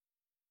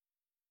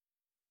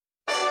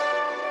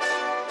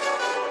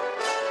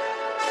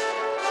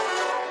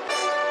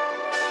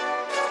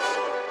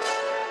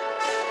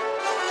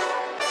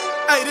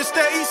Hey, this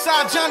that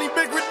Eastside Johnny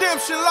Big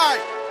Redemption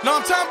like. Know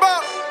what I'm talking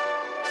about?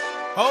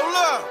 Hold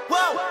up.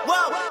 Whoa,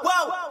 whoa,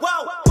 whoa, whoa,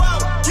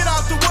 whoa. Get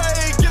out the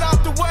way, get out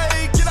the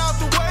way, get out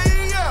the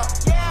way, yeah.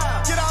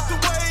 Yeah, Get out the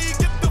way,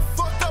 get the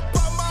fuck up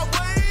out my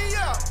way,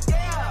 yeah.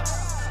 yeah.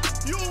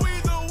 You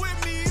either with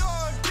me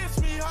or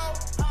against me, ho.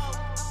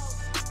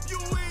 You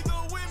either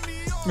with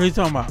me or What you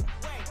talking about?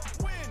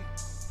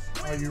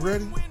 win. Are you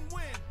ready?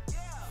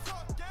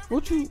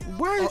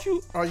 Why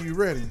Are you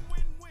ready?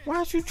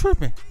 are you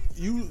tripping?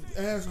 You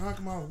asked how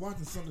come I was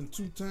watching something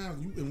 2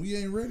 times and we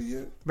ain't ready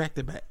yet? Back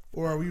to back.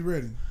 Or are we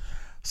ready?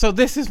 So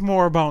this is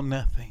more about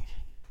nothing.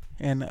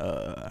 And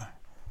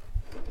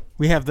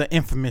we have the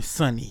infamous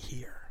Sonny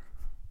here.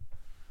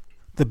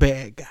 The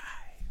bad guy.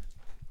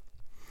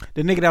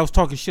 The nigga that was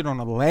talking shit on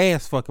the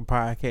last fucking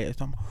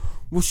podcast.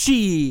 Well,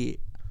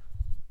 shit.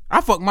 I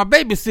fucked my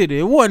babysitter.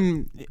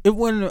 It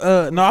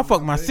wasn't no, I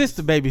fucked my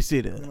sister Me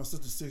babysitter. and my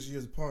sister 6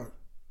 years apart.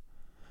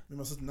 Me and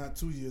my sister not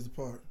 2 years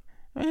apart.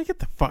 Man, get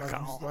the fuck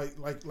off.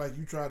 Like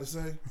you tried to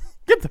say.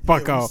 Get the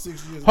fuck Yeah, we off.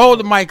 6 years Hold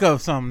the apart. mic up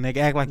something, nigga.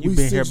 Act like you We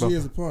been here 6 before.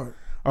 years apart.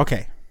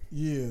 Okay.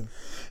 Yeah.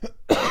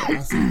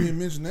 I see you didn't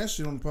mention that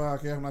shit on the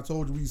podcast when I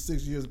told you we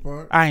 6 years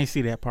apart. I ain't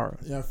see that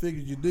part. Yeah, I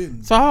figured you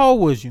didn't. So how old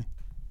was you?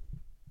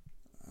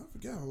 I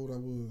forgot how old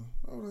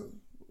I was.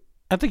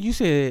 I think you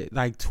said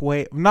like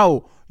 12.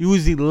 No, you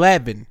was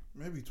 11.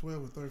 Maybe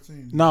 12 or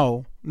 13.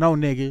 No,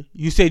 nigga.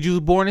 You said you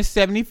was born in I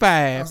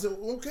 75. said,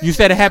 okay. You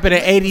said it happened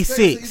in I said it's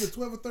 86. Either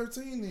 12 or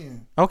 13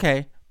 then. Okay.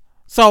 I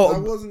So,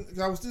 wasn't.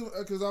 I was still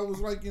because I was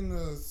like in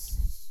the.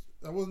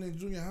 I wasn't in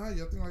junior high. I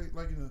think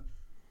like in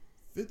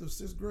the 5th or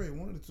 6th grade,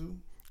 one of the two.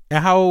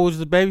 and how old was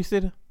the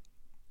babysitter?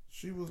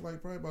 She was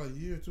like probably about a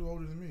year or two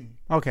older than me.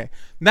 Okay.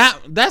 Now,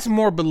 that's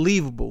more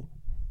believable.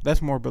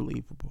 That's more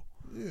believable.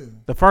 Yeah.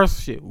 The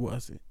first shit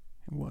wasn't.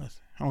 It was.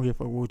 I don't give a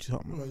fuck what you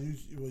talking about. Well,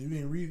 you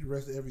didn't read the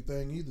rest of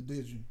everything either,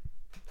 did you?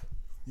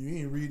 You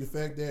didn't read the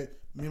fact that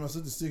me and my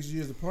sister 6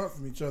 years apart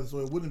from each other, so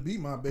it wouldn't be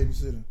my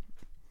babysitter.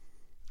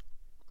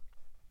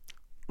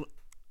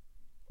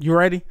 You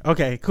ready?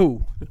 Okay,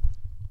 cool.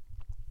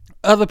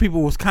 Other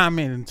people was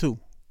commenting too.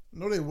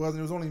 No, they wasn't.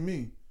 It was only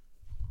me.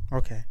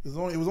 Okay. It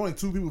was only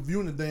 2 people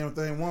viewing the damn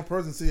thing. One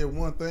person said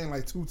one thing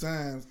like 2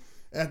 times.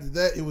 After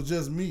that, it was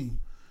just me.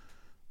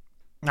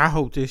 I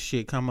hope this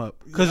shit come up.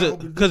 Yeah, Cause I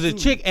hope it do the too.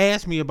 chick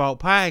asked me about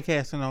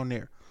podcasting on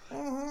there.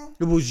 Uh-huh.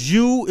 It was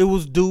you, it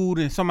was dude,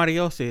 and somebody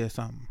else said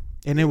something.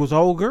 And it was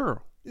old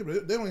girl. Yeah,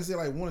 but they only said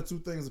like 1 or 2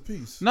 things a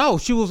piece. No,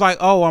 she was like,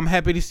 "Oh, I'm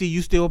happy to see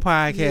you still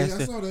Yeah, I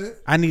podcasting. saw that.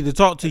 I need to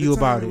talk to At you the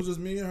time, about It it." was just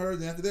me and her.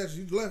 Then after that,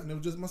 she left, and it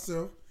was just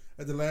myself.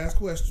 At the last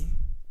question,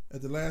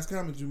 at the last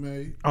comment you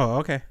made, Oh,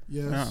 okay.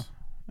 yes,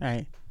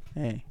 Hey,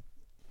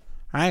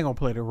 I ain't gonna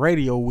play the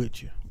radio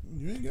with you.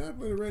 you ain't gotta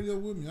play the radio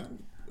with me. I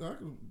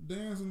can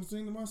dance and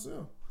sing to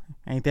myself.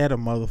 Ain't that a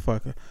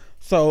motherfucker?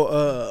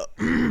 So,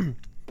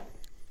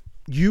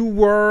 you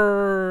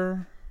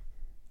were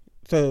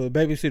so the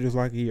babysitter's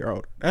like a year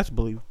older. That's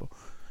believable.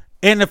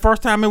 And the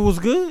first time it was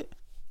good.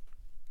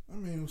 I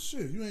mean,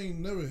 shit, you ain't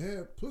never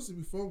had pussy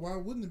before. Why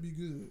wouldn't it be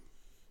good?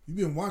 You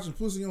been watching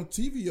pussy on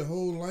TV your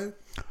whole life.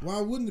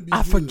 Why wouldn't it be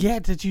I good?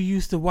 forget that you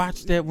used to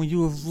watch that when you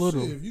was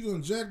little. Shit, if you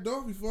done jacked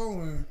off before,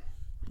 man,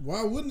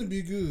 why wouldn't it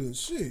be good?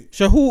 Shit.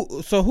 So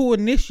who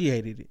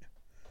initiated it?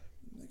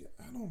 Nigga,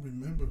 I don't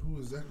remember who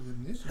exactly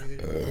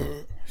initiated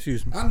it.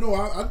 Excuse me. I know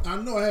I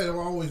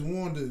always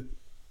wanted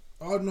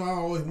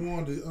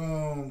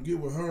to get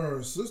with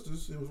her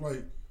sisters. It was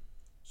like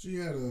she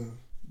had a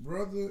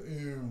brother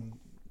and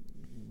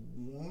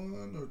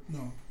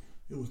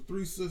it was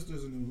 3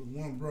 sisters and it was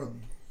 1 brother.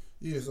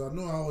 Yeah, so I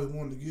know I always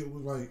wanted to get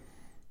with like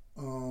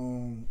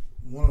one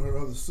of her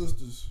other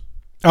sisters.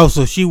 Oh,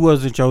 so she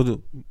wasn't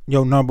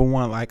your number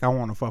one. Like I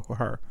want to fuck with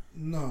her.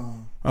 Nah.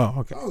 Oh,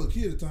 okay. I was a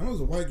kid at the time. I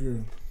was a white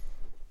girl.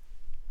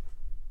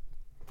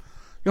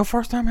 Your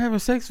first time having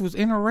sex was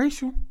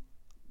interracial?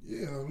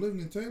 Yeah, I was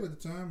living in Taylor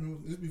at the time.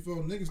 It was before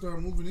niggas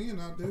started moving in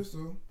out there,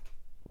 so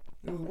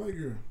it was a white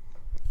girl.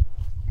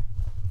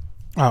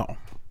 Oh.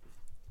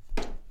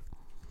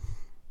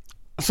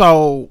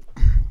 So,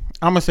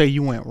 I'm going to say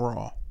you went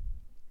raw.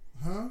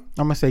 Huh? I'm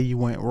going to say you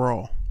went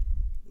raw.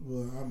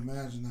 Well, I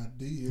imagine I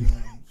did.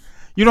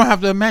 You don't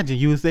have to imagine.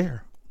 You was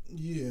there.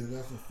 Yeah,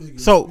 that's a figure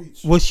So, of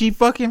speech. was she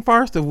fucking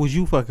first or was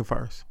you fucking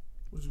first?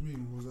 What you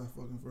mean? Was I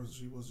fucking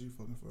first? Was she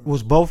fucking first?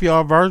 Was both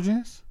y'all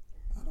virgins?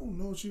 I don't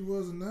know if she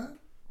was or not.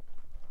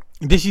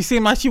 Did she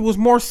seem like she was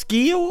more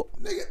skilled?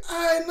 Nigga,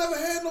 I ain't never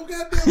had no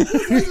goddamn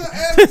pussy. You gonna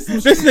ask me some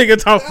This shit nigga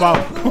talk that I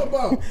about. don't know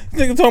about.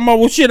 This nigga talking about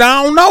well shit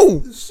I don't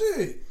know.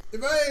 Shit.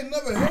 If I ain't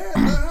never had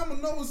nothing, how I'ma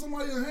know when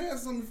somebody done had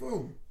something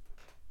before?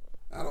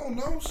 I don't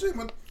know. Shit,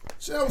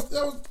 I was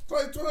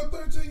like 12,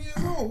 13 years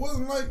old. It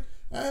wasn't like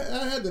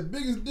I had the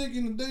biggest dick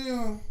in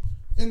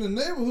the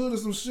neighborhood or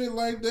some shit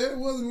like that. It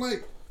wasn't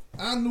like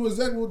I knew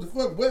exactly what the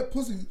fuck wet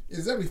pussy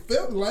exactly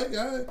felt like.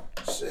 I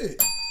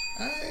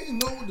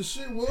ain't know what the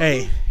shit was.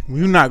 Hey,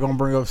 you're not gonna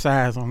bring up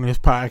size on this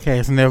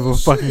podcast never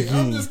Shit, fucking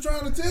I'm again. just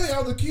trying to tell you,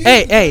 I was a kid.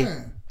 Hey, at the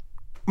time.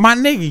 My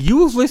nigga, you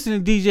was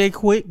listening to DJ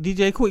Quick.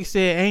 DJ Quick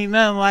said, "Ain't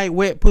nothing like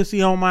wet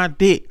pussy on my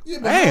dick." Yeah,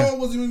 but how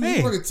old was he when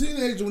he was like a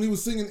teenager when he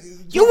was singing?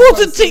 You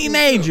was a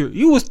teenager.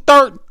 You was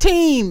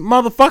 13,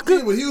 motherfucker.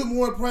 Yeah, but he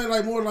was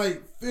probably more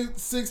like 15,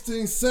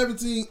 16,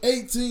 17,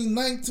 18,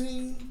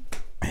 19.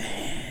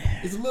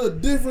 It's a little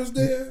difference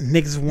there.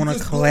 Niggas want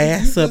to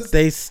class up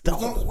they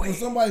stuff. For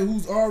somebody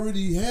who's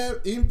already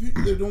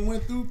that don't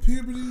went through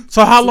puberty.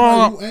 So how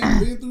long? Who ain't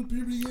been through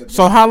puberty yet.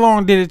 So how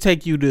long did it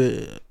take you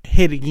to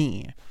hit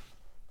again,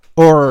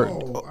 or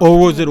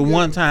was it a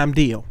one-time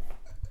deal?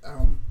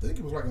 I think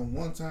it was like a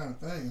one-time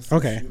thing.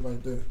 Okay. Shit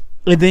like that.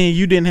 And then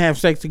you didn't have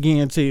sex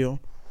again till.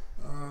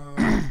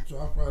 So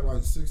I was probably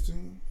like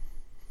 16.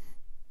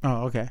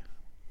 Oh, okay.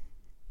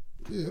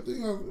 Yeah, I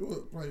think I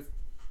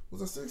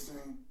was I 16?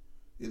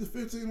 Either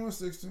 15 or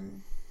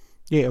 16.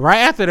 Yeah, right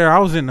after that, I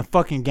was in the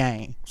fucking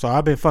game. So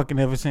I've been fucking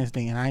ever since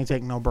then. I ain't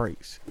taking no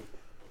breaks.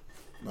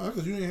 No, that's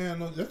because you didn't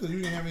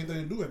have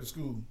anything to do after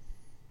school.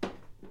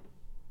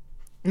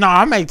 No,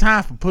 I make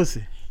time for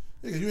pussy.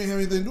 Yeah, 'cause you didn't have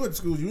anything to do at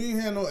school. You didn't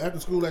have no after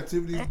school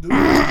activities to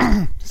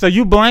do. So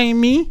you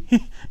blame me?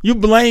 You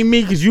blame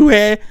me because you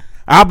had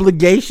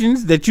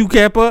obligations that you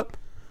kept up?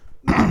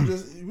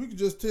 We could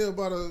just tell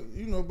by the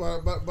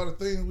by the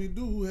things we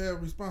do who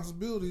have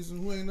responsibilities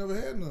and who ain't never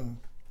had none.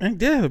 Ain't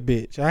that a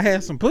bitch? I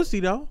had some pussy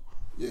though.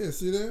 Yeah,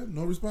 see that?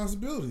 No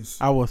responsibilities.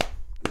 I was.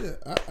 Yeah,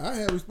 I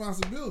had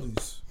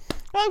responsibilities.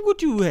 Like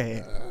what you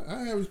had?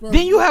 I had responsibilities.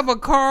 Didn't you have a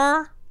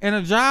car and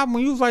a job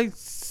when you was like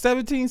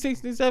 17,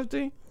 16,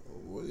 17?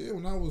 Well, yeah,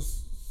 when I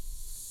was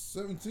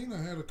 17,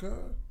 I had a car.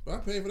 But I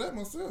paid for that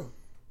myself.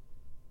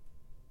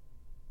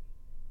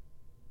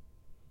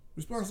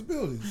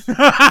 Responsibilities.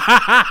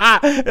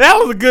 That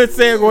was a good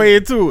segue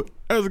into it.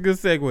 That was a good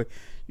segue. You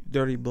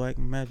dirty black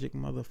magic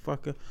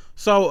motherfucker.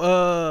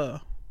 So,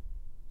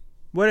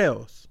 what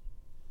else?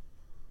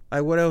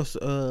 Like, what else,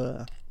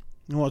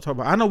 you want to talk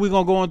about? I know we're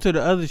going to go into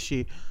the other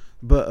shit,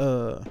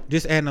 but,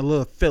 just adding a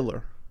little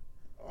filler.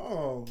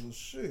 Oh,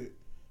 shit.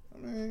 I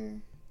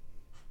mean,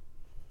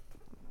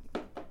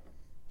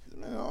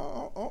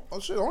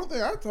 shit, the only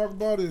thing I talk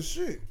about is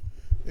shit.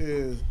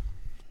 Shit,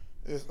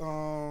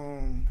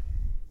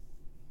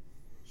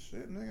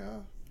 nigga,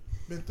 I've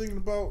been thinking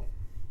about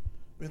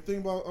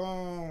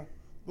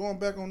going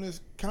back on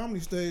this comedy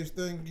stage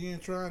thing again,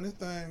 trying this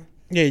thing.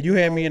 Yeah, you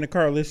had me in the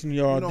car listening to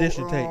your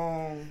audition tape.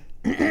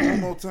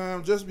 One more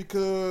time, just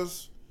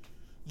because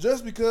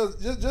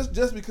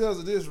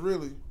of this,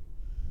 really.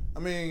 I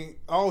mean,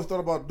 I always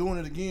thought about doing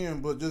it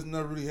again, but just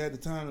never really had the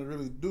time to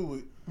really do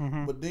it.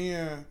 Mm-hmm. But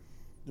then,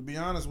 to be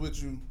honest with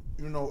you,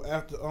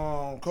 after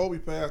Kobe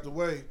passed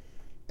away,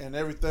 and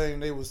everything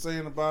they were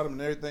saying about him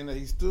and everything that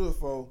he stood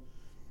for,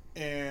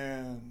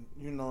 and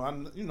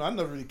I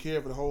never really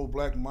cared for the whole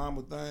Black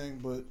Mamba thing,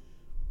 but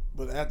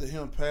after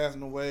him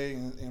passing away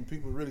and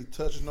people really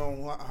touching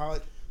on how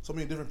so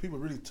many different people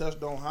really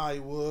touched on how he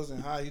was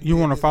and how he. You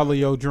want to follow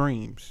your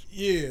dreams?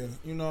 Yeah,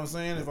 you know what I'm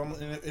saying. If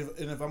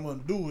I'm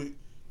gonna do it,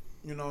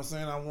 you know what I'm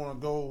saying. I want to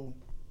go.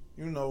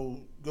 I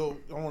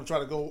want to try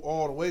to go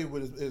all the way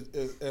with it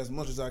as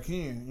much as I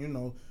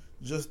can.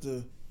 Just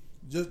to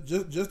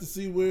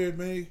see where it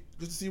may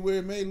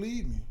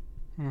lead me.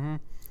 Mm-hmm.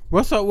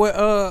 What's up with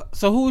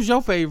so who's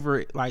your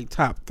favorite like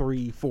top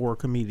 3-4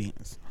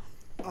 comedians?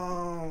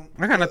 I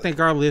kind of think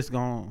our list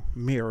gonna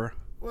mirror.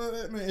 Well,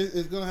 I mean,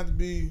 it's gonna have to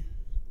be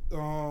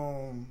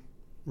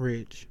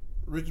Richard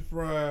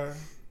Pryor,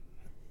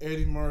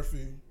 Eddie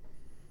Murphy,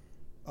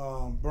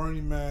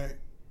 Bernie Mac.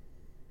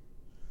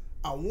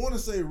 I want to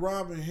say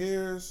Robin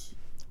Harris,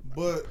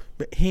 but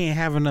he ain't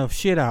have enough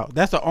shit out.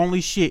 That's the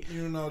only shit.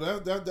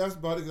 That's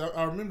about it.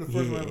 I remember the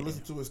first one I ever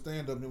listened to his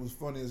stand up, and it was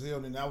funny as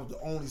hell. And that was the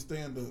only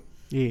stand up.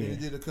 Yeah, and he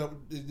did a couple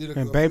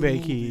and Baby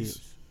movies.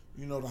 Kids.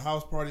 The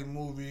House Party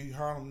movie,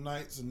 Harlem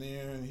Nights, and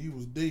then he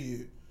was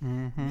dead.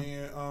 Mm-hmm.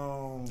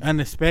 And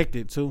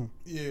unexpected too.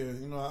 Yeah,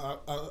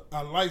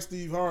 I like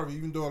Steve Harvey,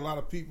 even though a lot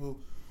of people,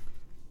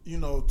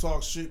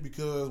 talk shit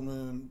because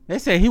when they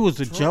say he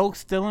was a joke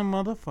stealing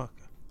motherfucker.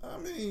 I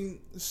mean,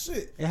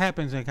 shit. It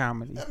happens in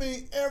comedy. I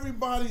mean,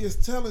 everybody is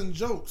telling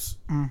jokes,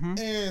 mm-hmm.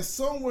 and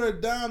somewhere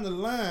down the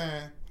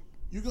line,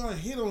 you're gonna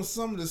hit on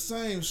some of the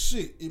same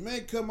shit. It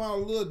may come out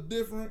a little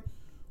different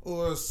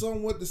or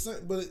somewhat the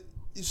same, but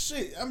it's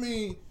shit. I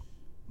mean,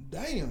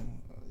 damn.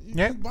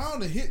 You're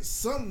bound to hit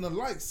something to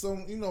like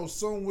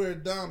somewhere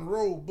down the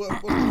road, but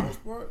for the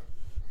most part,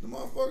 the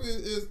motherfucker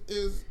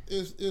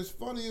is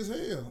funny as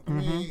hell. I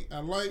mean, I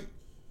like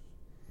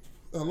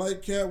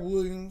Cat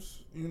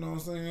Williams. You know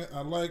what I'm saying?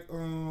 I like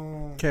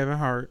Kevin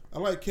Hart. I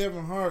like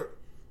Kevin Hart.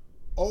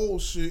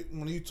 Old shit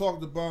when he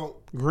talked about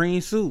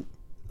Green Soup.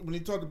 When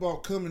he talked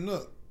about coming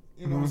up.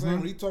 You know what I'm saying?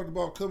 When he talked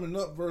about coming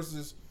up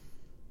versus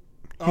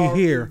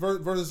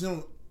versus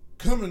him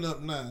coming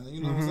up now.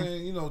 You know what I'm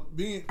saying?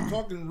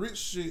 Talking rich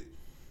shit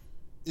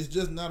is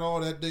just not all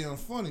that damn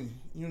funny.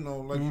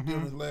 Like he did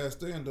in his last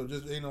stand up.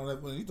 Just ain't all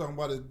that funny. He talking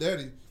about his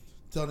daddy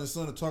telling his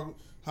son to talk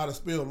how to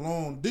spell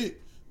long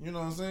dick. You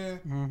know what I'm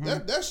saying?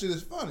 That shit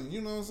is funny.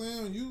 You know what I'm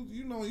saying?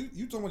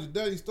 You talking about your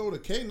daddy stole a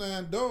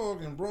canine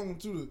dog and brought him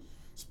to the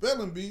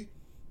spelling bee.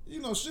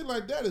 shit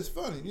like that is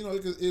funny.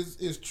 Because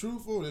it's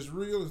truthful, it's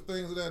real, it's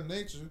things of that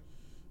nature.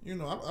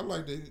 I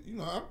like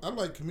that. I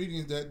like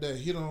comedians that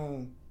hit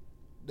on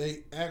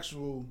they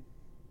actual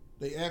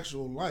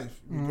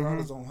life,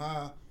 regardless on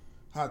how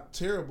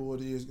terrible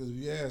it is. Because if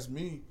you ask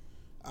me,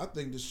 I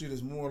think this shit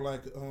is more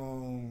like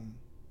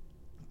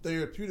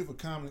therapeutic for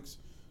comics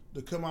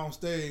to come on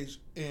stage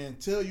and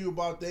tell you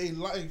about their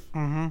life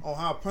on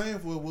how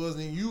painful it was,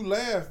 and you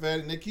laugh at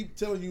it, and they keep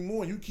telling you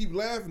more, and you keep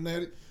laughing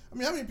at it. I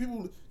mean, how many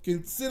people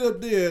can sit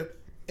up there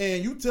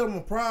and you tell them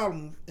a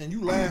problem, and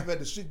you laugh at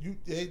the shit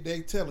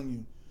they telling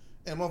you,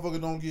 and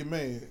motherfuckers don't get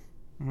mad?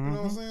 You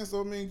know what I'm saying?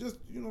 So I mean, just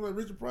like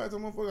Richard Pryor, that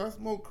motherfucker, I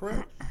smoke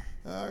crack,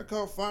 I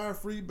caught fire,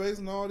 freebase,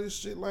 and all this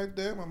shit like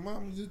that. My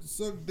mom used to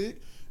suck dick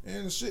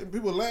and shit.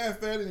 People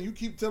laugh at it, and you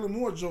keep telling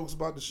more jokes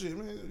about the shit.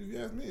 Man, if you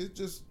ask me, it's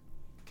just.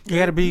 It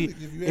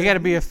gotta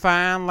be a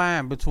fine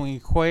line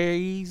between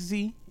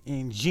crazy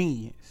and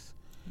genius.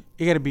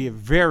 It gotta be a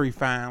very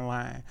fine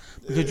line,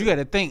 because you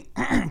gotta think,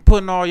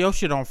 putting all your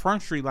shit on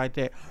Front Street like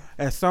that,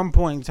 at some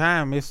point in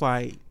time, it's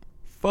like,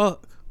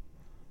 fuck,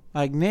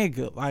 like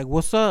nigga, like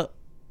what's up,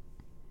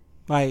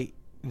 like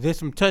there's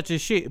some touchy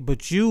shit,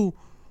 but you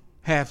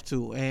have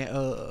to.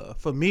 And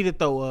for me to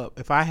throw up,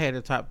 if I had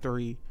a top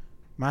 3,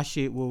 my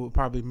shit would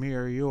probably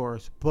mirror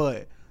yours,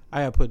 but I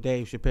gotta put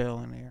Dave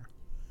Chappelle in there.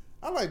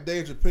 I like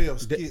Dave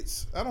Chappelle's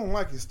skits. I don't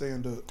like his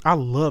stand-up. I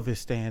love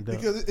his stand-up.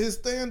 Because his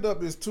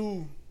stand-up is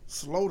too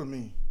slow to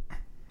me.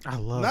 I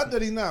love Not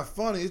that he's not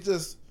funny. It's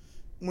just,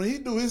 when he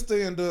do his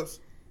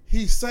stand-ups,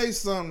 he say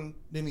something,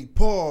 then he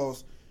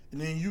pause,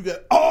 and then you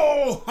got,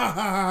 oh, ha,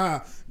 ha,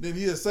 ha. Then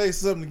he'll say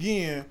something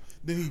again,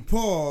 then he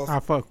pause. I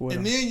fuck with him.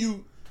 And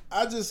then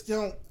I just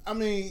don't, I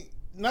mean,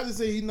 not to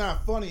say he's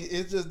not funny,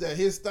 it's just that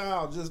his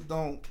style just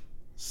don't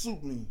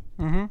suit me.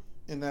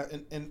 In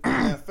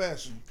that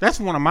fashion. That's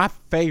one of my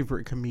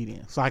favorite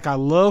comedians. Like, I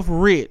love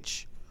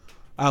Rich.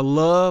 I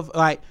love,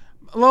 like,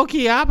 low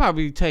key, I'll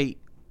take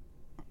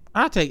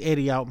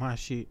Eddie out my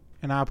shit,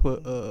 and I'll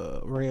put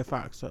Red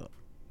Fox up.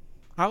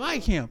 I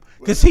like him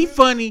because he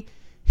funny.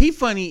 He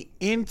funny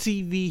in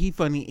TV. He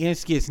funny in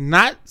skits.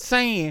 Not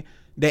saying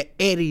that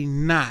Eddie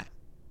not.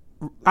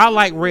 I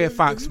like Red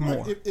Fox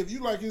more. If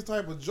you like his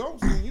type of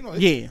jokes,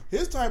 then,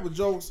 his type of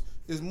jokes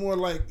is more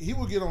like he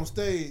will get on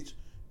stage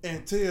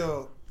and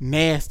tell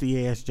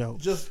nasty ass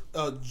jokes. Just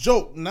a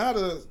joke, not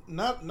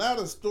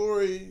a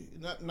story,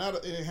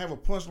 not have a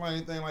punchline or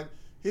anything. Like,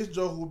 his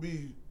joke will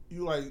be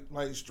like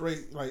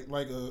straight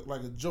like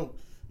a joke.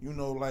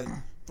 Like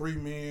 3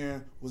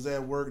 men was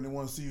at work and they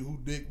want to see who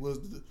dick was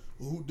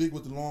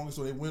the longest,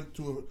 so they went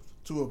to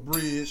a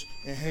bridge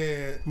and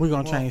had we're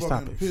gonna change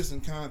topics.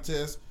 Pissing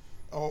contest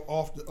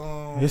off the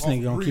this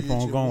nigga gonna bridge. Keep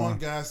on going. One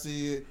guy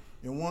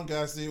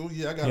said, oh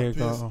yeah, I gotta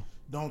piss.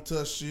 Don't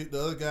touch shit.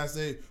 The other guy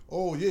say,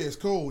 oh yeah, it's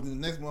cold. And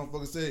the next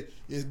motherfucker say,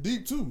 it's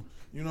deep too.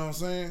 You know what I'm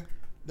saying?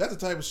 That's the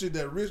type of shit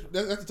that's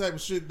the type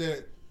of shit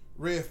that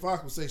Red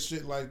Fox would say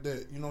shit like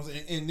that. You know what I'm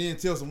saying? And then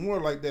tell some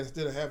more like that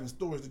instead of having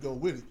stories to go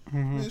with it.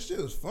 Man, shit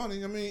is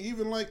funny. I mean,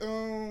 even like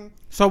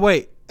So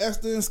wait,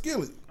 Esther and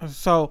Skillet.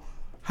 So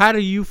how do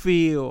you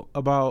feel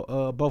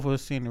about both of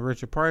us seeing the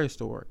Richard Pryor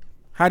story?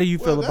 How do you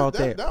feel about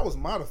that? That was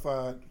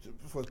modified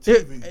for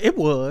TV. It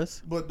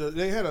was. But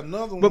they had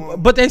another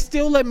one. But they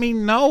still let me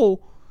know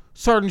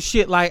certain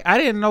shit. Like, I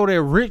didn't know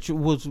that Rich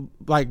was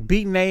like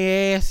beating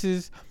their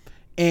asses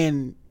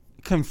and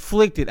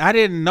conflicted. I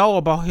didn't know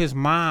about his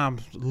mom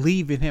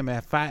leaving him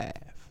at 5.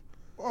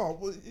 Oh,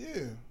 well,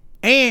 yeah.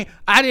 And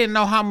I didn't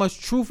know how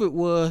much truth it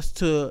was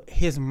to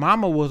his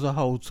mama was a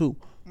hoe too.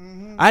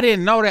 I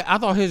didn't know that. I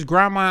thought his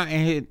grandma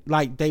and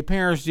their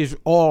parents just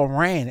all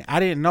ran it.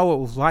 I didn't know it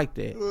was like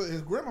that. Well,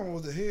 his grandma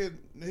was the head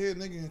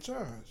nigga in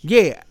charge.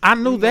 Yeah, I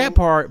knew that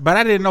part, but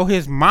I didn't know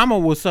his mama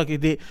was sucking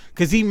dick,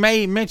 because he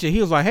made mention.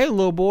 He was like, hey,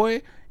 little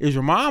boy, is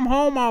your mom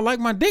home? I like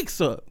my dick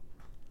sucked.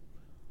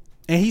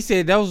 And he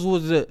said those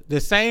was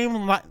the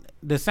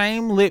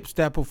same lips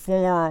that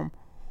perform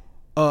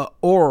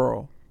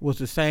oral was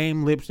the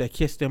same lips that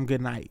kissed them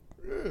goodnight.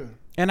 Yeah.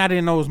 And I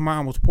didn't know his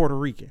mom was Puerto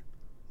Rican.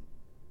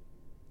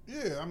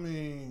 Yeah, I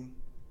mean,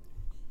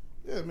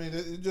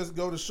 it just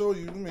go to show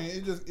you. I mean,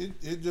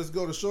 it just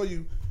go to show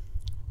you.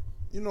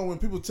 When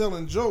people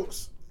telling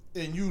jokes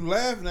and you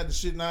laughing at the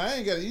shit. Now,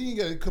 you ain't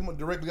got to come up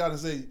directly out and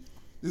say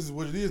this is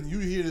what it is. And you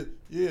hear that,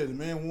 yeah, the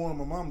man wanted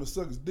my mom to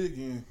suck his dick,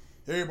 and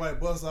everybody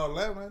busts out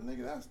laughing. Like,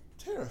 nigga, that's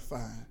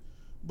terrifying.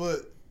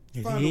 But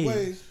you find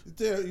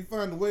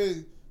a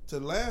way to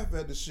laugh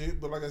at the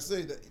shit. But like I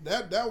say,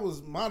 that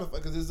was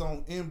modified because it's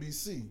on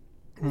NBC.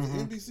 Was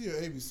it NBC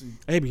or ABC?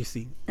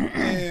 ABC.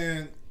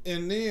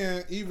 And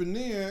then, even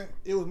then,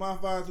 it was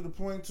modified to the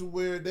point to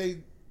where they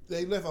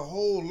left a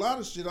whole lot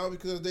of shit out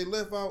because they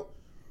left out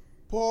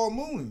Paul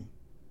Mooney.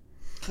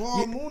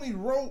 Mooney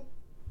wrote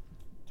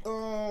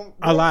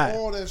a lot.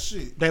 All that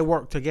shit. They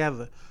worked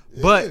together.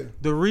 Yeah.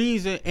 But the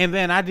reason, and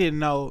then I didn't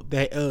know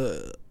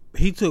that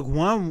he took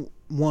one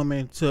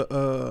woman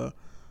to,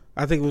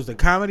 I think it was the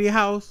Comedy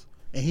House,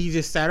 and he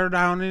just sat her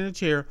down in a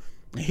chair,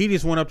 and he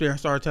just went up there and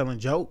started telling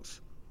jokes.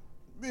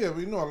 Yeah,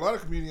 but a lot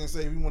of comedians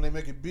say when they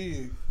make it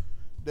big,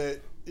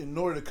 that in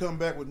order to come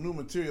back with new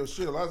material,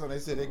 shit, a lot of times they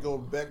say they go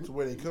back to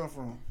where they come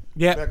from.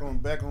 Yeah.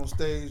 Back on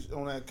stage,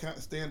 on that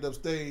stand up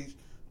stage,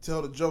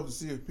 tell the joke to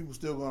see if people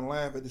still gonna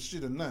laugh at the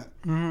shit or not.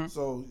 Mm-hmm.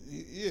 So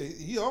yeah,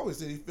 he always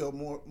said he felt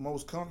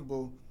most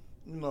comfortable,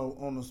 you know,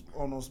 on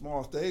those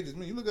small stages. I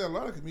mean, you look at a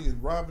lot of comedians,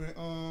 Robin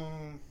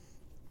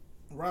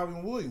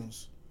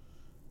Williams.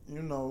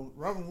 You know,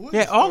 Robin Williams.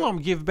 Yeah, all of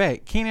them give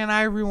back. Keenan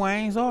Ivory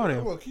Wayans, all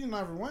them. Well, Keenan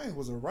Ivory Wayans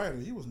was a writer.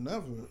 He was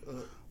never.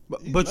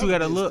 But you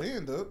gotta look.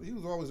 Stand up. He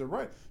was always a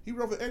writer. He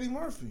wrote for Eddie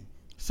Murphy.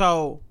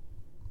 So,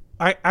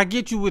 I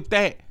get you with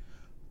that,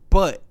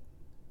 but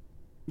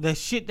the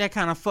shit that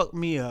kind of fucked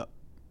me up,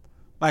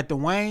 like the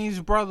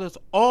Wayans brothers,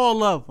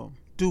 all of them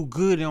do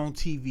good on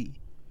TV.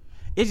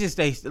 It's just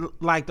they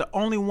like the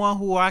only one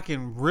who I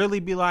can really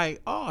be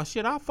like, oh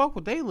shit, I fuck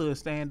with they little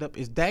stand up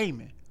is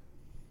Damon.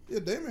 Yeah,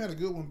 Damon had a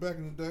good one back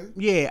in the day.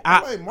 Yeah, I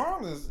like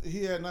Marlins.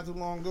 He had not too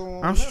long ago.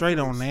 I'm straight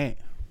on that.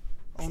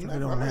 I I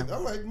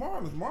like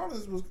Marlins.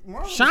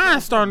 Marlins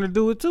Shine's starting to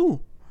do it too.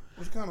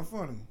 Was kind of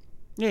funny.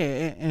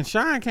 Yeah, and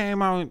Shine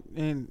came out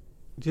and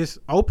just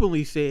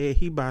openly said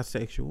he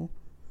bisexual.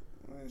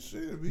 Man,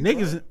 shit,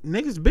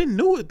 Niggas been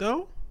knew it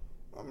though.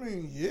 I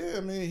mean,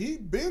 yeah, he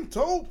been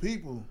told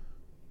people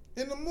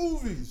in the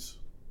movies,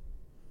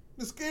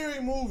 the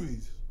scary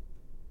movies.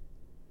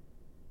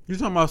 You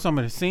talking about some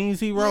of the scenes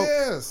he wrote?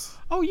 Yes.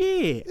 Oh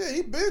yeah. Yeah,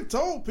 he been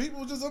told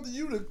people. It's just up to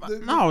you to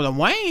No, the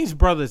Wayans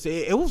brothers.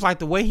 It was like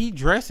the way he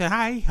dressed and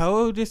how he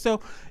held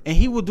himself, and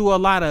he would do a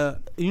lot of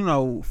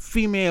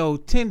female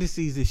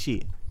tendencies and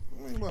shit.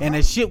 And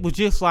the shit was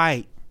just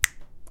like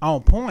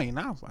on point. And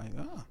I was like,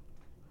 oh.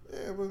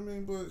 Yeah,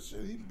 but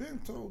shit, he been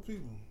told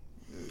people.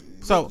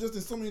 So just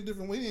in so many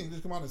different ways. He didn't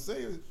just come out and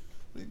say it.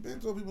 But he been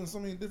told people in so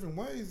many different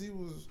ways. He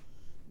was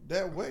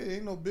that way. It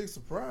ain't no big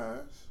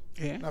surprise.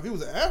 Yeah. Now, if he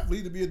was an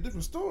athlete, it'd be a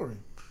different story.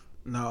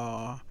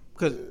 No,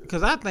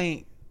 cause I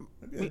think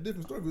it'd be a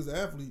different story if he was an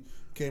athlete.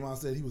 Came out and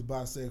said he was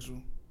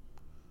bisexual.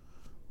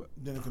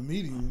 Then a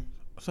comedian.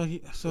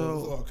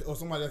 Or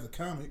somebody that's a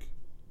comic.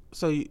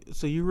 So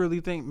you really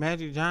think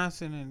Magic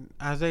Johnson and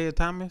Isaiah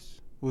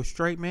Thomas were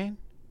straight men?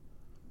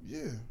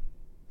 Yeah.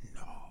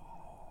 No.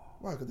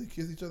 Why? Because they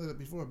kiss each other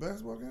before a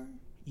basketball game?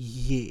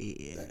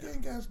 Yeah. That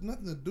ain't got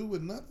nothing to do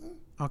with nothing.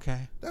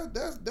 Okay.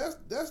 That's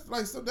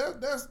like so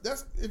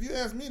that's if you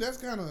ask me, that's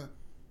kind of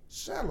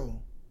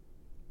shallow.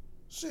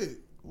 Shit.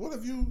 What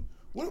if you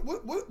was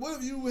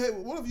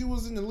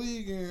in the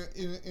league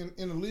in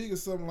the league or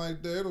something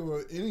like that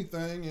or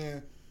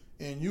anything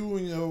and you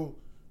and your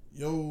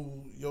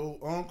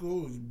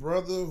uncle, your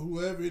brother,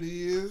 whoever it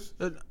is.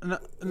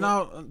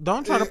 No,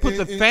 don't try to put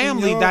the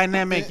family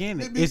dynamic in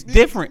it. It's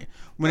different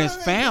when it's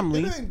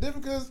family. It ain't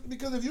different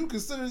because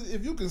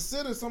if you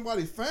consider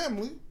somebody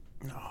family,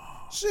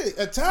 shit,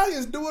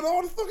 Italians do it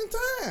all the fucking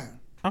time.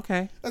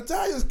 Okay.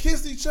 Italians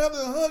kiss each other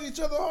and hug each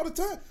other all the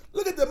time.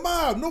 Look at the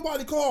mob.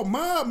 Nobody called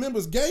mob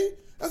members gay.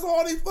 That's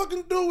all they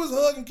fucking do is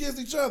hug and kiss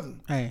each other.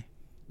 Hey.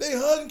 They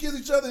hug and kiss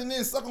each other and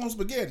then suck on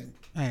spaghetti.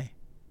 Hey.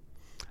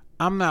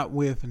 I'm not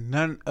with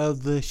none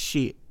of the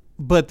shit.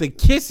 But the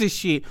kissing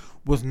shit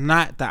was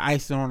not the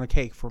icing on the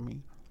cake for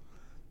me.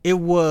 It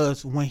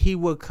was when he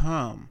would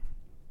come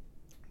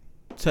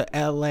to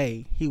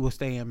LA, he would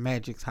stay in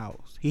Magic's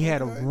house. He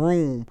had a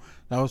room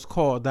that was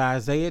called the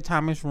Isaiah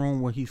Thomas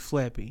room where he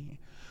slept in.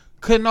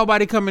 Couldn't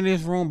nobody come in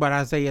this room but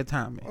Isaiah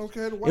Thomas.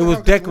 Okay, it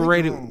was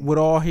decorated with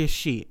all his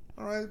shit.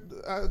 All right,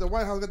 the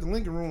White House got the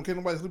Lincoln room. Can't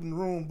nobody sleep in the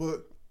room,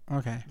 but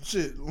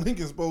shit,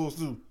 Lincoln's supposed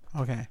to.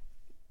 Okay.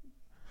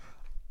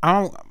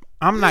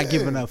 I'm not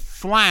giving a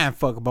flying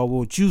fuck about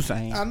what you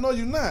saying. I know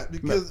you're not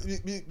because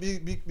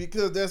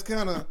that's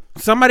kind of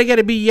somebody got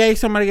to be yay,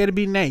 somebody got to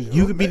be nay.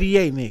 You could be the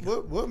yay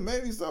nigga. Well,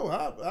 maybe so.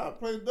 I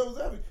play devil's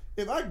advocate.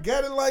 If I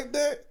got it like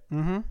that,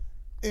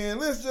 and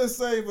let's just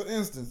say for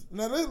instance,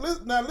 now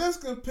let's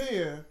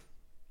compare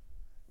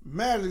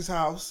Magic's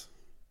house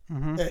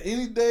at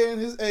any day in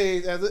his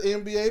age as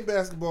an NBA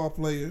basketball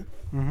player,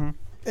 and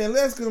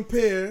let's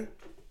compare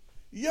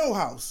your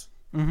house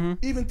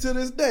even to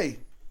this day.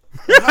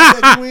 How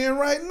that you in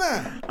right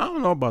now? I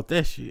don't know about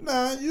that shit.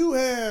 Now you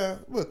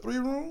have 3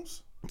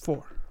 rooms?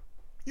 4.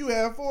 You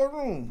have 4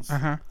 rooms.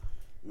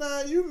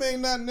 Now you may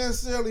not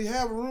necessarily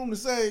have a room to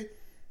say,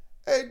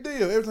 "Hey,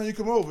 deal. Every time you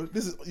come over,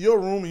 this is your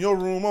room and your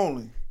room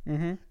only."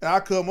 And I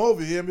come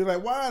over here and be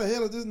like, "Why the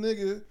hell is this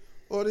nigga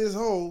or this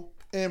hoe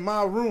in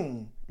my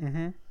room?"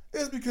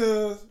 It's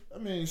because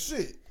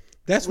shit.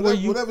 That's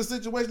whatever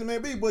situation it may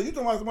be. But you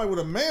talking about somebody with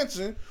a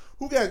mansion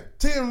who got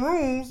 10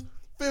 rooms.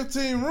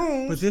 15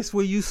 rooms. But this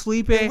where you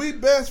sleep at? And we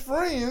best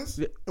friends.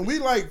 And we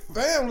like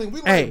family.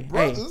 We like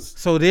brothers.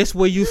 So this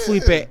where you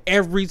sleep at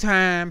every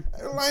time?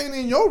 It ain't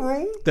in your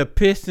room. The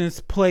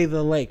Pistons play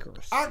the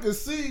Lakers. I could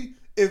see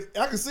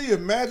if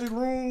Magic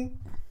room,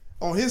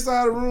 on his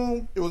side of the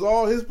room, it was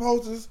all his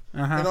posters.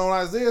 And on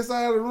Isaiah's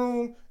side of the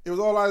room, it was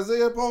all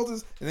Isaiah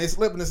posters. And they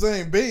slept in the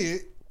same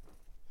bed.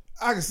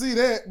 I can see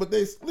that. But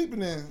they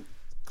sleeping in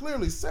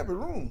clearly separate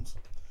rooms.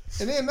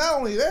 And then not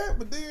only that,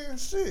 but then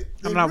shit,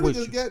 they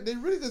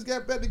really just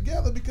got back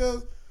together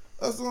because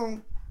of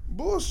some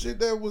bullshit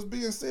that was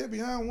being said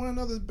behind one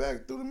another's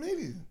back through the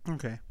media.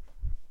 Okay.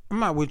 I'm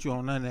not with you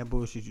on none of that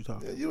bullshit you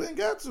talking. Yeah, you ain't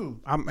got to.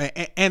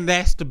 And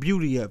that's the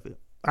beauty of it.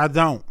 I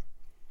don't.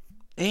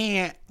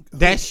 And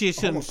that shit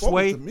shouldn't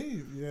sway. To me,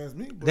 if you ask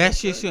me, That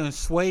shit shouldn't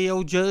sway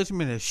your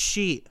judgment of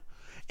shit.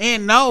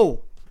 And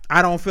no,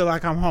 I don't feel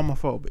like I'm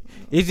homophobic.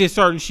 It's just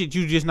certain shit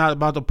you just not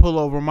about to pull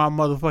over my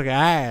motherfucking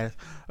eyes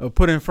or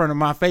put in front of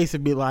my face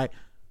and be like,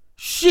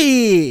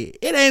 shit,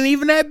 it ain't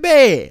even that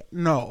bad.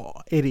 No,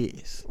 it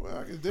is. Well,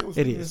 I guess they was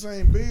It in the is.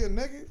 same bed,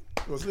 nigga.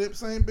 Or sleep in the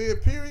same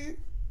bed, period.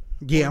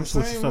 Yeah, Or I'm the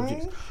switching same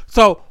subjects. room.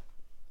 So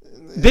Yeah,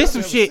 This I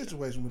some have a shit-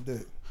 situation with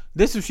that.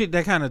 this some shit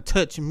that kind of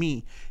touched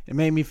me and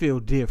made me feel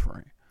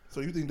different.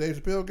 So you think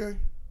Dave Chappelle gay?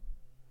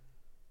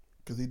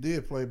 Because he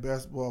did play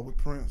basketball with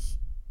Prince.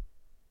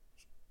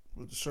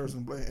 With the shirts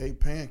and ate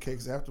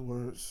pancakes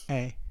afterwards.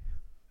 Hey,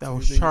 that So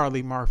was you think-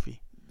 Charlie Murphy.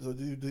 So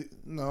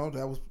no,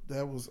 that was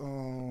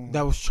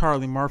That was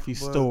Charlie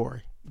Murphy's But-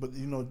 story. But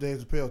you know, Dave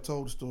Chappelle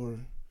told the story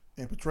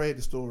and portrayed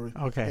the story.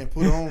 Okay. And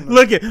put on the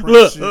Look at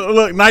Prince shit.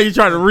 look. Now you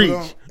trying to And put reach.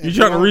 on- You and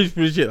trying put to on- reach for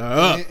this shit.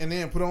 And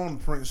then put on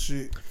the Prince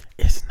shit.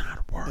 It's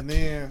not working. And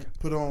then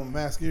put on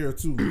mascara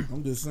too.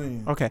 I'm just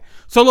saying. Okay,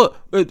 so look,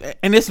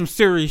 and there's some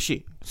serious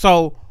shit.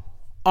 So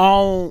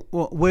on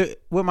with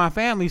my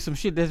family, some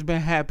shit that's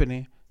been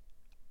happening.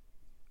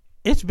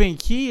 It's been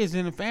kids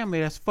in the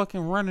family that's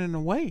fucking running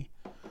away.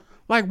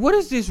 Like, what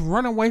is this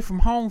run away from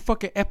home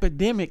fucking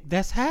epidemic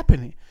that's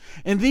happening?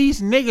 And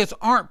these niggas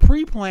aren't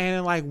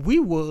pre-planning like we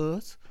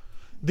was.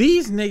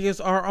 These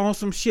niggas are on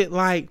some shit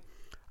like,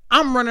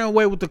 I'm running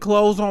away with the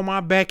clothes on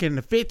my back and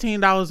the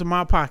 $15 in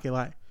my pocket.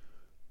 Like,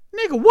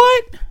 nigga,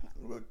 what?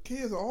 Well,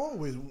 kids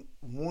always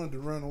wanted to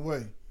run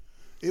away.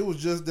 It was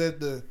just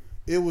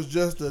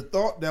the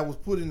thought that was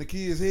put in the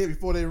kids' head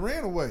before they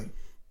ran away.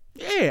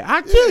 Yeah,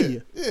 I kill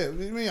you. Yeah, I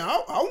mean,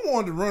 I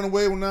wanted to run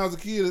away when I was a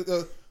kid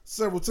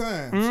several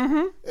times.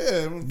 Mm-hmm.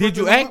 Yeah. Did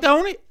you act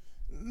on it?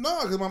 No,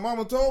 because my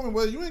mama told me,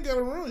 well, you ain't got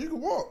to run. You can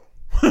walk.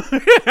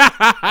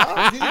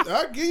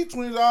 I'll give you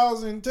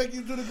 $20 and take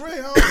you to the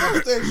Greyhound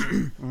bus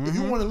station. If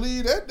you want to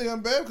leave that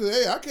damn bad, because,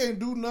 hey, I can't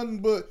do nothing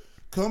but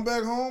come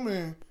back home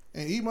and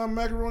eat my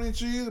macaroni and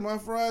cheese and my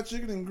fried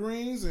chicken and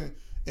greens and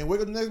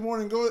wake up the next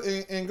morning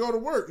and go to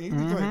work. And you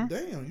be like,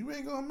 damn, you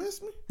ain't going to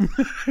miss me?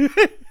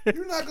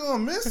 You're not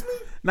going to miss me?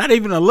 Not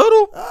even a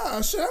little?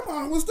 Ah, shit, I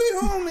might as well stay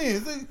home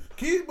then. See,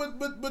 kids, but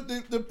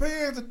the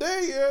parents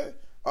today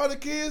are the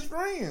kids'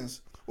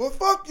 friends. Well,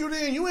 fuck you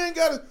then. You ain't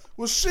got to,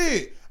 well,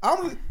 shit,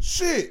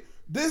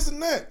 this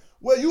and that.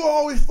 Well, you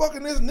always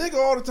fucking this nigga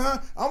all the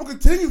time. I'm going to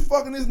continue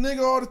fucking this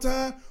nigga all the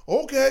time.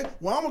 Okay,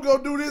 well, I'm going to go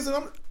do this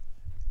and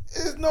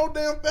there's no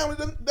damn family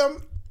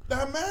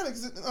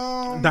dynamics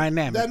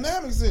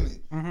in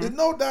it. There's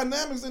no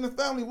dynamics in the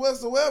family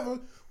whatsoever.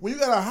 When you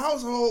got a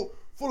household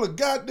full of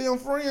goddamn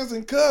friends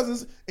and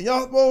cousins, and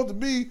y'all supposed to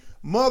be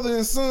mother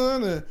and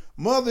son, or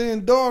mother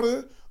and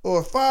daughter,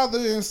 or father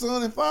and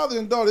son and father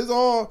and daughter.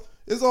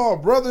 It's all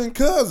brother and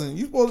cousin.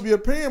 You supposed to be a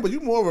parent, but you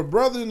more of a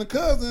brother and a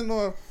cousin,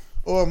 or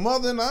a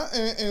mother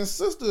and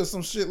sister, or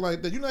some shit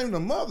like that. You're not even a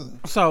mother.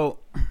 So,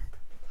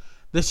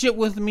 the shit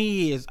with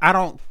me is, I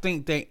don't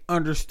think they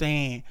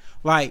understand.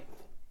 Like,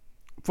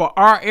 for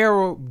our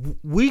era,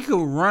 we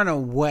could run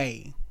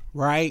away,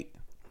 right?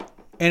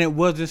 And it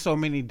wasn't so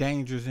many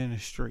dangers in the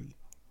street.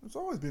 There's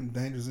always been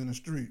dangers in the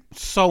street.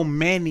 So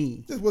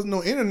many. There wasn't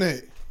no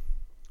internet.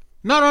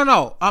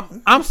 No.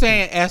 I'm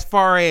saying as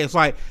far as,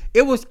 like,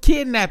 it was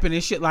kidnapping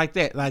and shit like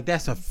that. Like,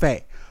 that's a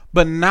fact.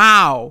 But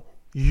now,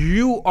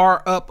 you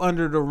are up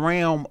under the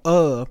realm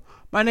of,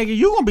 my nigga,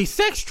 you gonna be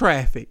sex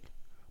trafficked.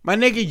 My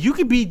nigga, you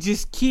could be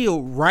just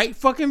killed right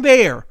fucking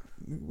there.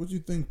 What do you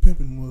think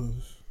pimping was?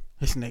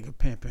 This nigga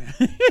pimping.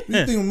 What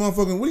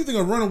do you think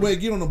a runaway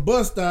get on the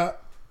bus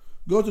stop,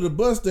 go to the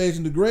bus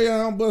station, the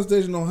Greyhound bus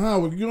station on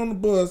Howard, get on the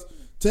bus,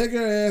 take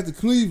her ass to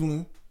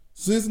Cleveland,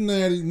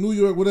 Cincinnati, New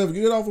York, whatever,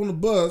 get off on the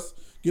bus,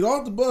 get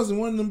off the bus in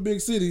one of them big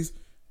cities,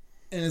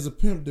 and there's a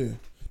pimp there.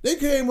 They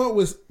came up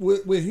with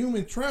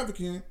human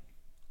trafficking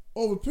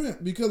over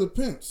pimp because of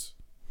pimps.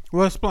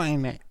 Well,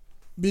 explain that.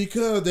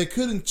 Because they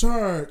couldn't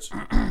charge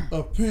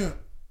a pimp,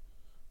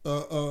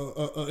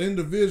 a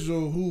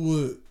individual who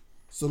would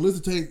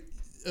solicitate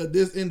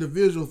this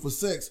individual for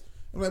sex.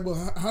 I'm like,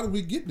 well, how do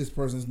we get this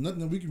person? There's nothing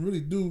that we can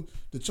really do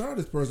to charge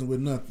this person with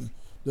nothing.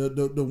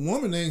 The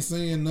woman ain't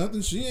saying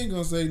nothing. She ain't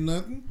gonna say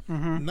nothing.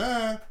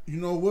 Now, you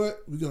know what?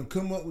 We're gonna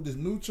come up with this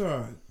new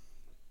charge: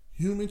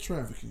 human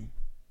trafficking.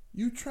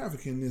 You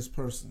trafficking this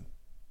person.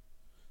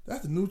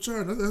 That's the new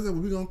charge. That's what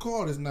we're gonna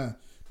call this now.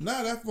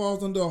 Now that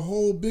falls under a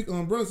whole big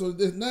umbrella. So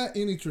there's not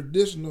any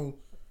traditional,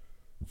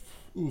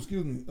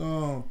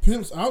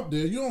 pimps out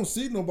there. You don't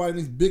see nobody in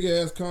these big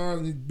ass cars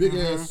and these big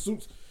ass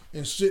suits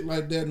and shit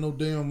like that. No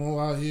damn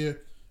more out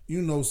here.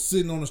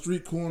 Sitting on the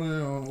street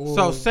corner. Or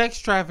So sex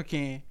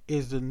trafficking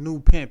is the new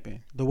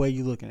pimping, the way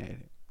you looking at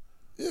it.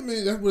 Yeah, I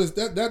mean that's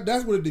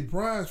what it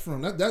derives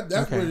from.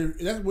 That's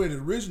where it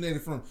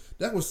originated from.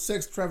 That's where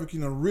sex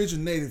trafficking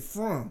originated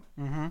from.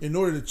 In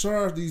order to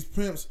charge these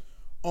pimps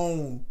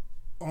on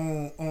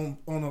a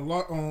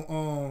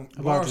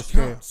larger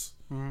scale. counts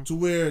to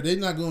where they're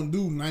not gonna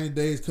do 90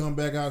 days, come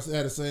back out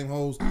at the same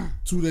hoes,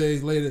 2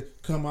 days later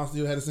come out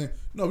still had the same.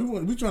 No,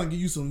 we trying to give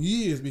you some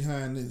years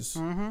behind this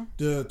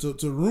to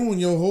ruin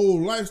your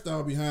whole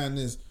lifestyle behind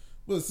this.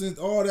 But since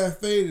all that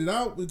faded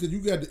out, because you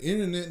got the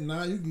internet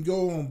now, you can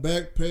go on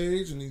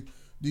Backpage and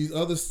these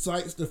other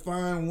sites to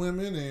find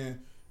women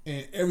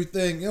and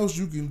everything else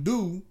you can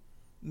do.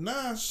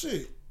 Nah,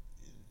 shit.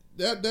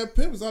 That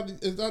pimp is out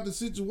the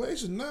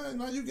situation.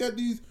 Now you got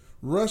these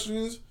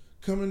Russians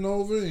coming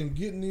over and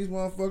getting these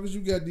motherfuckers. You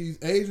got these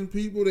Asian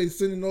people they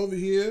sending over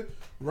here,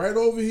 right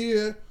over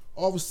here,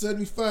 off of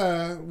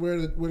 75,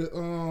 where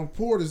the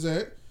port is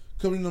at,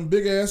 coming in them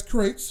big ass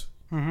crates,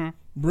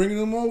 bringing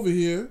them over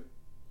here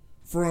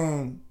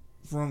from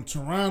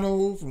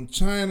Toronto, from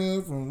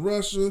China, from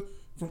Russia,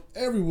 from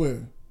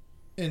everywhere.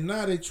 And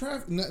now they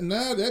traffic.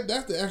 Now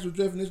that's the actual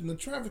definition of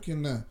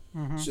trafficking. Now,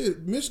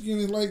 shit, Michigan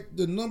is like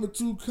the number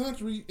 2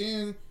 country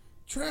in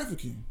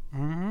trafficking.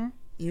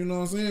 You know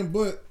what I'm saying?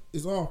 But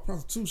it's all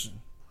prostitution.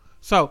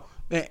 So,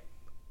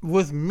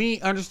 with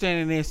me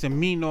understanding this and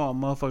me knowing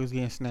motherfuckers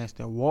getting snatched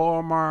at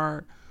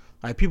Walmart,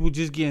 like people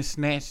just getting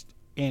snatched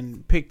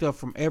and picked up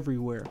from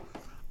everywhere,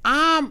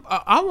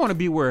 I want to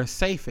be where it's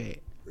safe at.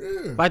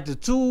 Yeah. Like the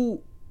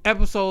 2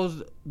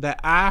 episodes that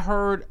I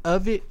heard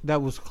of it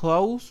that was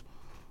close,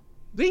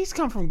 these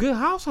come from good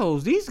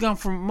households. These come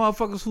from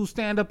motherfuckers who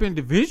stand up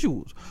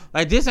individuals.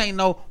 Like this ain't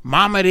no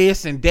mama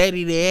this and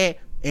daddy that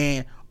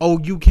and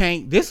you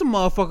can't. This a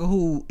motherfucker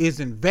who is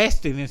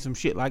invested in some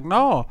shit. Like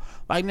no,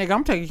 like nigga,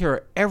 I'm taking care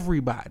of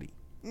everybody.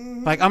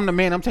 Like I'm the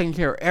man. I'm taking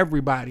care of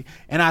everybody.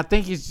 And I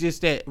think it's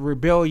just that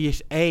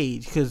rebellious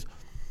age because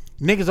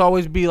niggas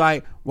always be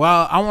like,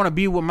 well, I want to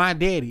be with my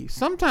daddy.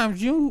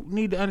 Sometimes you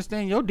need to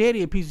understand your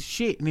daddy a piece of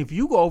shit, and if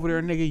you go over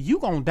there, nigga, you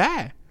gonna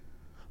die.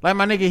 Like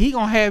my nigga, he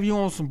gonna have you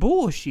on some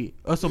bullshit.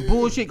 Or some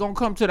bullshit gonna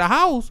come to the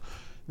house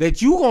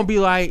that you gonna be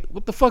like,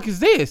 what the fuck is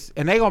this?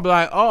 And they gonna be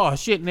like, oh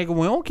shit, nigga,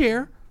 we don't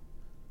care.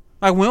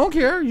 Like we don't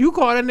care. You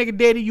call that nigga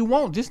daddy you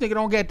want. This nigga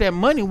don't get that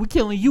money. We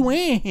killing you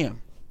and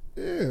him.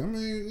 Yeah, I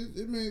mean,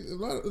 a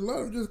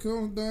lot of it just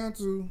comes down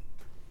to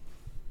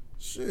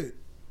shit.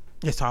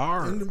 It's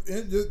hard.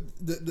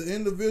 The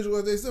individual,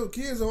 as they said,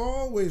 kids have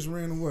always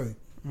ran away.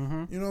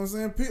 You know what I'm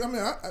saying? I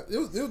mean, it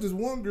was this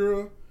one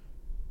girl.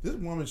 This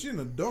woman, she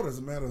an adult, as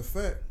a matter of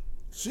fact.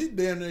 She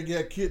damn near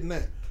got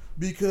kidnapped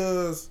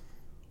because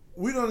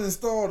we done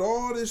installed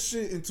all this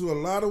shit into a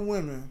lot of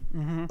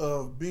women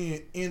of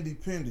being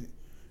independent.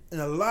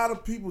 And a lot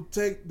of people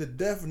take the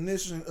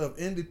definition of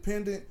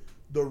independent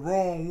the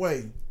wrong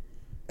way.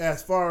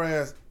 As far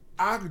as,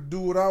 I can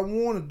do what I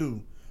want to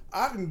do.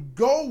 I can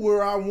go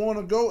where I want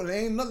to go and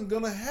ain't nothing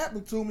going to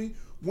happen to me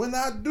when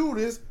I do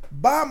this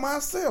by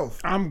myself.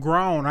 I'm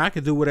grown. I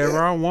can do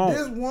whatever I want.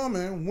 This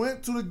woman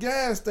went to the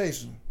gas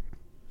station.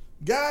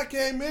 Guy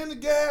came in the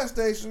gas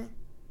station.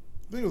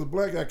 I think it was a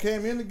black guy.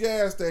 Came in the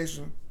gas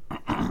station,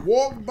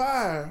 walked by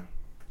her,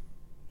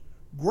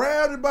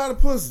 grabbed her by the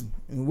pussy,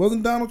 and it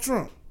wasn't Donald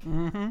Trump.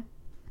 And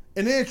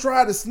then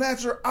tried to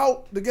snatch her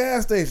out the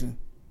gas station.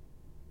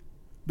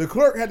 The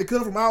clerk had to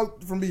come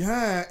from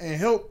behind and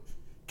help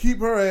keep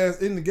her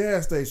ass in the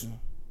gas station.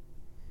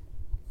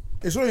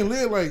 And she only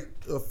lived like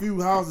a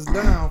few houses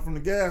down from the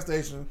gas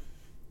station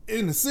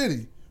in the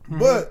city.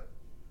 But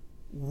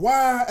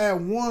why at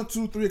 1,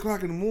 2, 3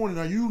 o'clock in the morning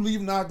are you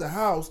leaving out the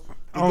house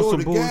to go to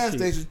the gas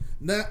station?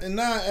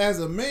 Now as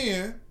a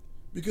man,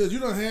 because you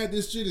done had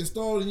this shit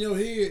installed in your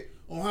head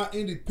on how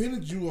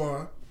independent you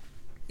are,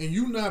 and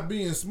you not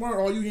being smart,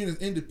 all you hearing is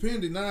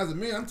independent. Now as a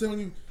man, I'm telling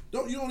you,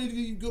 you don't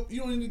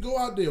need to go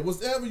out there.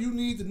 Whatever you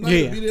need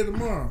tonight, be there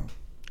tomorrow.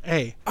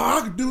 Hey,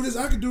 I could do this.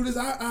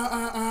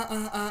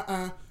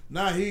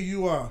 Now here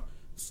you are,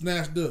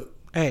 snatched up.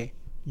 Hey,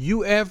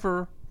 you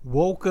ever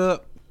woke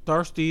up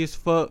thirsty as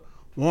fuck,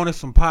 wanted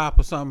some pop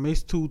or something?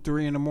 It's 2,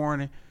 3 in the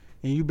morning,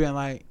 and you been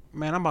like,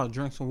 man, I'm about to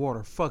drink some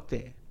water. Fuck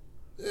that.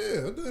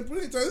 Yeah,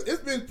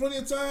 it's been plenty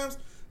of times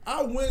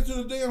I went to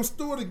the damn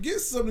store to get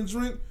something to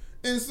drink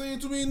and seen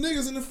too many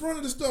niggas in the front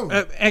of the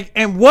store.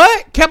 And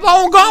what? Kept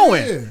on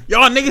going. Yeah.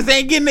 Y'all niggas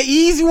ain't getting the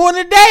easy one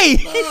today.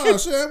 Nah,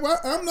 shit,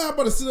 I'm not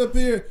about to sit up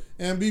here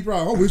and be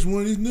proud. I wish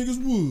one of these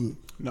niggas would.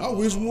 No. I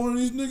wish one of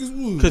these niggas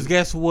would. Because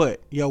guess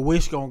what? Your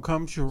wish gonna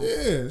come true.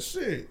 Yeah,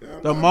 shit.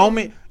 The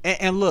moment,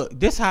 and look,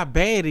 this how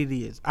bad it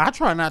is. I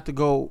try not to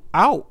go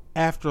out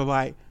after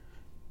like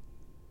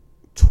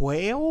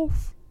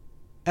 12.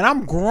 And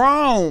I'm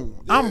grown.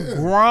 Yeah. I'm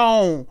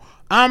grown.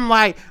 I'm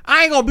like,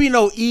 I ain't gonna be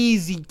no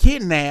easy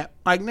kidnap.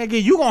 Like,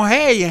 nigga, you gonna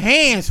have your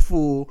hands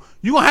full.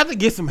 You gonna have to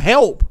get some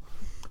help.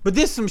 But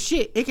this some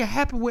shit. It can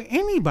happen with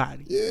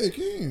anybody. Yeah, it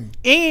can.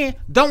 And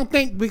don't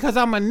think because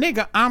I'm a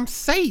nigga, I'm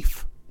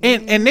safe.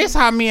 And this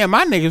how me and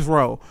my niggas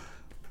roll.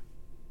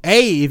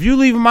 Hey, if you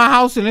leaving my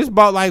house and it's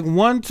about like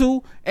 1,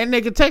 2, and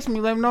nigga text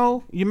me, let me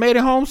know you made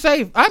it home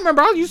safe. I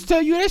remember I used to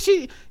tell you that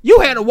shit.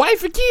 You had a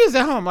wife and kids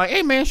at home. Like,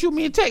 hey man, shoot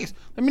me a text.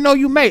 Let me know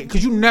you made it.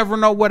 Because you never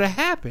know what'll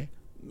happen.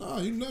 No,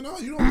 you don't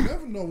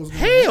never know what's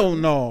going to happen. Hell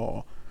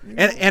no.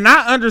 And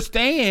I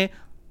understand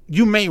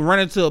you may run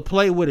into a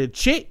play with a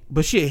chick,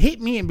 but she'll hit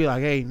me and be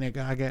like, hey,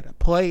 nigga, I got to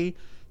play.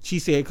 She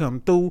said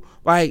come through.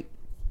 Like,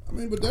 I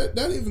mean, but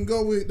that even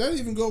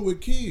go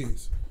with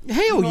kids.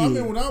 Hell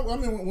yeah.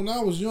 When I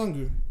was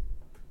younger,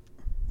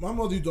 my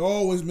mother used to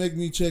always make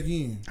me check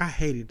in. I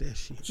hated that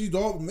shit. She'd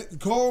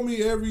call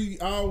me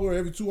every hour,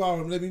 every 2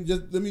 hours.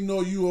 Let me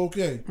know you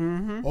okay.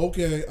 Mm-hmm.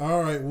 Okay,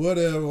 all right,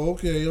 whatever.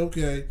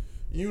 Okay.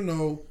 You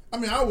know, I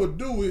mean, I would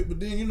do it, but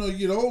then you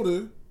get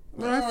older.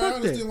 I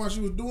understand why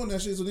she was doing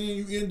that shit. So then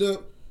you end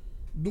up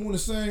doing the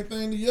same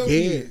thing to your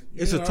kid.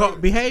 It's a talk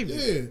behavior.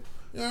 Yeah.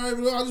 All right,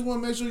 but I just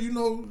want to make sure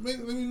let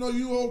me know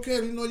you okay.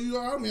 Let me know you.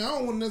 I mean, I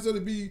don't want to necessarily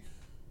be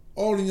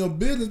all in your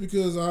business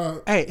because I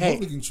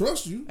hopefully can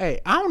trust you.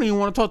 Hey, I don't even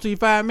want to talk to you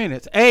 5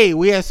 minutes. Hey,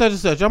 we had such and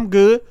such. I'm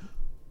good.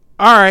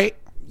 All right.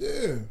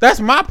 Yeah. That's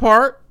my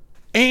part.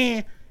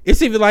 And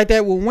it's even like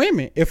that with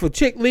women. If a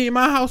chick leave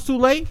my house too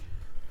late,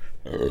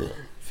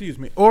 excuse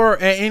me, or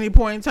at any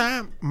point in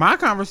time, my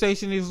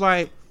conversation is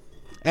like,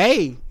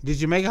 hey, did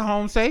you make it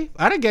home safe?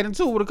 I done get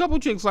into it with a couple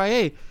chicks like,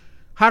 hey,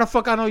 how the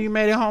fuck I know you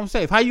made it home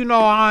safe? How you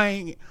know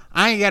I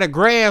ain't got to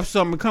grab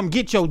something and come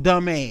get your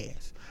dumb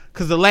ass?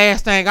 Because the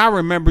last thing I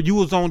remember, you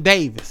was on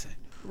Davidson.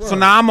 Right. So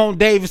now I'm on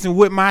Davidson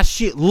with my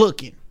shit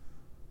looking.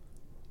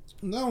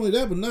 Not only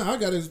that, but now I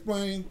got to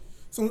explain.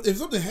 So if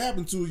something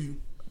happened to you,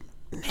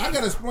 I got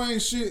to explain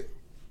shit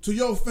to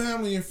your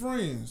family and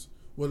friends.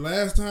 Well,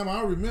 last time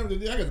I remember, I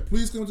got the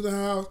police come to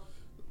the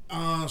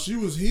house. She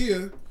was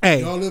here.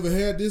 Hey. Y'all ever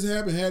had this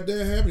happen, had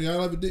that happen?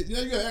 Y'all ever did? You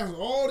got to answer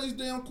all these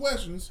damn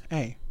questions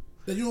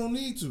that you don't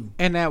need to.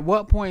 And at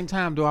what point in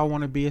time do I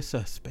want to be a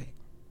suspect?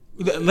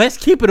 Let's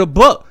keep it a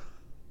buck.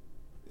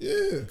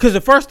 Yeah. Because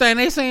the first thing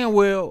they saying,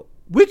 well,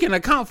 we can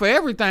account for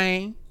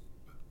everything,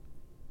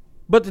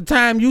 but the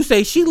time you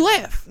say she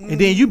left,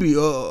 and then you be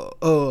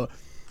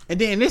and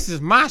then this is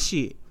my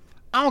shit.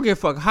 I don't give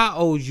a fuck how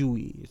old you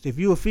is. If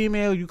you a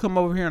female, you come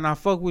over here and I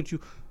fuck with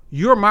you,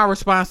 you're my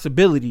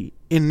responsibility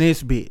in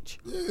this bitch.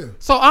 Yeah.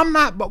 So I'm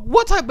not. But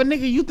what type of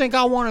nigga you think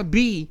I want to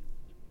be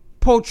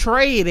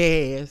portrayed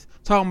as?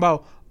 Talking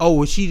about, oh,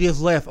 well, she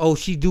just left. Oh,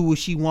 she do what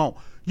she want.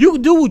 You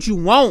can do what you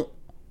want,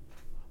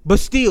 but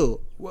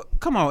still. Well,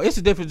 come on, it's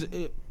a difference.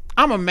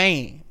 I'm a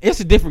man. It's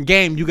a different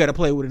game you got to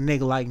play with a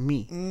nigga like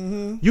me.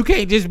 Mm-hmm. You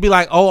can't just be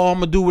like, oh, I'm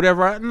going to do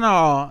whatever.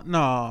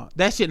 No.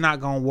 That shit not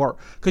going to work.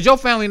 Because your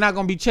family not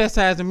going to be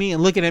chastising me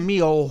and looking at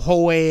me, old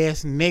hoe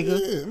ass nigga.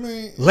 Yeah,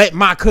 man. Let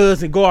my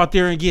cousin go out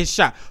there and get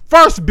shot.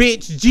 First,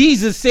 bitch,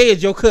 Jesus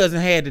said your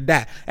cousin had to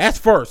die. That's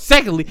first.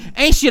 Secondly,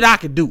 ain't shit I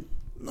could do.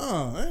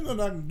 No, ain't nothing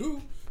I can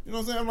do. You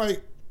know what I'm saying?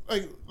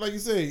 I'm like you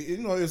say,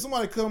 if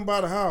somebody come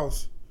by the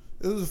house,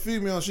 it was a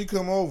female, she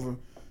come over.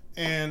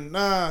 And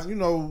now,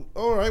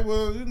 all right,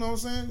 well, you know what I'm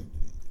saying?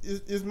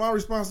 It's my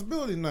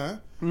responsibility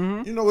now.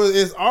 Mm-hmm.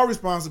 It's our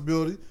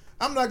responsibility.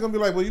 I'm not going to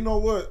be like, well, you know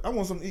what? I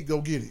want something to eat,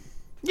 go get it.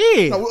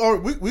 Yeah. No,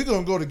 we're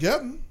going to go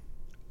together.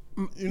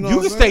 You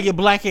can stay your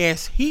black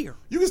ass here.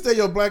 You can stay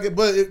your black ass,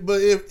 but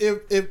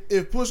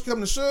if push come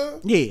to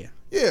shove,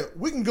 yeah,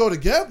 we can go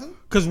together.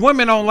 Because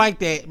women don't like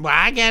that. Well,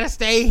 I got to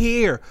stay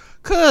here.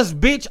 Because,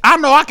 bitch, I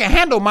know I can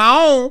handle my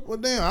own. Well,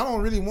 damn, I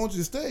don't really want you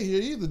to stay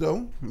here either,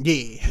 though. Yeah.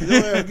 You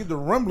know, get to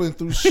rumbling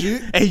through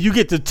shit. And you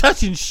get to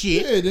touching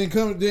shit. Yeah,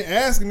 then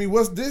asking me,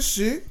 what's this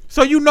shit?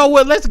 So you know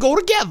what? Let's go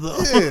together.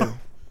 Yeah.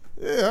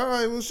 Yeah, all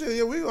right, well, shit.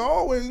 Yeah, we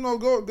always,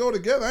 go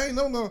together. I ain't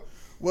no,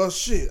 well,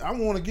 shit, I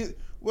want to get,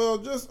 well,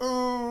 just,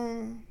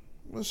 well,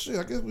 shit,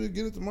 I guess we'll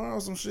get it tomorrow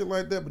or some shit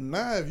like that. But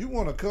now, if you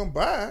want to come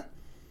by.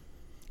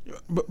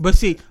 But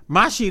see,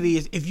 my shit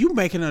is, if you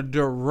making a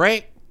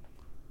direct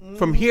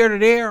from here to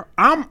there,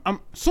 I'm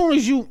soon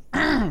as you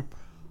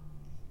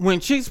when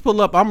chicks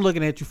pull up, I'm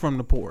looking at you from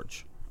the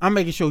porch. I'm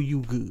making sure you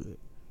good.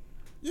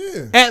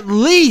 Yeah. At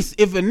least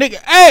if a nigga,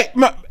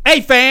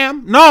 hey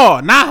fam, no,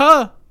 not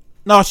her.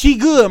 No, she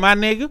good, my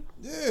nigga.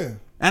 Yeah.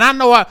 And I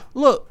know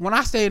look, when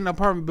I stay in an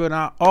apartment building,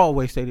 I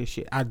always say this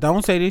shit. I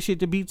don't say this shit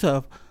to be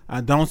tough.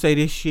 I don't say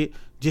this shit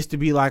just to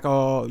be like,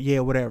 oh yeah,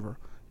 whatever.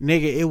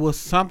 Nigga, it was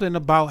something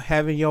about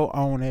having your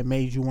own that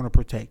made you want to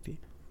protect it.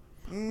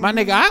 My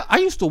nigga, I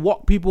used to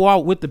walk people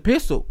out with the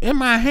pistol in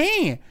my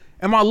hand.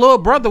 And my little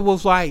brother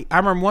was like, I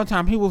remember one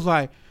time he was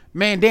like,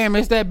 man, damn,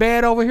 it's that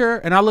bad over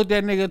here? And I looked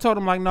at that nigga and told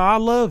him like, no, I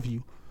love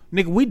you.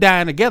 Nigga, we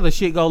dying together,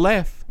 shit go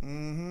left.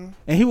 Mm-hmm.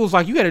 And he was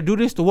like, you got to do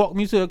this to walk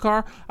me to the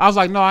car? I was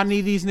like, no, I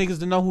need these niggas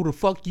to know who the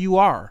fuck you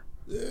are.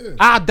 Yeah.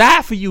 I'll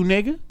die for you,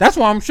 nigga. That's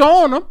why I'm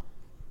showing them.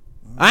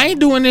 I ain't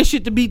doing this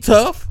shit to be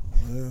tough.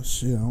 Well,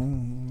 shit,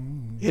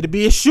 it'll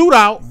be a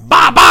shootout.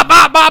 Bah, bah,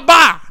 bah, bah,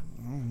 bah.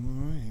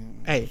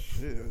 Hey.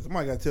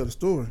 Somebody got to tell the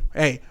story.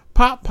 Hey,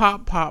 pop,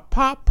 pop, pop,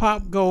 pop,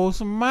 pop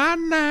goes my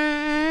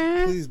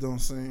name. Please don't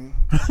sing.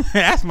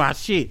 That's my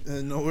shit.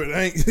 No, it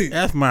ain't.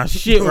 That's my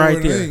shit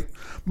right there. Ain't.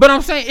 But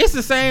I'm saying it's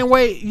the same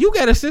way. You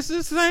got a sister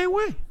the same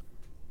way.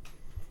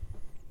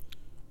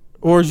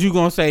 Or is you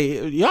going to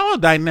say, y'all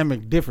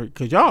dynamic different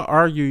because y'all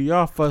argue,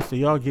 y'all fuss,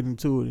 and y'all get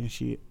into it and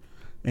shit.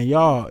 And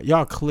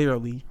y'all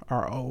clearly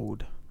are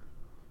old.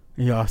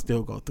 And y'all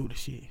still go through the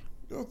shit.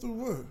 Go through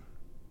what?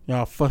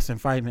 Y'all fussing,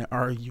 fighting, and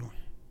arguing.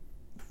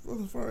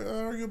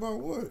 Argue about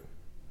what?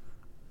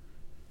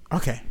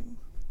 Okay.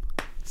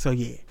 So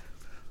yeah.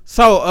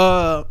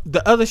 So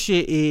the other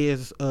shit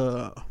is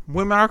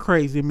women are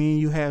crazy. Me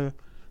and you have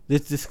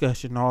this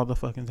discussion all the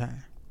fucking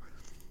time.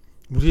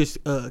 We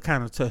just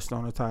kind of touched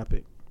on the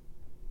topic.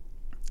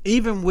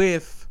 Even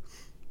with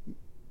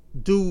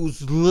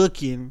dudes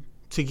looking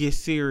to get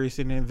serious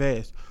and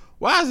invest,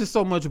 why is there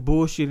so much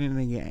bullshit in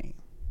the game?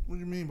 What do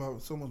you mean by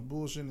so much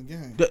bullshit in the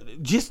game?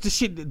 Just the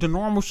shit, the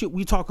normal shit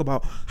we talk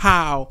about.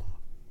 How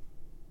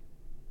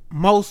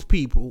most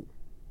people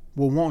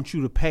will want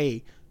you to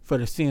pay for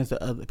the sins of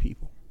other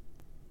people.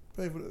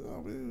 Pay for the,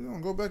 you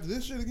don't go back to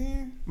this shit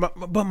again? But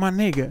my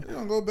nigga. You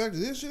don't go back to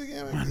this shit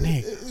again? My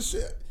nigga. It's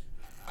shit.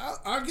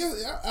 I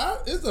guess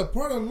it's a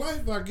part of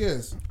life, I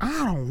guess. I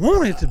don't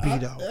want it to be,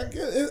 though. I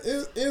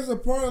guess it's a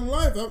part of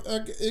life.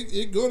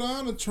 It go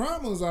down to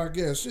traumas, I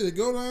guess. Shit, it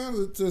go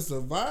down to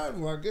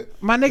survival, I guess.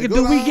 My nigga,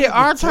 do we get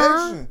our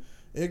turn?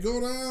 It go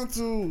down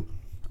to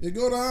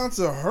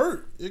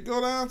hurt. It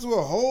go down to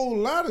a whole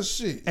lot of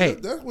shit. Hey.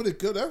 That's what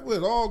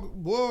it all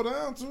boiled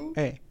down to.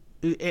 Hey,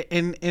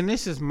 and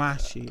this is my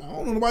shit. I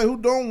don't know nobody who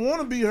don't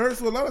want to be hurt,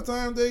 so a lot of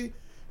times they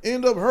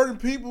end up hurting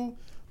people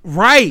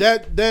Right.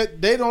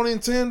 that they don't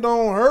intend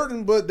on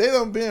hurting, but they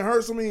done been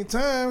hurt so many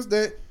times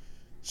that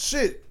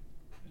shit,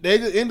 they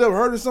just end up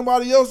hurting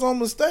somebody else on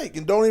mistake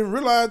and don't even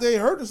realize they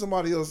hurting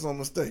somebody else on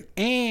mistake.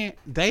 And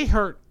they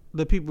hurt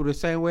the people the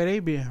same way they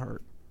been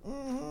hurt.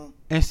 Mm-hmm.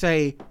 And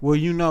say, well,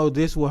 you know,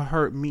 this will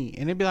hurt me.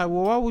 And they be like,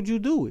 well, why would you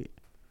do it?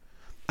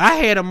 I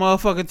had a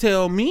motherfucker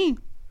tell me,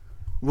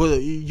 well,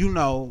 you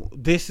know,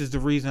 this is the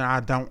reason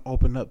I don't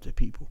open up to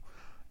people.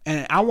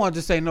 And I wanted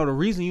to say, no, the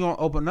reason you don't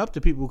open up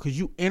to people because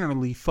you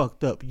innerly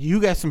fucked up. You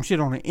got some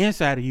shit on the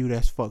inside of you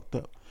that's fucked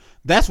up.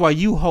 That's why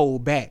you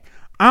hold back.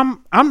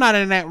 I'm not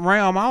in that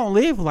realm. I don't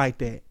live like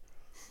that.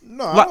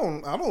 No,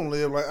 I don't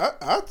live like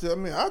I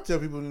tell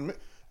people, I'm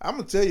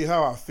gonna tell you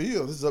how I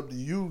feel. It's up to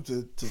you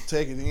to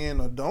take it in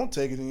or don't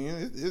take it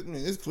in.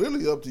 It's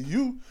clearly up to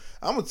you.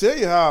 I'm gonna tell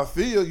you how I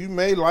feel. You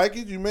may like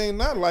it, you may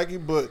not like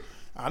it, but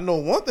I know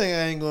one thing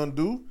I ain't gonna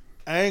do.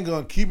 I ain't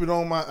gonna keep it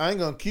in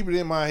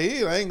my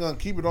head. I ain't gonna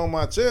keep it on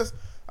my chest.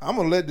 I'm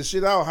gonna let the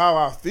shit out how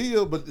I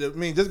feel. But I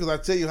mean, just because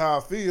I tell you how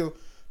I feel,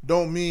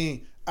 don't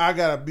mean I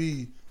gotta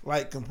be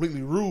like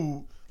completely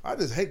rude. I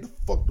just hate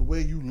the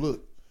way you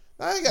look.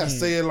 I ain't gotta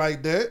say it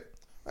like that.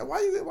 Like, why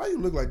you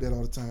look like that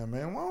all the time,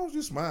 man? Why don't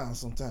you smile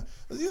sometimes?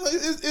 You know,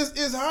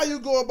 it's how you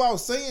go about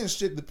saying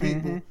shit to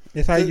people. Mm-hmm.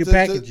 It's how you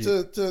package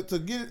it to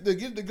get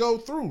it to go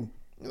through.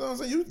 You know what I'm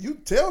saying? You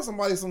tell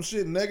somebody some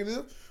shit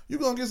negative, you're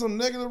gonna get some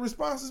negative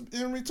responses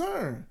in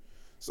return.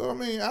 So I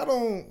mean, I'm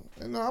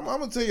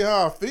gonna tell you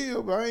how I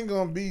feel, but I ain't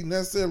gonna be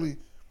necessarily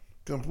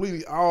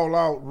completely all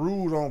out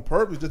rude on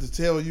purpose just to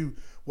tell you,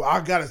 well,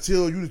 I gotta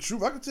tell you the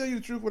truth. I can tell you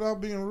the truth without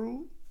being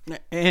rude.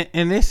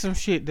 And there's some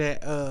shit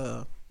that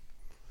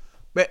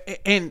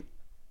and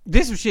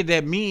this some shit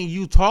that me and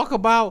you talk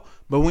about,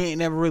 but we ain't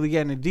never really got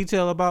into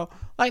detail about.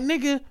 Like,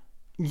 nigga,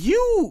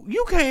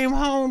 you came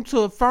home to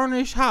a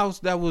furnished house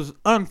that was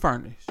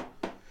unfurnished.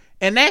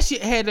 And that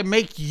shit had to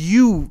make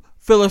you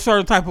feel a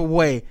certain type of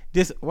way.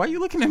 Why you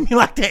looking at me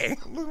like that?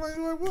 Look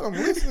like what? I'm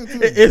listening to you.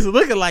 It's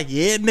looking like,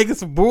 yeah, nigga,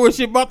 some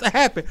bullshit about to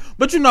happen.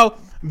 But you know,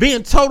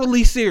 being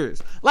totally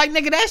serious. Like,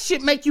 nigga, that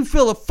shit make you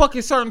feel a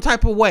fucking certain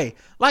type of way.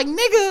 Like,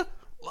 nigga,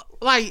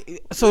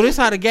 like, so this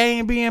how the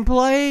game being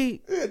played?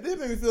 Yeah, it did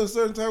make me feel a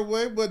certain type of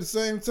way, but at the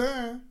same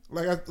time,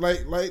 like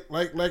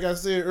I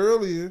said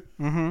earlier,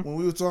 when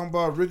we were talking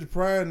about Richard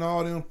Pryor and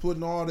all them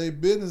putting all their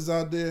business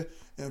out there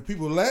and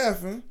people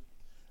laughing,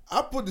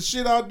 I put the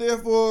shit out there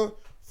for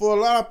a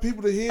lot of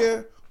people to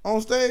hear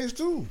on stage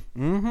too.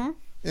 Mm-hmm.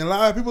 And a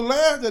lot of people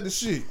laughed at the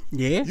shit.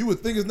 Yeah. You would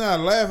think it's not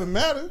a laughing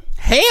matter.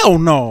 Hell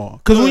no.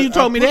 Because when you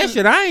told me that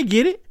shit, I ain't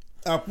get it.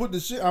 I put the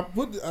shit out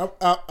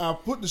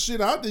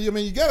there. I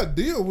mean, you gotta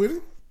deal with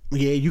it.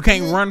 Yeah, you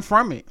can't run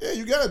from it. Yeah,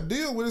 you gotta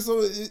deal with it.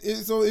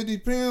 So it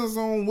depends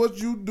on what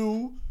you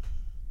do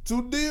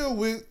to deal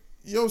with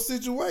your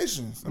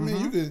situations. I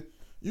mean,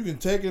 you can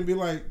take it and be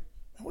like,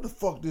 what the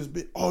fuck this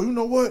bitch? Oh, you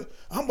know what?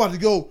 I'm about to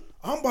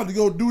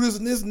go do this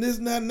and this and this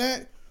and that and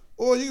that.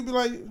 Or you can be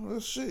like, well,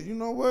 shit, you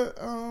know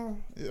what?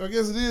 I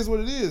guess it is what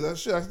it is.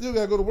 I still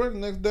gotta go to work the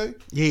next day.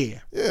 Yeah.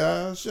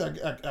 Yeah,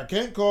 shit, I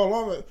can't call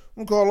off.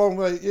 I'm gonna call off and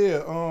be like, yeah,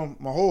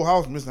 my whole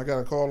house missing. I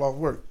gotta call off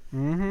work.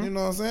 Mm-hmm. You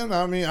know what I'm saying?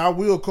 I mean, I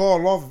will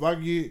call off if I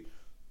get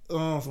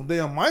some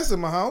damn mice in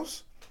my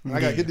house. And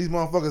I gotta get these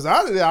motherfuckers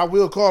out of there. I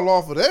will call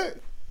off for that.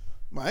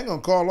 I ain't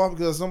gonna call off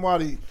because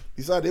somebody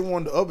decided they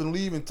wanted to up and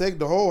leave and take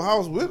the whole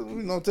house with them.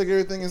 You know, take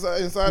everything inside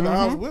the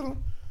house with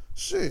them.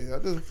 Shit,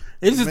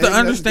 it's just the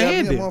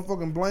understanding. Got me a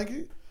motherfucking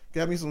blanket.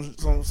 Got me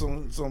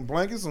some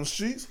blankets, some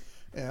sheets,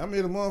 and I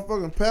made a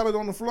motherfucking pallet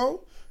on the floor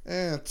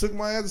and took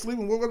my ass to sleep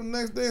and woke up the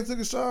next day and took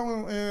a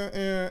shower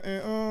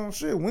and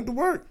shit, went to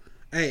work.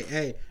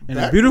 Hey, and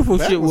the beautiful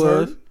shit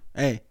was,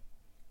 hey,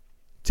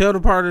 tell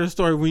the part of the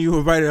story when you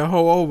invited a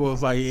hoe over. It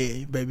was like,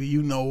 yeah, baby,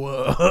 you know,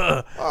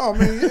 oh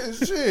man, yeah,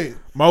 shit.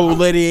 My old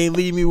lady ain't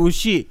leave me with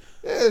shit.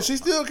 Yeah, she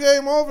still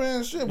came over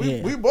and shit.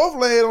 We both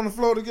laid on the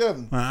floor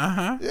together.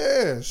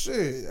 Yeah,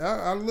 shit.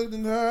 I looked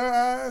into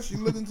her eyes. She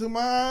looked into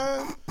my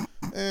eyes.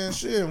 And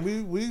shit,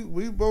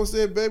 we both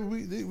said,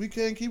 baby, we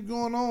can't keep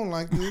going on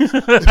like this.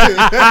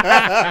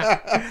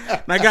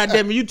 Now,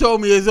 goddamn it, you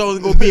told me it's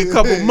only gonna be a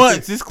couple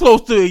months. It's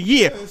close to a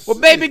year. Well,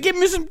 baby, give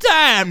me some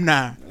time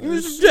now. Give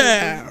me some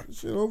time.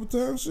 Shit,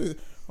 overtime, shit,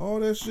 all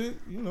that shit,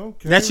 you know.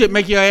 That shit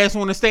make your ass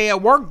want to stay at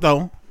work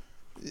though.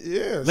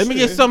 Yeah. Let me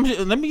get some.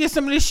 Let me get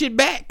some of this shit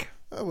back.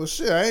 Well,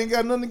 shit, I ain't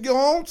got nothing to go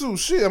home to.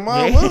 Shit, what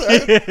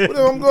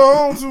I'm going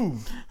home to?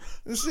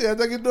 And shit,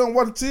 after I get done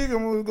watching TV,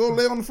 I'm gonna go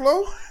lay on the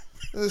floor.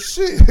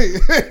 Shit.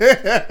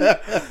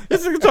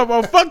 This nigga talking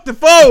about fuck the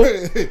phone.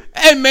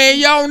 Hey man,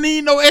 y'all don't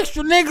need no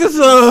extra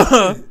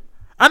niggas.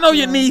 I know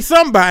you need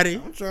somebody.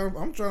 I'm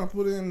trying to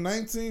put in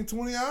 19,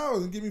 20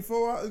 hours and give me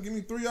 4 hours, give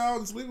me 3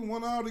 hours of sleep and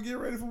 1 hour to get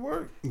ready for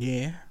work.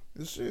 Yeah.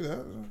 This shit, I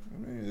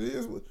mean, it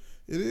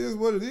is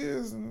what it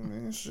is. I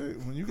mean, shit,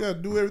 when you gotta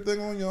do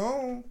everything on your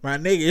own. My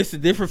nigga, it's a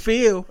different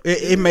feel.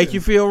 It make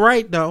you feel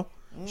right though.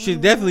 Should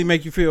definitely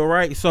make you feel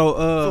right.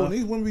 So when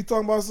these women be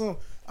talking about something,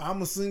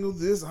 I'm a single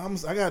this,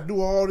 I gotta do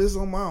all this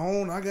on my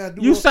own. I gotta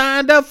do you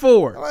signed up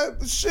for it.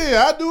 Like, shit,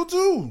 I do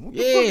too. What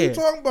the fuck you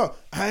talking about?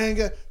 I ain't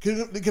got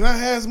can I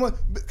have some money?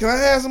 Can I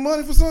have some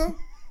money for something?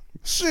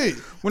 Shit.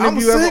 Whenever I'm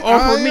you sick, ever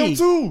offer I me am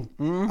too.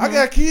 I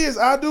got kids,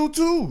 I do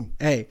too.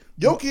 Hey.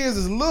 Your kids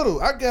is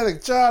little. I got a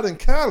child in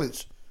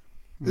college.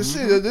 This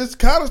shit, this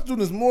college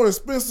student is more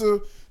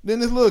expensive than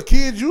this little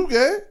kid you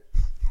got.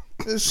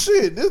 This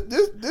shit,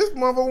 this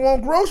motherfucker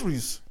want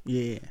groceries.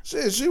 Yeah.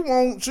 Shit, she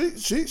wants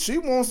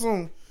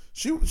some.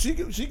 She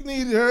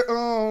needed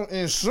her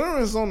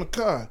insurance on the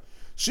car.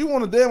 She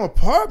want a damn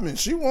apartment.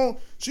 She want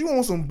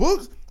some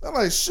books. I'm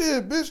like,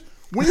 shit, bitch.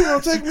 When you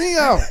gonna take me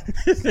out?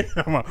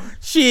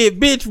 Shit,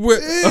 bitch.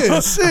 Yeah,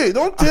 shit.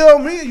 Don't tell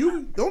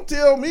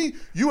me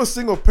you a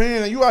single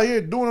parent and you out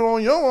here doing it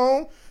on your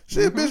own.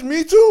 Shit, bitch,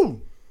 me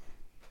too.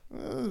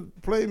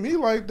 Play me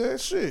like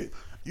that, shit.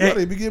 You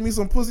gotta be giving me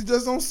some pussy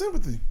just on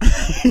sympathy.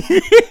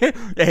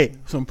 Hey,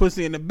 some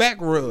pussy in the back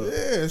rub.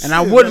 Yeah, and shit,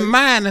 I wouldn't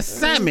mind a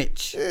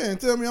sandwich. Yeah, and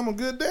tell me I'm a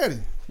good daddy.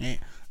 Yeah.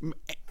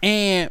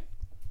 And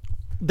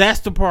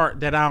that's the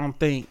part that I don't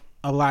think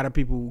a lot of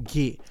people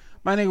get.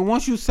 My nigga,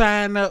 once you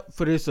sign up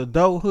for this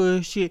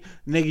adulthood shit,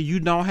 nigga,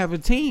 you don't have a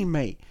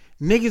teammate.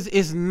 Niggas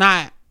is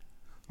not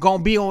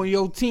gonna be on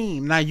your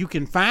team. Now, you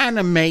can find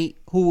a mate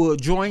who will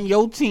join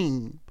your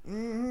team.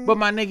 But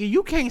my nigga,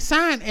 you can't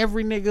sign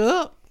every nigga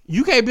up.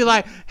 You can't be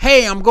like,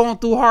 hey, I'm going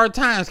through hard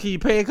times. Can you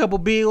pay a couple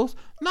bills?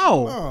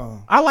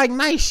 No. I like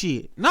nice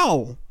shit.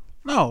 No.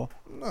 Nah,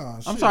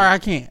 I'm sorry, I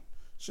can't.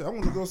 Shit, I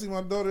went to go see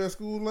my daughter at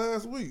school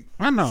last week.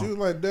 I know. She was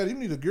like, Daddy, you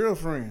need a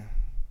girlfriend.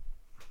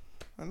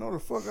 I know the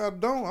fuck I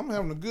don't. I'm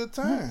having a good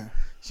time.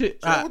 Shit,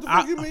 what the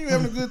fuck you mean you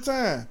having a good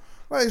time?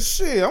 Like,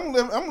 shit, I'm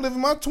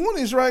living my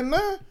 20s right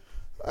now.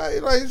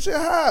 Like shit,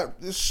 hot.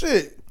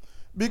 Shit.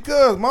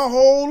 Because my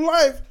whole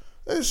life,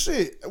 that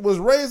shit was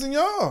raising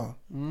y'all.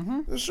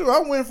 Sure, I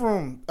went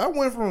from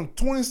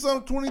 20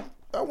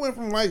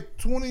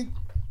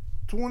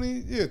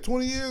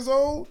 years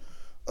old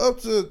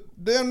up to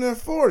damn near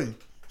 40.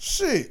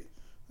 Shit.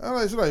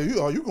 She's like,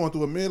 you going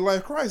through a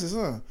midlife crisis,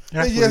 huh?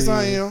 Yes,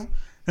 I am.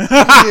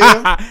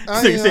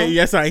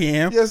 Yes, I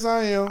am. Yes,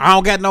 I am. I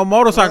don't got no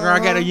motorcycle. I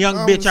got a young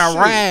bitch I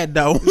ride,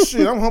 though.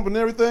 Shit, I'm humping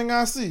everything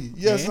I see.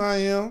 Yes, I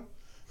am.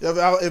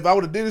 If I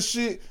would have did this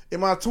shit in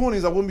my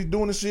 20s, I wouldn't be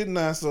doing this shit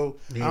now. So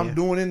I'm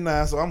doing it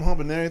now. So I'm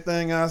humping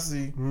everything I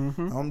see.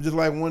 I'm just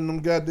like one of them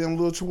goddamn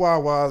little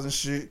chihuahuas and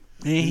shit.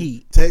 And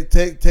heat. Take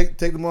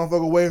the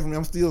motherfucker away from me.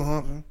 I'm still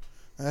humping.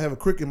 I have a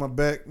crick in my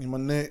back, in my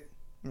neck.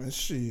 And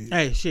shit.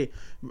 Hey, shit.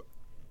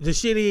 The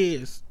shit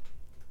is,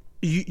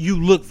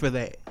 you look for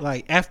that.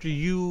 Like, after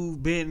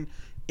you've been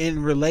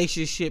in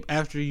relationship,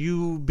 after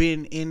you've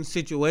been in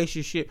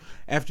situationship,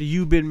 after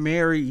you've been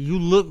married, you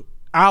look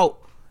out.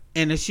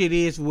 And the shit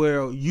is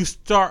where you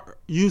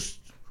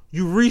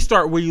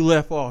restart where you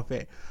left off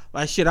at.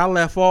 Like, shit, I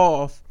left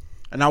off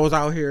and I was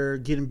out here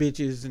getting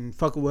bitches and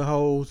fucking with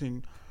hoes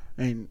and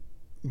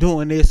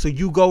doing this. So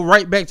you go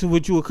right back to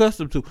what you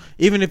accustomed to.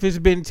 Even if it's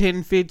been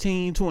 10,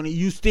 15, 20,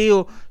 you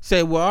still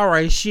say, well, all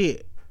right,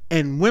 shit.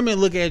 And women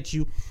look at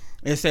you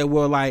and say,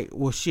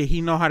 well, shit,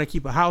 he know how to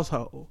keep a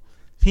household.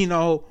 He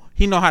know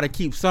how to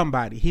keep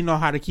somebody. He know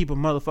how to keep a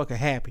motherfucker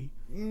happy.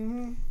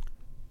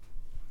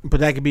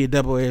 But that could be a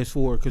double-edged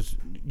sword because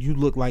you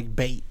look like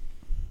bait.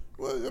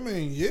 Well, I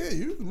mean, yeah,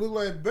 you look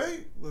like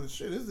bait, but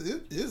shit,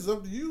 it's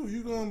up to you if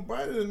you gonna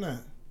bite it or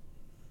not.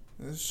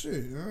 And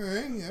shit,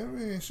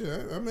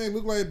 I may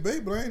look like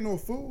bait, but I ain't no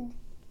fool.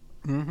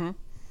 I ain't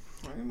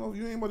know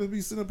you ain't about to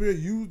be sitting up here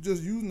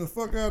just using the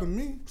fuck out of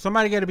me.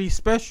 Somebody got to be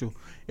special.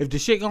 If the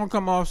shit gonna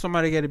come off,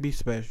 somebody got to be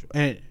special.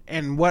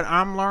 And what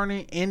I'm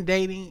learning in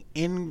dating,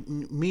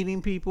 in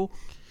meeting people,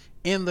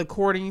 in the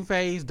courting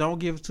phase, don't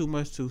give too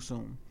much too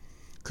soon.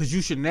 Because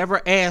you should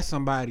never ask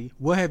somebody,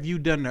 what have you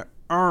done to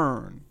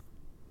earn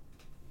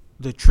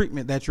the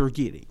treatment that you're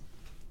getting?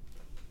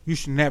 You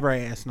should never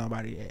ask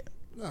nobody that.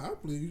 Nah, I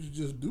believe you should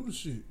just do the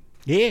shit.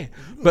 Yeah,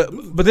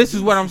 but this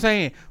is what I'm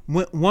saying.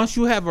 Once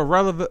you have a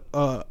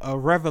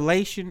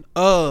revelation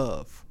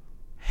of,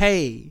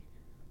 hey,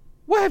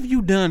 what have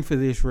you done for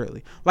this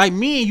really? Like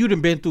me and you done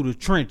been through the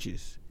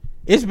trenches.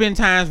 It's been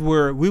times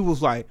where we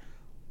was like,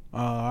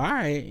 all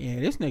right,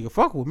 yeah, this nigga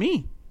fuck with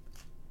me.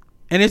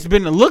 And it's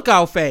been the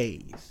lookout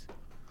phase.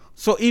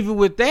 So even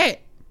with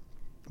that,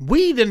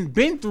 we done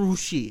been through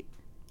shit.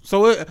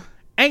 So it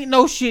ain't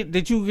no shit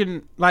that you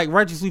can like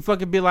righteously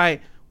fucking be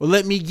like, well,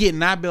 let me get,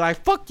 and I'd be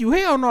like, fuck you,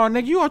 hell no,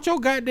 nigga, you out your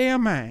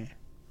goddamn mind.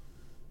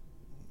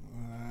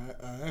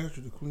 I asked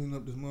you to clean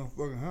up this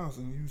motherfucking house,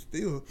 and you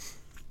still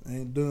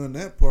ain't done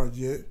that part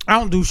yet. I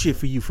don't do shit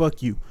for you,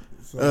 fuck you.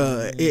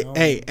 So,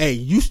 Hey,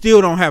 you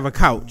still don't have a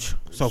couch,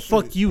 so shit,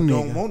 fuck you, I nigga.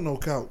 don't want no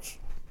couch.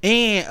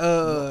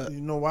 And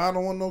you know why I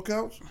don't want no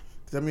couch?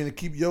 Cause I mean to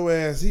keep your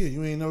ass here.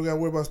 You ain't never got to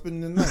worry about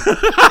spending the night.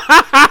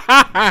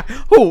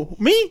 who?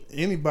 Me?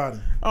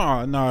 Anybody.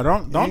 Oh no,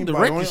 don't Anybody.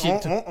 direct the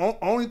shit to.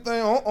 Only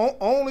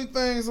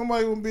thing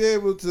somebody gonna be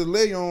able to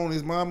lay on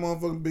is my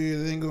motherfucking bed.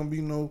 It ain't gonna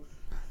be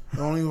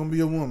only gonna be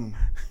a woman.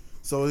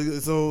 So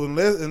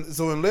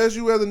unless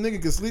you as a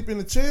nigga can sleep in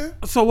the chair.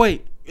 So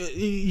wait,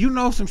 you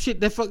know some shit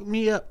that fucked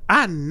me up?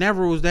 I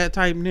never was that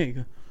type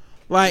nigga.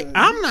 Like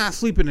I'm not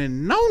sleeping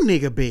in no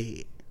nigga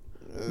bed.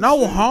 No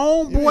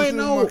homeboy,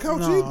 no.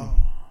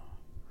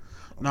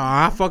 No,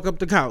 I fuck up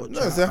the couch. No,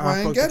 that's why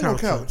I ain't got no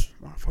couch.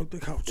 I fuck the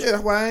couch. Yeah,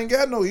 that's why I ain't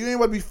got no. You ain't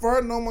about to be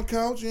farting on my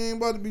couch. You ain't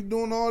about to be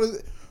doing all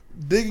this,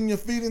 digging your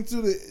feet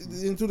into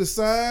the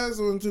sides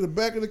or into the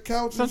back of the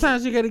couch.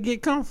 Sometimes you gotta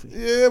get comfy.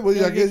 Yeah, but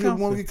I guess you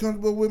want to get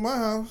comfortable with my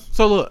house.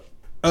 So look,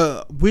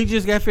 we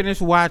just got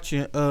finished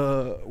watching.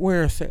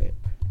 Where is that?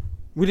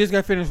 We just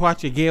got finished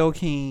watching Gayle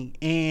King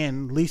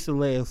and Lisa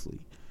Leslie.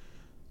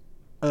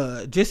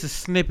 Just a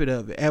snippet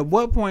of it. At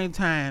what point in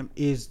time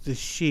is the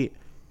shit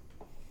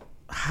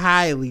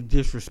highly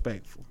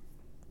disrespectful?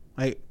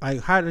 Like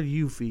how do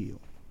you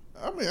feel?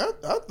 I mean, I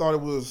thought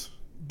it was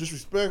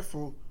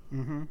disrespectful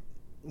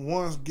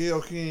once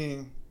Gayle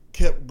King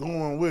kept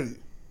going with it.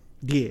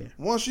 Yeah.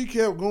 Once she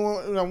kept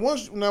going,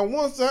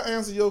 once I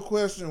answer your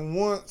question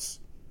once,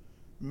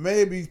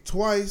 maybe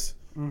twice,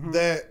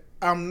 that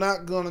I'm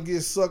not gonna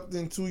get sucked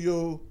into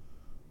your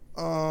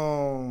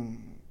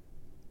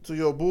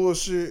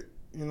bullshit.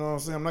 You know what I'm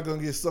saying? I'm not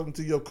gonna get sucked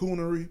into your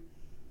coonery.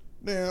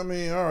 Then I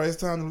mean, all right, it's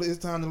time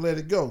to let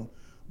it go.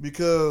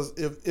 Because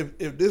if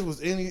this was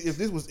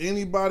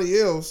anybody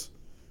else,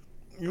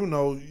 you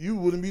know, you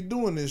wouldn't be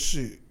doing this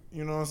shit.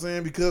 You know what I'm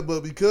saying?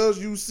 Because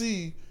you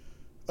see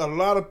a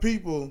lot of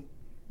people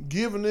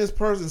giving this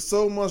person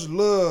so much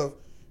love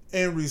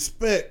and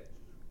respect,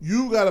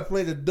 you gotta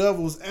play the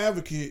devil's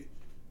advocate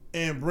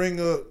and bring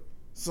up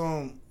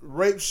some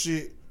rape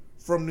shit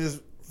from this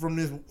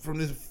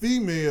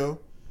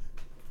female.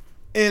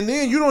 And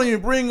then you don't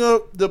even bring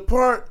up the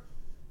part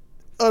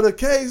of the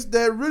case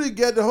that really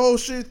got the whole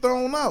shit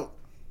thrown out.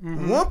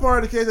 One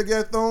part of the case that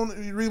got thrown,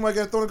 the reason why it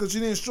got thrown because she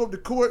didn't show up to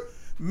court,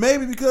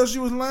 maybe because she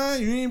was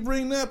lying, you didn't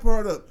bring that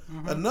part up.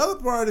 Another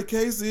part of the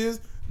case is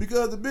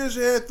because the bitch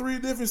had 3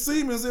 different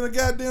semens in her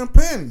goddamn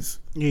panties.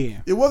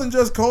 Yeah. It wasn't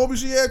just Kobe,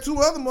 she had 2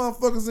 other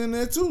motherfuckers in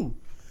there too.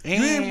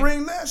 And you didn't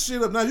bring that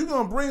shit up. Now you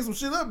gonna bring some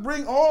shit up,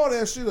 bring all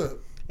that shit up.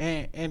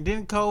 And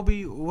then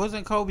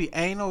wasn't Kobe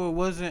anal, it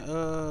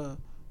wasn't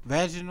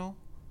vaginal?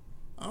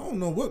 I don't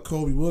know what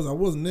Kobe was. I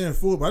wasn't there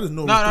for it, but I just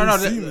know the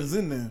 3 semens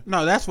in there.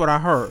 No, that's what I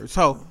heard.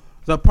 So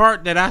the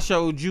part that I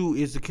showed you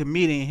is the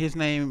comedian. His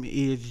name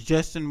is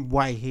Justin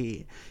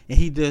Whitehead, and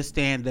he does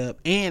stand up.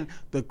 And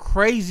the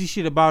crazy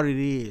shit about it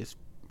is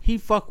he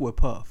fuck with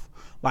Puff.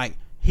 Like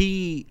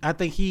I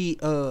think he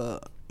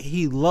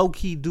low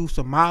key do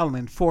some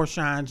modeling for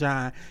Sean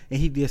John, and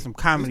he did some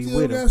comedy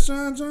with him. Got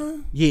Sean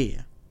John?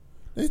 Yeah.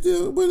 They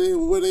still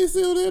where they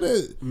still there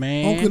at?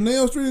 Man, on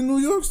Canal Street in New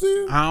York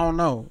still? I don't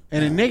know.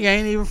 And the nigga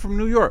ain't even from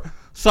New York.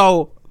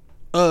 So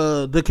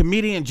the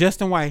comedian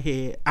Justin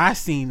Whitehead, I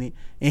seen it,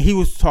 and he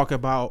was talking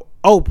about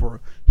Oprah.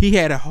 He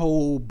had a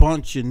whole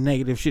bunch of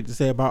negative shit to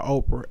say about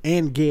Oprah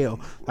and Gayle.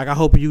 Like, I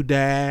hope you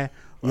die.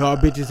 Y'all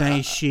bitches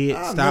ain't shit.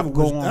 Stop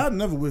going. I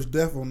never wish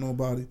death on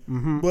nobody.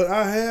 But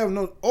I have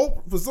no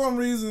Oprah for some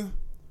reason.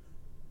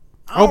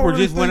 Oprah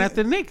just went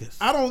after niggas.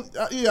 I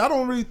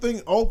don't really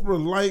think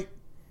Oprah liked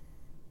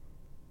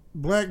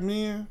black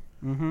men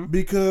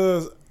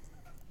because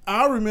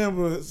I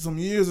remember some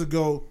years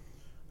ago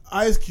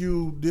Ice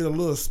Cube did a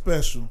little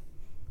special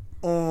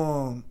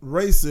on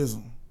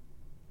racism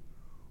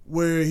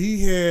where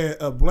he had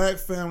a black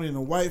family and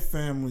a white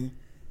family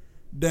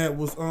that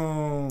was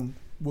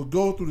would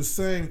go through the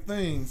same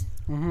things,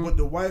 but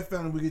the white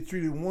family would get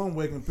treated one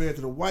way compared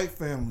to the white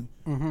family.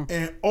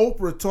 And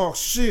Oprah talked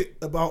shit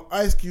about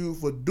Ice Cube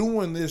for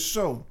doing this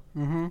show.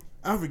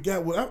 I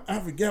forgot what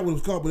it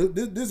was called, but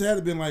this had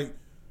to been like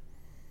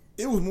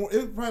it was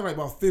probably like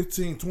about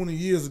 15, 20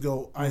 years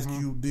ago Ice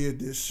Cube did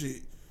this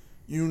shit,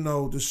 you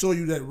know, to show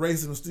you that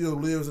racism still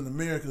lives in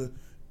America.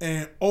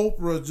 And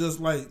Oprah just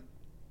like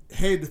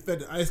hated the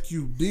fact that Ice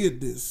Cube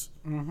did this.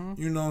 You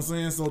know what I'm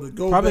saying? So to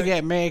go probably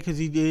got mad because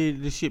he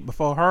did this shit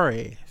before her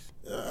ass.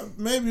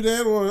 Maybe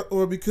that,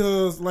 or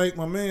because, like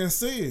my man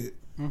said,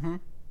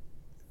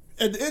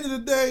 at the end of the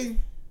day,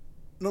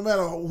 no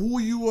matter who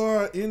you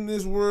are in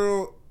this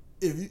world,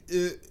 if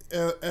you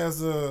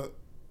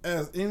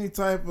as any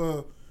type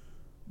of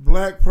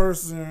black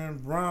person,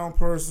 brown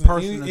person,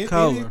 of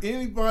color,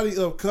 anybody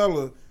of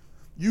color,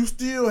 you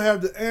still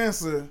have the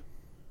answer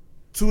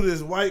to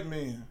this white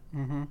man.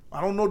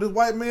 I don't know what this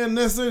white man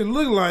necessarily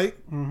look like,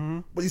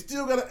 but you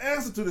still got an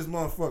answer to this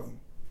motherfucker.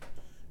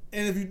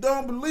 And if you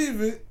don't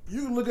believe it,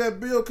 you can look at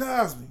Bill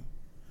Cosby.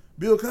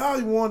 Bill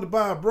Cosby wanted to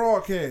buy a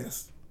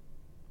broadcast.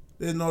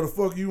 Didn't know the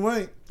fuck you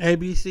ain't.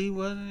 ABC,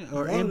 wasn't it?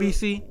 Or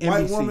NBC?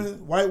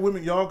 White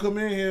women, y'all come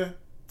in here,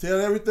 tell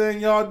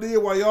everything y'all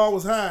did while y'all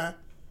was high.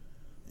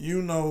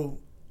 You know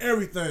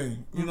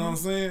everything. You know what I'm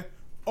saying?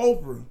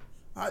 Oprah.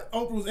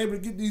 Oprah was able to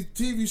get these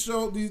TV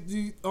shows,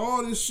 these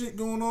all this shit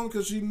going on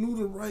because she knew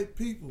the right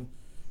people.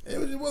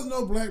 It wasn't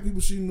no black people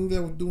she knew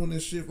that was doing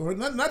this shit for her.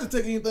 Not to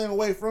take anything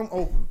away from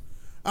Oprah.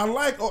 I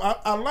like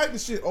the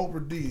shit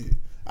Oprah did.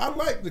 I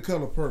like The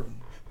Color Purple.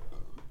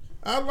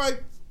 I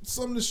like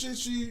some of the shit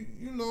she,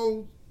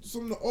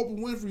 some of the Oprah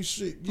Winfrey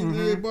shit, giving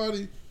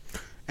everybody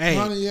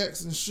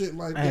Pontiacs and shit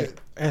like that.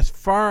 As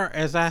far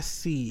as I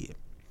see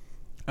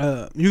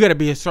it, you got to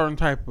be a certain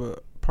type of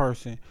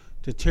person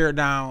to tear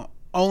down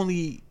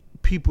only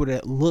people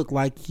that look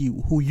like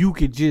you, who you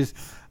could just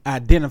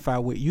identify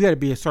with. You got to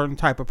be a certain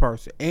type of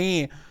person.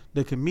 And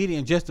the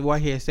comedian Justin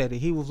Whitehead said it.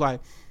 He was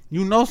like,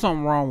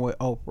 something wrong with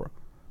Oprah.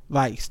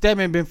 Like,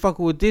 Stedman been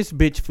fucking with this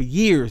bitch for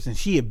years, and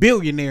she a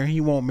billionaire, and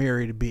he won't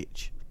marry the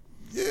bitch.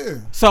 Yeah.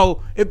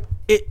 So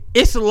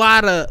it's a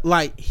lot of,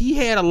 like, he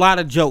had a lot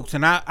of jokes,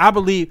 and I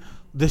believe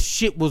the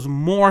shit was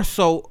more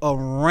so a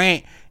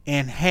rant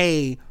and,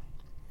 hey,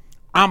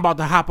 I'm about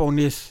to hop on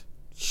this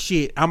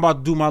shit. I'm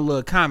about to do my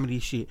little comedy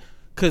shit.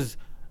 Because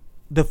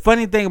the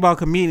funny thing about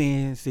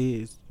comedians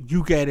is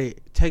you got to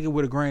take it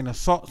with a grain of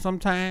salt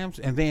sometimes,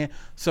 and then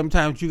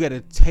sometimes you got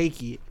to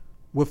take it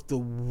with the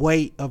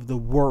weight of the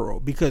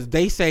world, because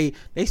they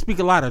speak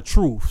a lot of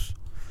truths.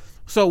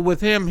 So with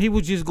him, he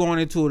was just going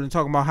into it and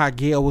talking about how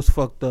Gayle was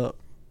fucked up,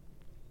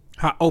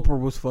 how Oprah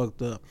was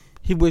fucked up.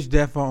 He wished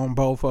death on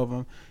both of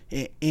them,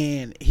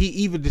 and he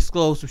even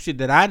disclosed some shit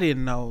that I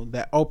didn't know,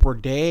 that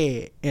Oprah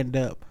dad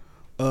ended up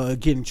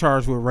getting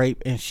charged with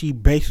rape, and she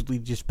basically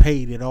just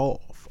paid it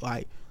off.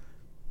 Like,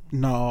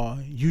 no,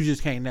 you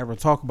just can't never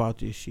talk about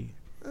this shit.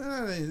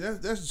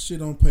 That's the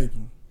shit on paper.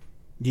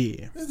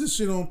 Yeah, that's the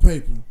shit on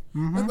paper.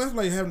 That's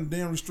like having a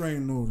damn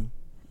restraining order.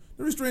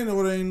 The restraining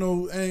order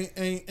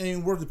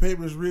ain't worth the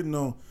paper it's written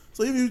on.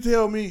 So if you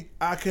tell me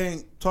I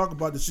can't talk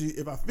about the shit,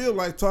 if I feel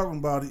like talking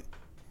about it,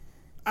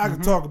 I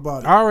can talk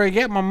about it. I already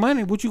got my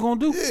money. What you gonna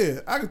do? Yeah,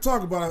 I can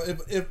talk about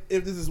it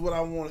if this is what I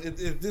want.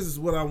 If this is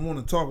what I want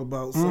to talk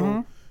about.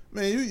 So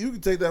man, you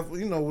can take that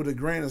with a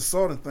grain of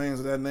salt and things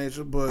of that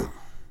nature. But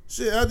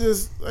shit, I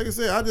just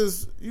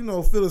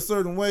feel a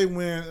certain way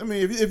when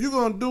if you're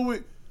gonna do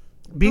it.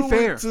 Be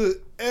fair to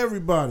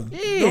everybody.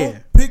 Yeah.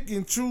 Don't pick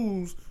and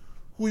choose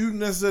who you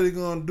necessarily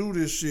gonna do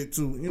this shit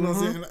to. You know what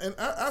I'm saying? And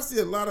I see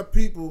a lot of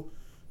people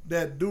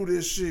that do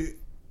this shit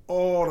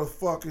all the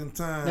fucking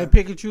time. They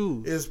pick and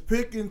choose. It's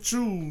pick and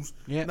choose.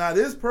 Yep. Now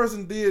this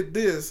person did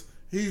this,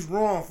 he's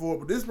wrong for it,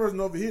 but this person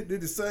over here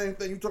did the same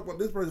thing. You talk about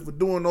this person for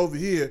doing over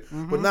here,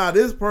 but now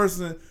this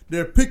person,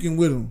 they're picking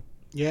with him.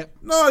 Yep.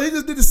 No, he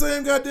just did the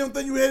same goddamn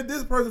thing you had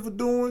this person for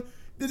doing.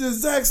 Did the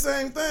exact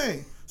same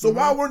thing. So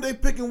why weren't they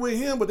picking with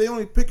him, but they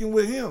only picking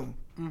with him?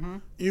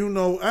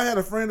 I had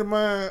a friend of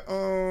mine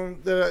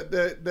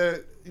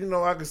that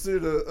I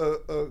considered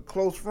a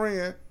close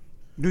friend.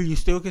 Do you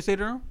still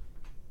consider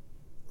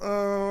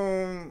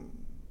him?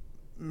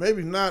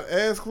 Maybe not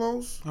as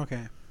close.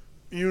 Okay.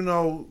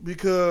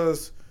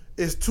 Because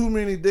it's too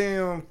many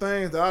damn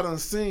things that I done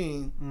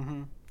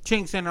seen.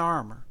 Chinks in the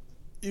armor.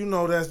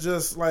 That's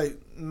just like,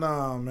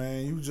 nah,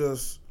 man.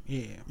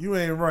 You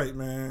ain't right,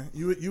 man.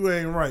 You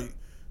ain't right.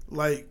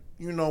 Like,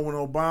 when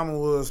Obama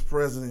was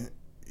president,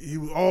 he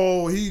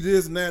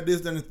this and that,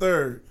 this and the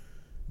third.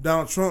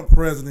 Donald Trump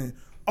president.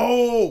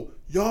 Oh,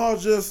 y'all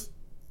just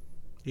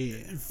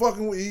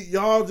fucking with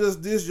y'all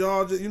just this,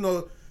 y'all just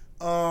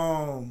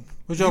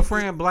was your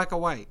friend black or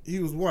white? He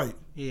was white.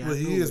 Yeah, but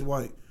he is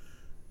white.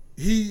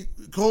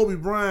 Kobe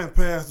Bryant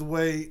passed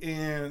away,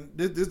 and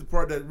this is the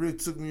part that really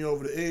took me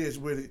over the edge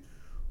with it.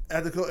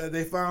 After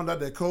they found out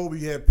that Kobe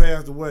had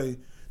passed away,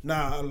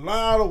 now a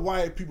lot of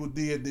white people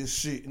did this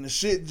shit, and the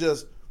shit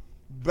just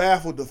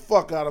baffled the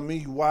fuck out of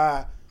me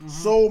why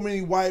so many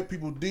white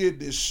people did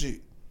this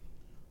shit.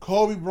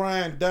 Kobe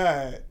Bryant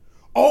died.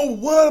 Oh,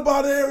 what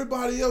about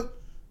everybody else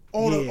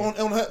on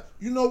her?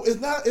 It's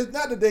not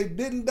that they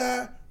didn't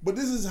die, but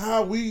this is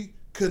how we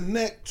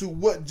connect to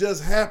what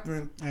just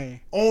happened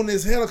on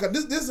this helicopter.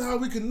 This is how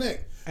we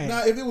connect.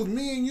 Now, if it was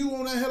me and you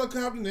on that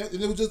helicopter and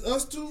it was just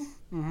us two,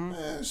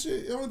 man,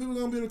 shit, the only people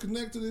gonna be able to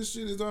connect to this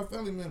shit is our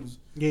family members.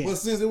 Yeah. But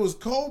since it was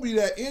Kobe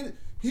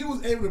he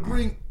was able to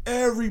bring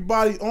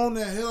everybody on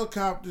that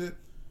helicopter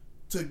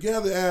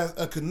together as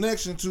a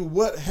connection to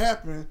what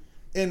happened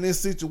in this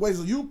situation.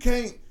 So you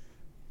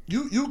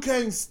You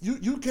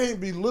can't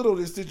belittle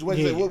this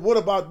situation. Yeah. Say, what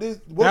about this?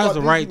 What That was about the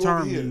these right people over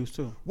term to here? use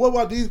too. What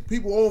about these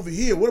people over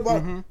here? What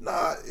about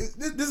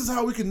this is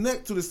how we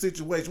connect to the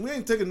situation. We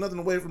ain't taking nothing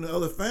away from the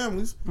other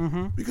families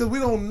because we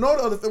don't know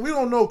the other. We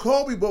don't know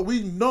Kobe, but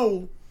we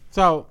know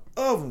So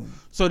of him.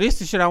 So this is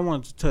the shit I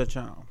wanted to touch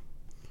on.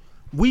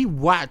 We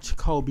watched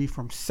Kobe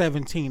from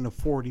 17 to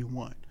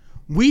 41.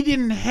 We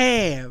didn't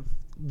have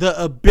the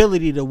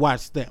ability to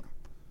watch them.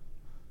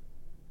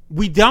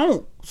 We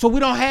don't. So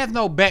we don't have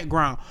no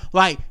background.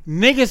 Like,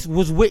 niggas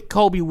was with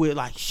Kobe with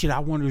like, shit, I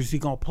wonder is he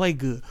gonna play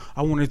good?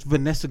 I wonder is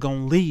Vanessa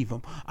gonna leave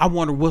him? I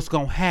wonder what's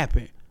gonna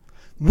happen.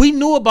 We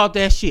knew about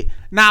that shit.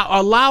 Now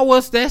allow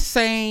us that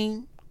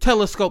same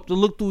telescope to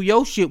look through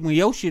your shit when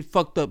your shit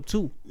fucked up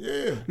too.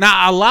 Yeah.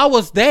 Now allow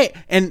us that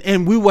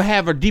and we will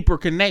have a deeper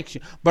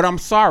connection. But I'm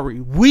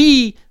sorry.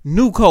 We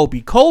knew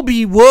Kobe.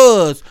 Kobe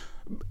was,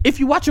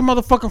 if you watch a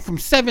motherfucker from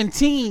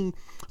 17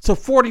 to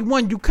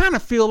 41, you kind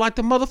of feel like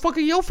the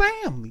motherfucker your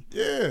family.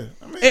 Yeah.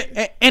 I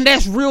mean, And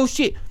that's real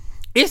shit.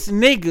 It's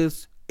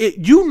niggas.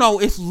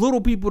 It's little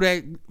people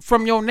that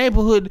from your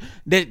neighborhood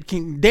that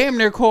can damn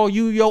near call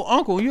you your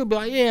uncle. You'll be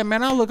like, yeah,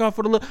 man, I look out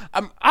for the little.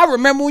 I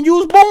remember when you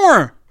was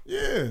born.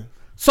 yeah.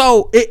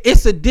 So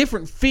it's a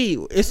different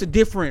feel. It's a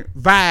different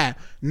vibe.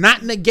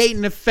 Not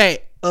negating the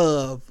fact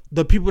of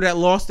the people that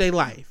lost their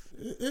life.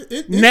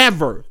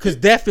 Never, because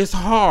death is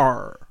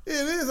hard. It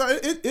is.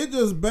 It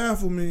just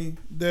baffled me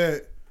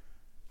that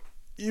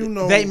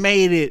They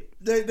made it.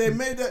 They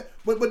made that,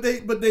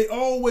 but they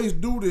always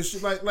do this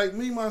shit. Like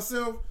me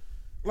myself,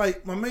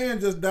 like my man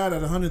just died at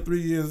 103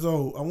 years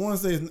old. I want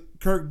to say it's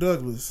Kirk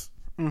Douglas.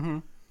 Mm-hmm.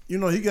 He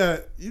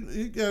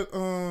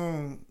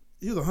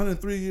was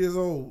 103 years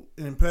old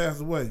and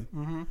passed away.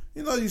 Mm-hmm.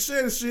 You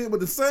share the shit, but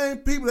the same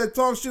people that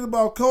talk shit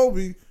about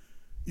Kobe,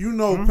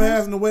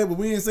 passing away, but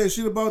we didn't say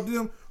shit about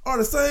them, are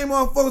the same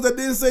motherfuckers that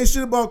didn't say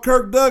shit about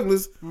Kirk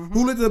Douglas,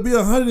 who lived to be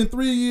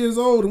 103 years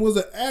old and was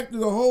an actor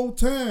the whole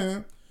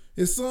time.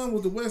 His son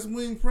was the West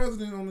Wing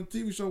president on the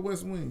TV show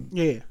West Wing.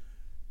 Yeah.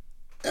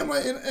 And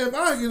like, if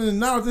I can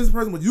acknowledge this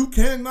person, but you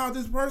can't acknowledge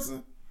this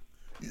person,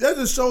 that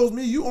just shows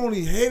me you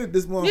only hated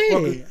this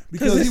motherfucker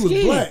because he was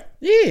black.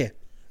 Yeah.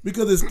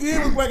 Because his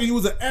skin was black and he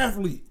was an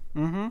athlete.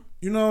 Mm-hmm.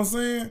 You know what I'm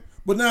saying?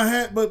 But now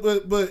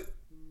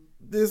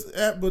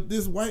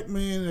this white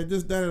man that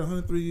just died at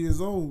 103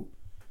 years old,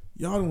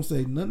 y'all don't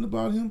say nothing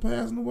about him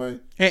passing away.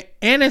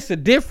 And it's a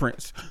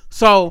difference.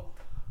 So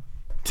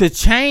to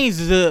change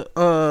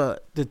the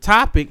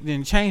topic,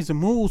 then change the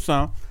mood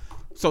some.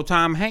 So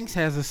Tom Hanks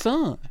has a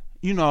son.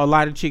 A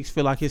lot of chicks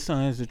feel like his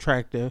son is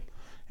attractive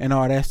and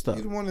all that stuff.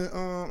 He's the one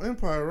in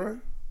Empire, right?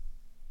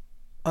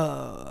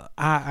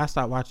 I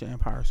stopped watching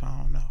Empire, so I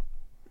don't know.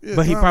 Yeah,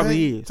 but he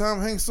probably is.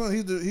 Tom Hanks' son.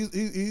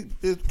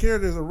 His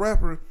character is a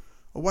rapper,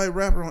 a white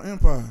rapper on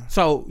Empire.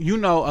 So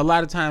a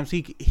lot of times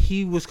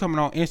he was coming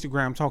on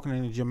Instagram talking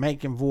in a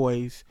Jamaican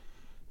voice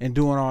and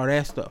doing all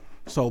that stuff.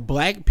 So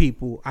black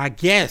people, I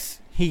guess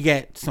he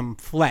got some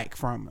flack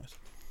from us,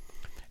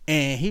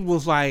 and he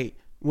was like,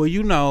 "Well,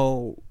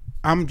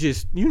 I'm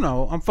just,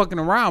 I'm fucking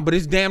around, but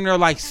it's damn near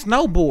like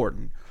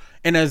snowboarding."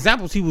 And the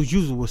examples he was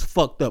using was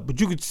fucked up,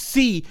 but you could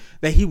see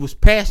that he was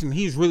passionate.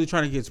 He was really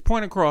trying to get his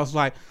point across.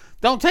 Like,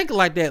 don't take it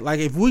like that. Like,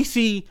 if we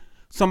see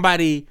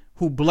somebody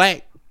who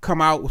black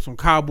come out with some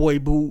cowboy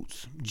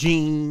boots,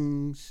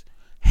 jeans,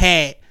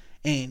 hat,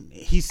 and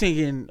he's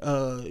singing,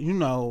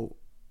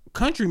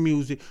 country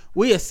music,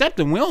 we accept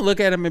him. We don't look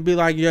at him and be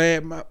like, yeah,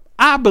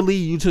 I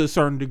believe you to a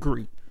certain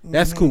degree.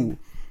 That's cool.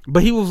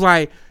 But he was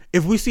like,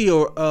 if we see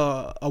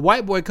a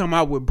white boy come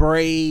out with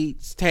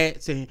braids,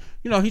 tats, and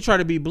he try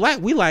to be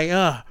black, we like,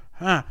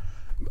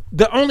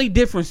 The only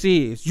difference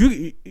is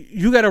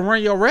you got to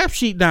run your rap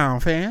sheet down,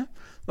 fam.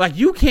 Like,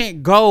 you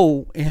can't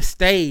go and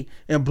stay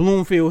in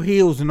Bloomfield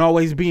Hills and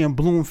always be in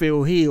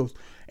Bloomfield Hills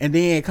and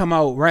then come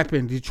out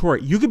rapping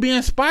Detroit. You could be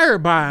inspired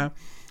by him.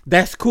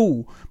 That's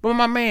cool. But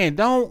my man,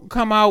 don't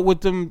come out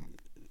with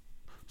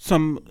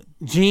some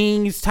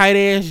jeans, tight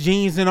ass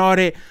jeans and all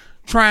that,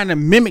 trying to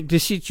mimic the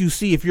shit you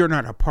see if you're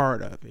not a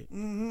part of it.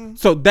 Mm-hmm.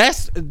 So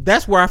that's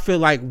where I feel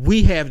like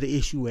we have the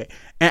issue at.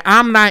 And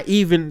I'm not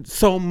even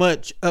so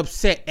much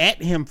upset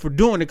at him for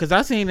doing it, because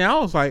I seen it, I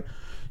was like,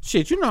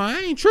 shit, I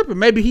ain't tripping.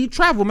 Maybe he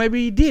traveled,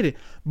 maybe he did it.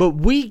 But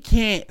we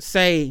can't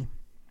say,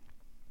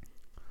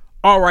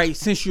 all right,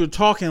 since you're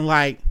talking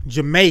like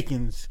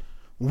Jamaicans,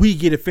 we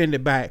get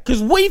offended by it.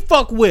 Because we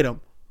fuck with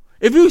them.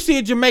 If you see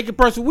a Jamaican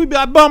person, we be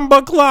like,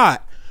 Bumba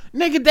Clot.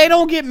 Nigga, they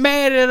don't get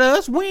mad at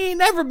us. We ain't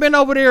never been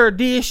over there or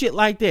did shit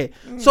like that.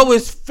 So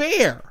it's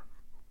fair.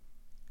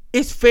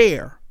 It's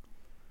fair.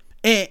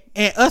 And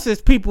us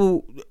as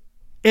people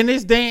in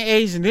this day and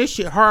age, and this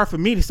shit hard for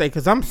me to say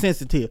because I'm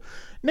sensitive.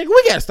 Nigga,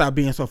 we gotta stop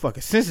being so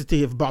fucking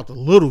sensitive about the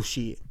little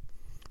shit.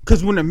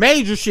 Because when the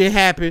major shit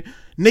happened,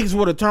 niggas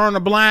would have turned a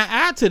blind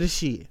eye to the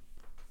shit.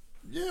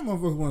 Yeah,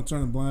 motherfuckers want to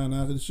turn a blind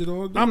eye to the shit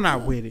all the time. I'm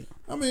not with it.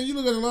 I mean, you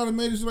look at a lot of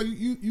major shit like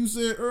you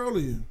said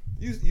earlier.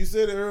 You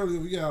said it earlier.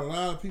 We got a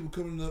lot of people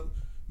coming up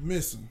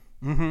missing.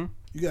 Mm-hmm.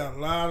 You got a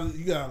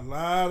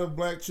lot of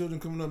black children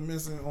coming up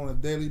missing on a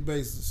daily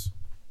basis.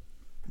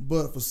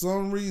 But for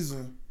some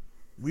reason,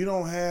 we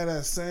don't have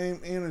that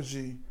same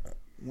energy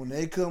when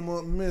they come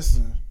up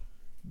missing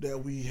that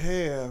we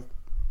have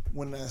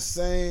when that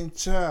same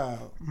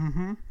child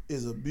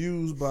is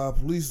abused by a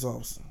police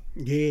officer.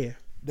 Yeah.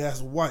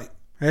 That's white.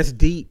 That's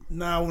deep.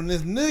 Now, when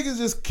this nigga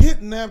just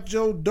kidnapped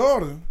your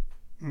daughter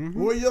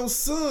or your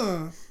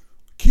son,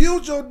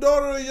 killed your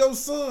daughter or your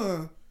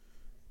son,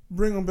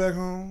 bring them back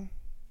home.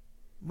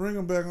 Bring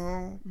them back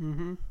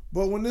home.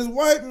 But when this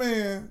white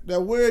man that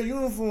wear a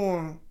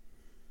uniform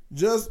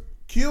just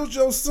killed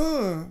your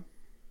son,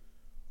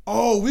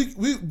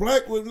 we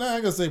black, well, now I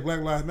ain't gonna say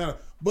Black Lives Matter,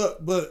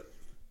 but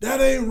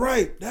that ain't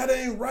right. That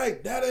ain't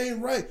right. That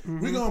ain't right.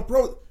 We gonna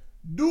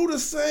do the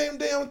same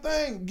damn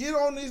thing. Get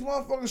on these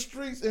motherfucking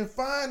streets and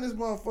find this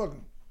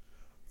motherfucker.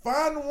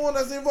 Find the one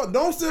that's involved.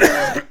 Don't sit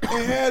there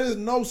and have this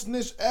no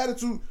snitch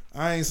attitude.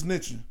 I ain't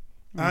snitching.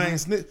 I ain't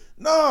snitch.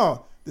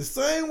 No, the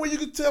same way you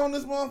can tell on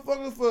this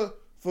motherfucker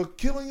for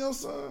killing your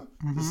son,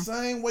 the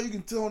same way you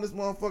can tell on this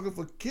motherfucker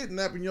for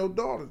kidnapping your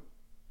daughter.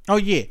 Oh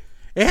yeah,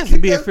 it has to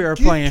be a fair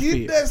playing field.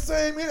 Keep that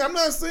same. I'm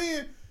not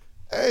saying,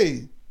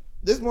 hey,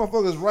 this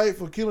motherfucker's right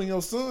for killing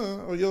your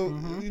son or your,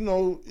 you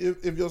know,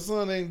 if your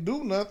son ain't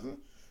do nothing.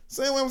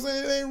 Same way I'm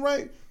saying it ain't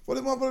right for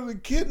this motherfucker to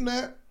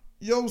kidnap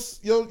your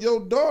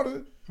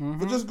daughter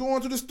for just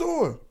going to the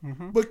store.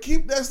 But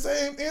keep that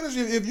same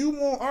energy. If you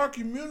want our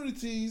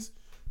communities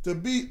to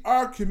be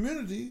our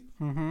community,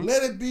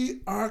 let it be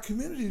our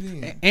community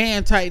then.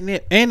 And tighten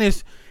it. And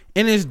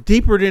it's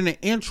deeper than the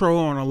intro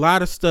on a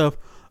lot of stuff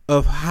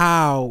of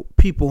how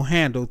people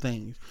handle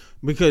things.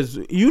 Because,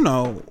 you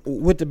know,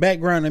 with the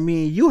background that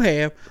me and you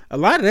have, a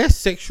lot of that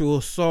sexual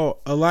assault,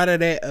 a lot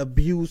of that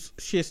abuse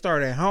shit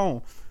started at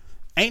home.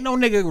 Ain't no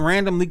nigga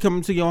randomly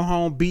coming to your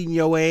home, beating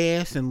your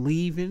ass and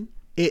leaving.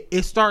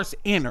 It starts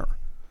inner.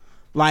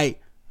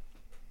 Like,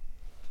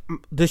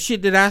 the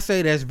shit that I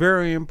say that's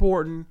very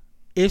important,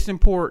 it's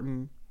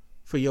important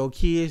for your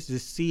kids to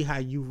see how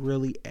you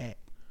really act.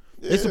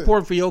 Yeah. It's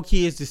important for your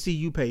kids to see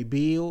you pay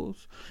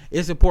bills.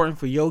 It's important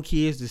for your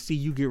kids to see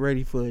you get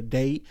ready for a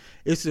date.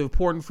 It's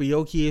important for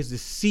your kids to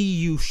see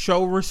you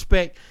show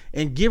respect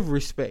and give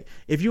respect.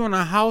 If you're in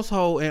a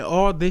household and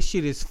all this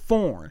shit is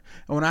foreign,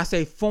 and when I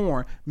say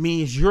foreign,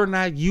 means you're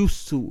not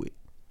used to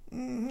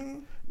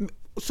it.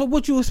 So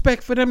what you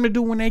expect for them to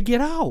do when they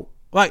get out?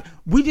 Like,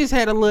 we just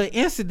had a little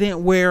incident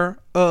where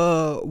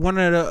one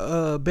of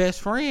the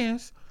best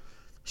friends,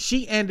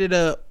 she ended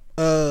up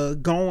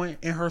going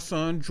in her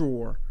son's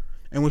drawer.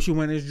 And when she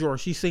went in his drawer,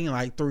 she seen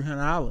like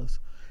 $300.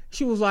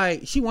 She was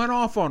like, she went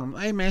off on him.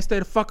 Hey man, stay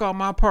the fuck out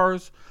my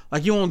purse.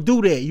 Like, you don't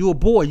do that. You a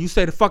boy. You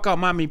stay the fuck out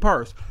my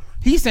purse.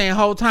 He saying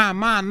whole time,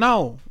 mine,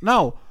 no.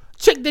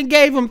 Chick then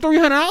gave him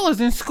 $300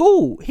 in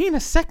school. He in the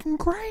 2nd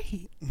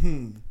grade.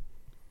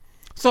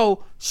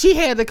 So she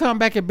had to come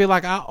back and be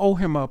like, I owe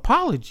him an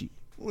apology.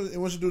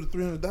 And what she do with the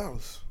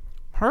 $300?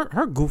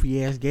 Her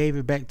goofy ass gave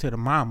it back to the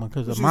mama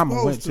because the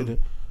mama went to the.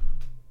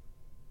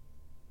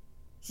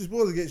 She's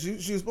supposed to get. She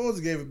was supposed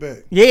to give it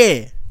back.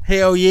 Yeah,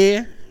 hell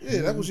yeah.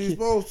 Yeah, that's what she's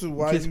supposed to.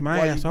 Why kiss you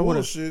my ass?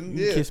 bullshitting?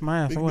 Yeah, kiss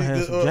my ass. I would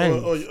have some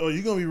J's. Or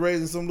you gonna be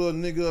raising some little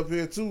nigga up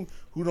here too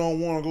who don't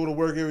want to go to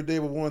work every day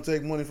but want to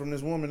take money from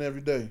this woman every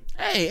day.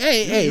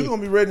 Hey. You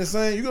gonna be raising the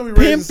same. You gonna be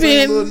raising the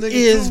same little nigga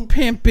is too.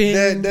 Pimping.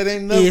 That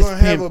ain't never gonna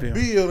have a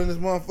bill in this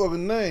motherfucking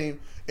name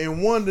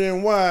and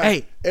wondering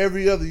why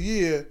every other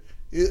year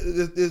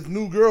his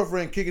new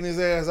girlfriend kicking his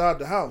ass out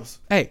the house.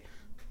 Hey,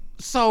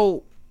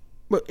 so.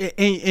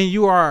 And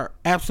you are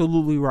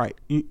absolutely right.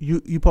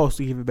 You supposed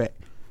to give it back.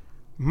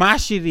 My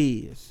shit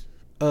is,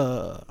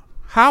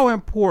 how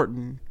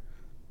important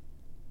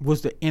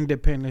was the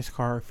independence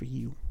card for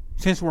you?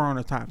 Since we're on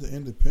the topic. The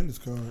independence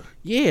card?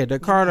 Yeah, the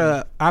card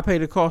of I pay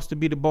the cost to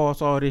be the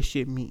boss, all this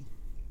shit mean.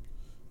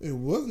 It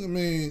wasn't, I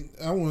mean,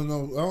 I want to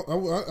know,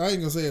 I ain't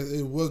going to say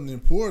it wasn't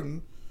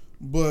important,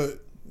 but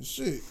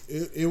shit,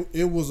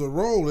 it was a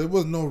role. It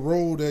wasn't no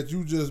role that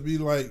you just be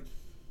like,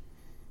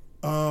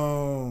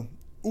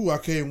 ooh, I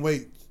can't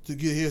wait to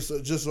get here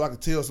just so I can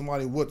tell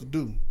somebody what to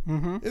do.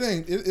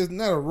 It's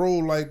not a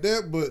role like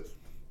that, but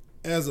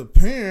as a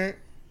parent,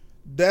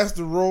 that's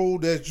the role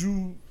that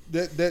you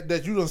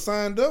done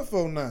signed up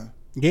for now.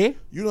 Yeah.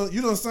 You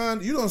done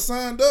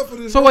signed up for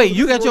this. So wait,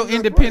 you got your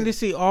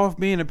independency off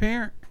being a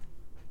parent?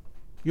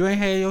 You ain't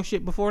had your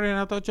shit before then?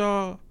 I thought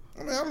y'all.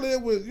 I mean, I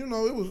lived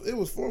with, it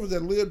was four of us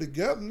that lived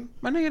together.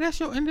 My nigga,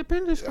 that's your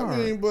independence card. I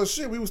mean, but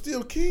shit, we were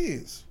still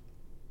kids.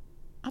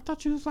 I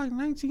thought you was like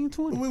 19,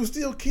 20. We were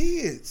still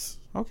kids.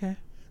 Okay.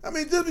 I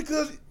mean, just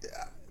because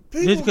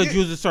you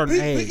was a certain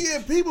age.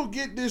 Yeah, people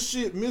get this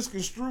shit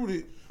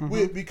misconstrued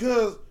with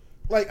because,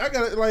 like, I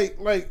got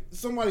like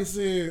somebody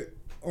said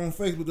on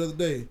Facebook the other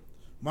day,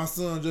 my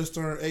son just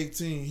turned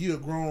 18. He a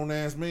grown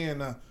ass man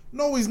now.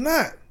 No, he's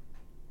not.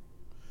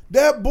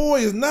 That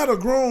boy is not a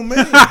grown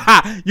man.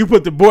 You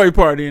put the boy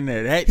part in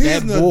there.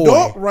 He's an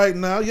adult right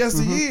now. Yes,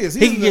 he is.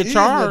 He can get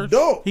charged. He's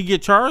an adult. He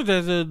get charged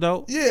as an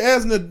adult. Yeah,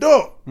 as an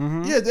adult.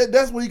 Yeah,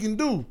 that's what he can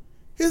do.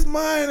 His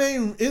mind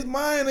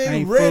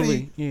ain't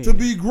ready fully, to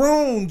be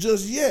grown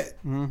just yet.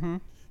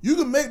 You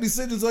can make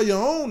decisions of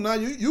your own now.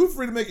 You're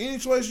free to make any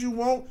choice you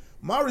want.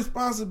 My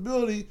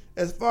responsibility,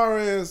 as far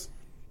as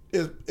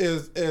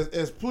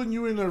putting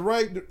you in the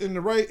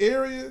right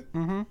area,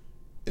 Mm-hmm.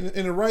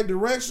 in the right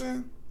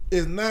direction,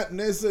 is not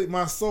necessarily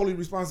my solely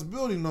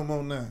responsibility no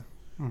more now.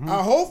 Mm-hmm.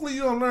 Hopefully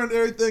you don't learn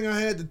everything I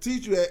had to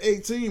teach you at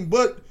 18,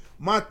 but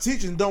my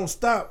teaching don't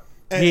stop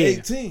at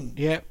 18.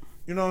 Yep.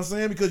 You know what I'm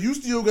saying? Because you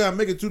still gotta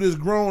make it to this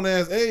grown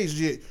ass age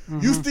yet. Mm-hmm.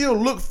 You still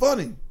look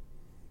funny.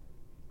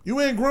 You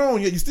ain't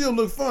grown yet. You still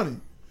look funny.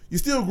 You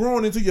still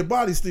growing into your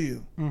body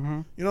still.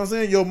 Mm-hmm. You know what I'm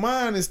saying? Your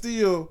mind is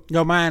still.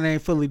 Your mind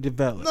ain't fully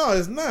developed. No,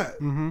 it's not.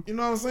 Mm-hmm. You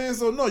know what I'm saying?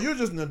 So no, you're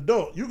just an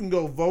adult. You can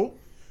go vote.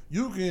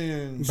 You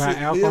can Buy live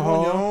on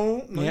alcohol. your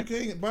own. No, Yep. you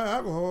can't buy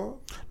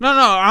alcohol. No.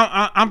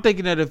 I'm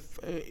thinking that if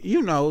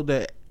you know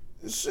that.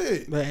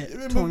 Shit.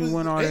 That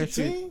 21, all that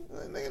shit. 18?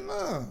 Nigga,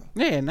 nah.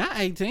 Yeah, not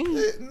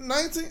 18.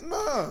 19,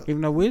 nah.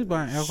 Even though we was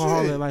buying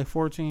alcohol Shit. at like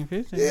 14,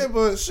 15. Yeah,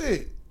 but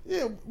shit.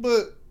 Yeah,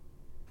 but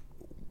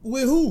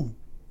with who?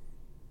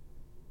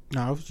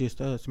 No, it was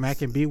just us.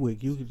 Mac and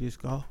Bewick, you could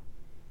just go.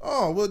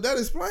 Oh, well, that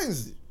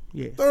explains it.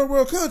 Yeah. Third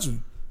world country.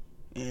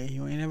 Yeah,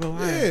 you ain't never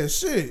lied. Yeah,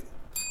 shit.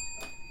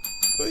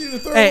 You the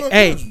third world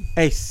country.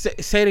 Hey,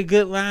 say the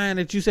good line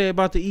that you said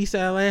about the East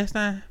Side last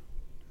time.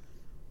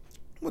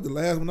 What, the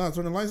last one I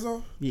turned the lights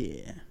off?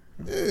 Yeah.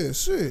 Yeah,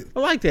 shit. I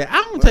like that.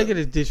 I don't take it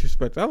as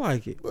disrespect. I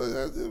like it.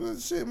 But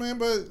shit, man.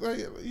 But like,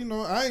 you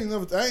know, I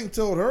ain't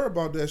told her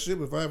about that shit.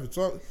 But if I ever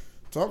talk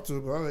to her,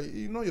 but I like,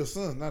 you know, your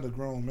son's not a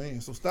grown man,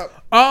 so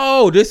stop.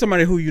 Oh, there's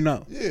somebody who you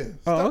know. Yeah.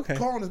 Oh, Stop okay.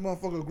 calling this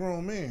motherfucker a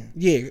grown man.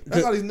 Yeah.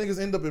 That's how these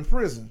niggas end up in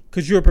prison.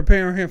 Because you're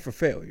preparing him for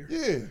failure.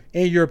 Yeah.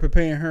 And you're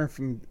preparing her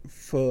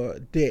for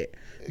debt.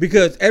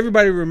 Because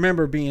everybody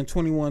remember being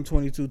 21,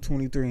 22,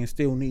 23 and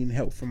still needing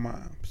help from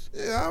moms.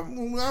 Yeah,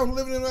 when I was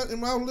living in that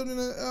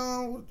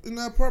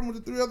apartment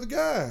with the 3 other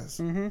guys.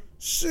 Mm-hmm.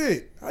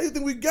 Shit, how you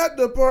think we got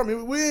the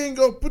apartment? We ain't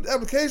go put the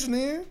application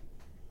in.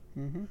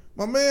 Mm-hmm.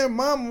 My man,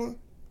 mama,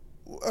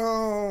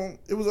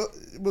 it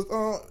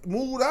was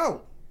moved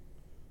out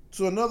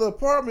to another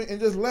apartment and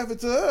just left it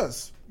to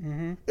us.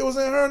 Mm-hmm. It was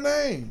in her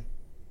name,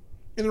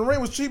 and the rent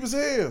was cheap as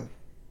hell.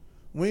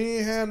 We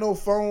ain't had no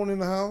phone in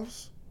the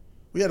house.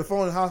 We had a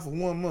phone in the house for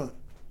 1 month.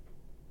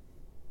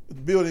 The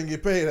bill didn't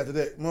get paid after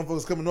that.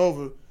 Motherfuckers coming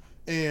over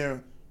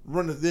and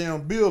run the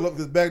damn bill up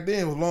because back then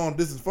it was long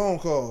distance phone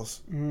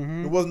calls.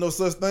 Mm-hmm. There wasn't no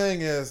such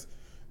thing as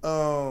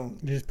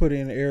Just put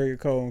in the area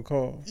code and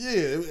call. yeah,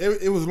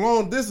 it was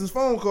long distance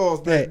phone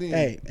calls back then.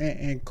 Hey,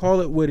 and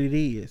call it what it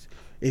is.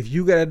 If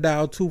you got to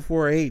dial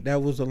 248,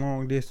 that was a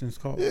long distance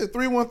call. Yeah,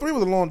 313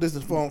 was a long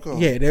distance phone call.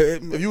 Yeah.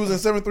 If you was in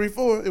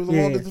 734, it was a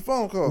long distance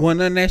phone call. Well,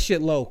 none of that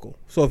shit local.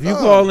 So if you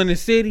call in the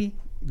city,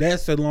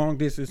 that's a long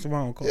distance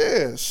phone call.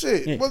 Yeah,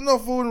 shit. Yeah. Wasn't no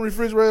food in the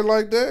refrigerator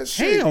like that.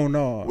 Shit. Hell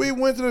no. We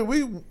went to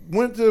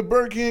the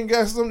Burger King,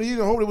 got something to eat,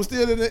 and hoped it was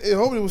still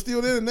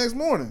there. The next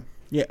morning.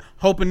 Yeah,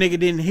 hoping nigga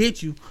didn't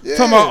hit you. Yeah.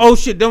 Talking about, oh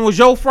shit, them was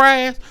your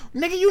fries?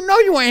 Nigga, you know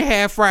you ain't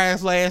had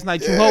fries last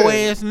night, you hoe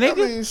ass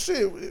nigga. I mean,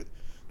 shit.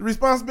 The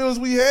responsibilities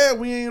we had,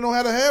 we ain't know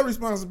how to have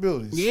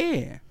responsibilities.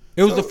 Yeah.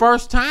 It was the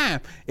first time.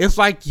 It's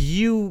like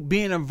you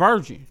being a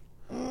virgin.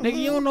 Nigga,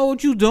 you don't know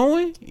what you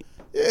doing.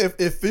 Yeah,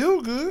 it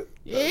feel good.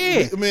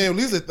 Yeah. I mean, at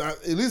least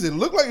it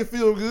looked like it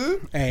feel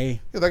good.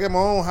 Hey. Cause I got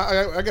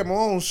my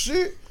own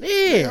shit.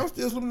 Yeah. I'm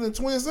still sleeping in a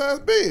twin size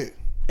bed.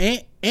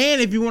 And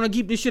if you want to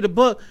keep this shit a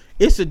buck,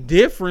 it's a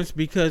difference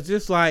because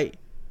it's like,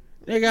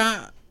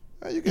 nigga,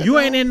 you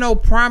ain't in no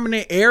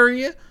prominent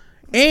area.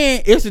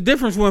 And it's a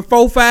difference when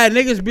 4-5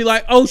 niggas be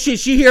like, oh shit,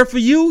 she here for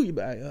you? You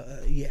be like,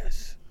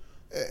 yes.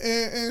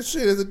 And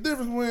shit, there's a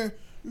difference when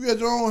you got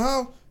your own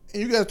house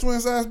and you got a twin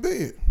size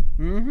bed.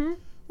 Mm-hmm.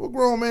 What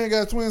grown man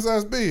got a twin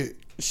size bed?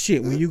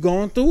 Shit, when you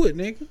going through it,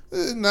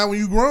 nigga. Not when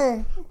you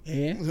grown.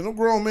 Yeah. No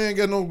grown man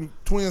got no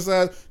twin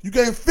size. You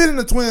can't fit in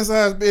a twin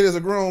size bed as a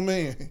grown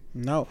man.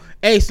 No.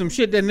 Hey, some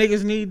shit that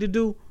niggas need to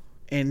do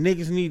and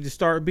niggas need to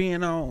start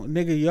being on.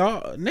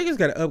 Niggas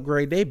gotta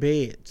upgrade their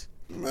beds.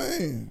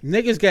 Man.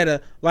 Niggas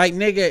gotta, like,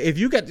 nigga, if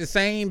you got the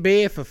same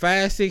bed for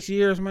 5-6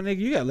 years, my nigga,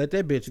 you gotta let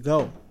that bitch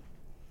go.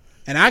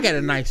 And I got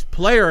a nice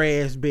player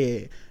ass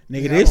bed.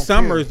 Nigga, Yeah, this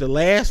summer care. is the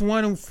last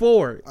one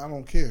for it. I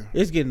don't care.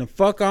 It's getting the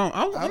fuck on.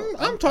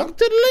 I'm talking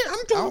to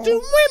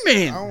the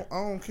women. I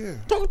don't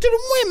care. Talking to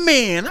the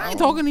women. I ain't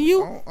talking to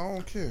you. I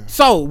don't care.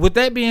 So, with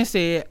that being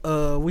said,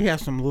 we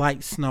have some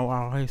light snow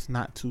out here. It's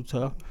not too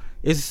tough.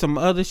 Is there some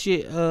other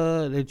shit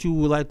that you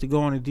would like to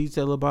go into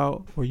detail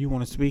about or you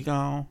want to speak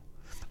on?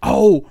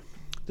 Oh,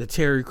 the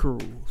Terry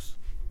Crews.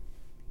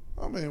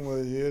 I mean,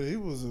 well, yeah, he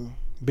was a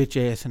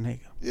bitch ass nigga.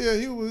 Yeah,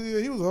 he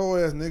was a whole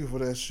ass nigga for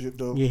that shit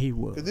though. Yeah, he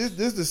was.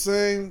 This the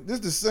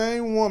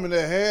same woman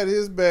that had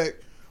his back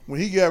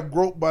when he got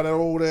groped by that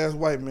old ass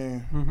white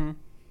man. Mm-hmm.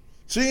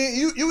 She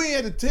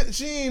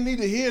ain't need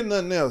to hear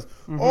nothing else.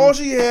 Mm-hmm. All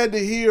she had to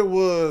hear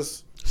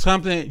was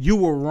something you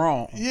were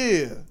wrong.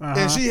 Yeah,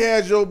 and she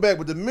had your back.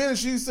 But the minute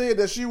she said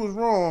that she was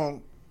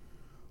wrong,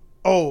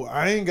 oh,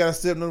 I ain't got to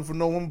step nothing for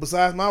no woman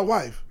besides my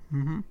wife.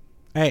 Mm-hmm.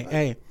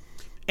 Hey,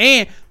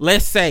 and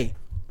let's say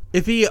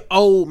if he an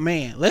old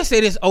man, let's say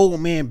this old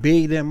man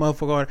big that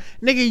motherfucker,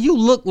 nigga, you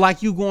look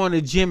like you go in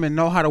the gym and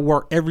know how to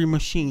work every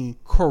machine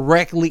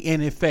correctly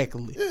and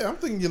effectively. Yeah, I'm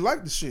thinking you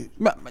like the shit.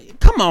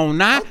 Come on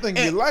now. I'm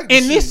thinking you like the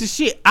and shit. this is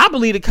shit. I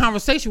believe the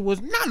conversation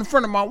was not in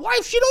front of my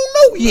wife. She don't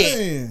know yet.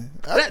 Man,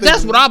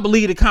 That's what I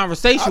believe the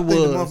conversation I think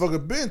was. the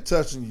motherfucker been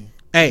touching you.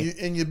 Hey.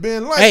 And you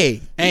been like,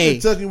 Hey. been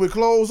touching you with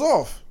clothes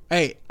off.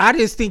 Hey, I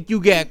just think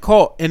you got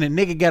caught and the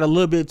nigga got a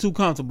little bit too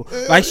comfortable.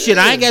 Yeah, Like, shit,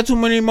 I ain't got too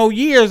many more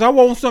years. I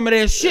want some of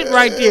that shit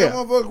right there. That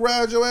motherfucker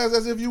grabbed your ass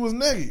as if you was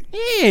naked.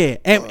 Yeah.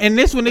 And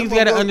this one niggas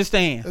got to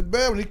understand. It's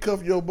bad when he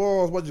cuff your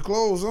balls with your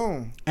clothes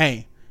on.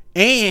 Hey,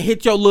 and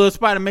hit your little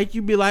spot and make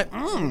you be like, you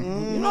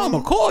know, I'm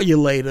going to call you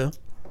later.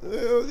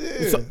 Hell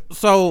yeah.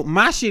 So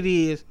my shit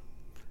is,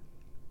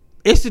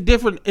 it's a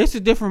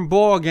different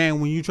ball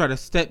game when you try to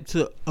step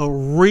to a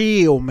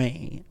real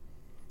man.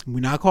 We're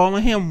not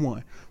calling him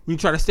one. We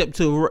try to step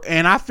to,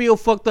 and I feel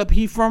fucked up.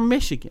 He from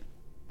Michigan.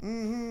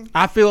 Mm-hmm.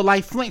 I feel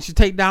like Flint should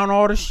take down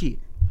all the shit.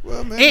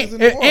 Well,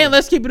 man, And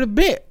let's keep it a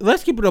bit.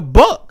 Let's keep it a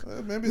buck.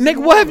 Nigga,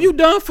 what have you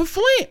done for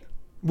Flint?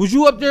 Was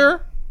you up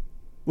there?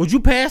 Was you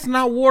passing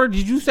out water?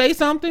 Did you say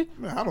something?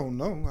 Man, I don't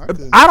know.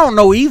 I don't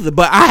know either,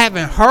 but I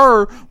haven't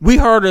heard. We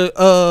heard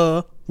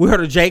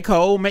of J.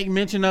 Cole make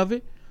mention of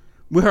it.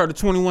 We heard of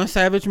 21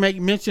 Savage make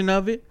mention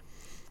of it.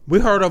 We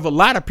heard of a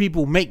lot of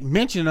people make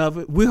mention of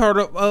it. We heard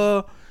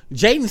of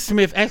Jaden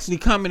Smith actually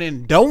coming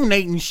and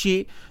donating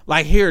shit.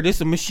 Like, here, this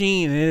is a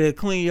machine and it'll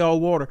clean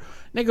y'all water.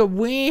 Nigga,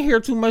 we ain't hear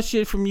too much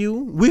shit from you.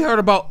 We heard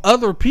about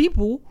other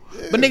people.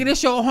 Yeah. But nigga,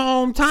 this your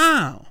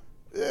hometown.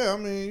 Yeah,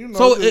 I mean, you know.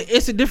 So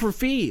it's a different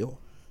feel.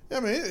 I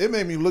mean, it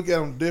made me look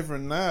at him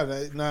different now.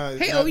 Now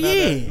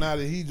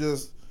that he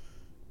just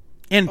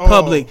in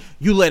public,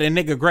 you let a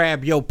nigga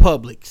grab your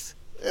Publix.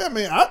 Yeah, I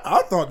mean,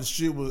 I thought the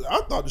shit was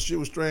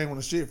strange when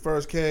the shit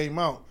first came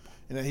out,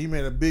 and then he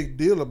made a big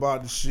deal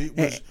about the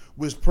shit.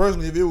 Which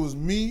personally, if it was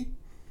me,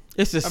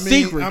 it's a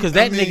secret because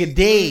that nigga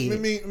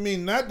dead. I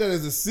mean, not that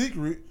it's a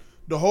secret.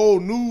 The whole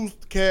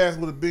newscast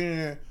would have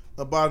been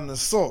about an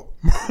assault.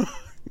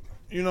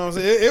 You know what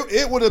I'm saying?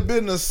 It would have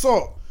been an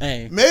assault.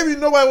 Hey. Maybe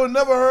nobody would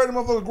have never heard the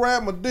motherfucker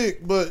grab my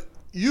dick, but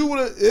you would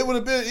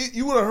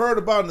have heard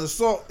about an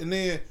assault, and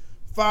then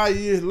 5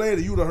 years later,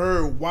 you would have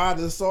heard why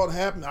the assault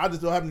happened. I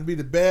just don't happen to be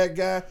the bad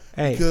guy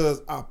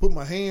because I put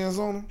my hands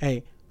on him.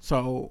 Hey,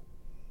 so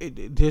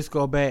this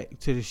go back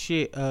to the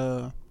shit.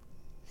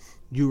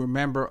 You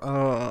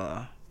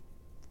remember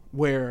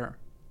where?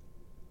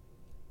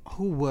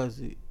 Who was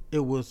it?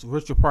 It was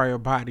Richard Pryor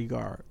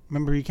bodyguard.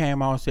 Remember he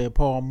came out and said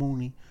Paul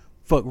Mooney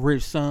fuck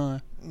Rich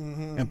son,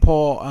 and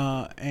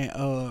Paul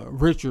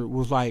Richard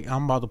was like,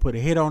 I'm about to put a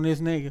hit on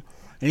this nigga,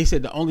 and he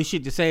said the only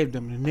shit that saved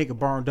him, the nigga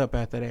burned up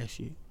after that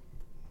shit.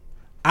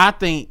 I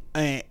think,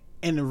 and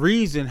the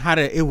reason how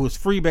that it was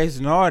freebase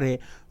and all that,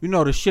 you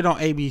know, the shit on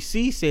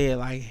ABC said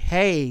like,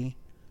 hey,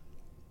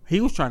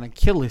 he was trying to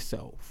kill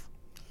himself.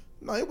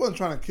 No, he wasn't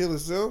trying to kill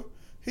himself.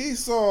 He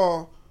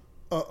saw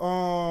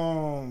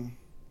one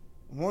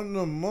of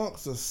the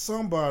monks or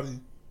somebody.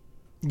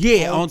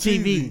 Yeah, on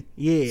TV.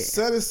 Yeah.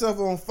 Set himself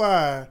on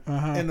fire,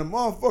 and the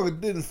motherfucker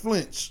didn't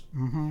flinch.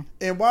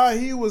 And while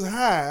he was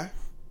high,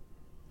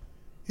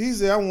 he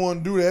said, I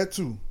want to do that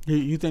too.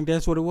 You think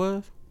that's what it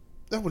was?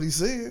 That's what he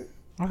said.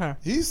 Okay.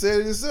 He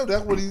said it himself.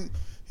 That's what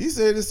he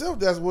said it himself.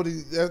 That's what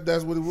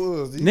it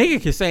was.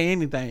 Nigga can say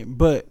anything,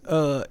 but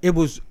it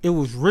was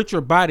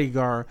Richard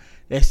Bodyguard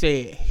that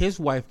said his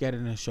wife got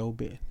in the show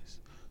business.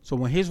 So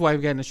when his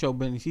wife got in the show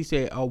business, he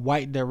said a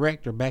white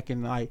director back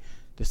in like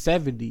the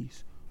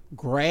 70s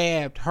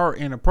grabbed her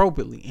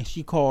inappropriately and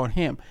she called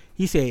him.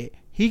 He said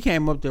he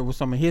came up there with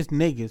some of his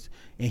niggas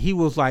and he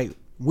was like,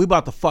 we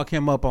about to fuck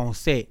him up on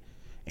set.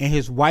 And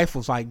his wife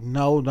was like,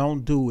 no,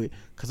 don't do it,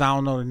 because I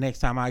don't know the next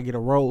time I get a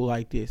role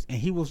like this. And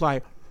he was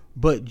like,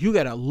 but you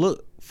got to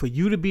look, for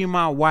you to be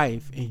my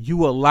wife and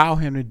you allow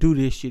him to do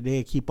this shit,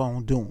 they'll keep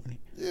on doing it.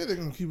 Yeah, they're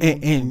going to keep on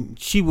doing it. And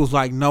she was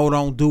like, no,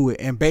 don't do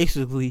it. And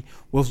basically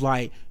was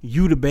like,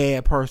 you the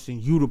bad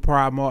person, you the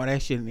problem, all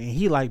that shit. And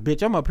he like,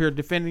 bitch, I'm up here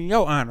defending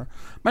your honor.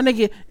 My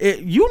nigga,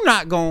 you're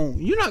not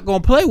gonna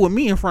play with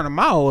me in front of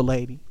my old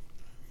lady.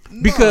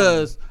 No.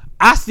 Because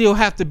I still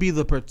have to be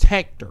the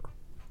protector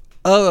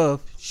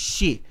of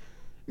shit.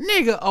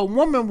 Nigga, a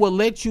woman will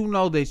let you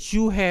know that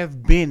you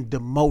have been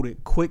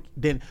demoted quick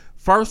than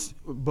first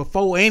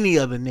before any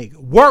other nigga.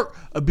 Work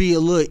will be a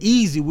little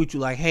easy with you,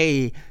 like,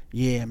 hey,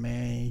 yeah,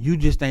 man, you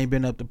just ain't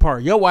been up to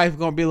par. Your wife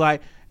gonna be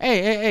like,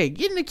 hey,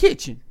 get in the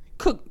kitchen.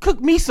 Cook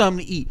me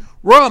something to eat.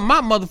 Rub my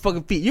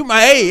motherfucking feet. You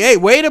might, hey,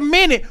 wait a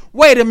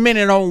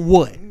minute on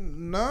what?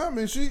 Nah, I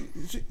mean,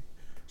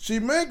 she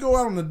may go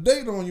out on a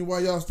date on you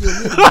while y'all still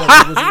live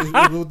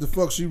together. What the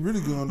fuck she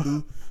really gonna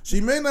do? She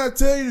may not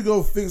tell you to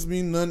go fix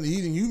me nothing to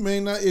eat, and you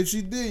may not. If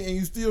she did and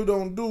you still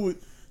don't do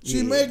it,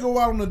 she may go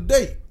out on a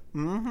date.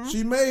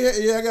 She may,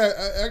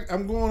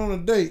 I'm going on a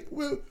date.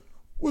 Well,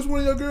 which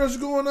one of your girls you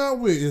going out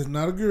with? It's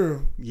not a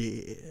girl.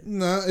 Yeah.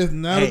 Nah, it's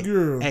not a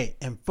girl. Hey,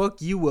 and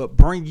fuck you up.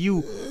 Bring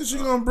you. She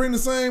gonna bring the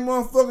same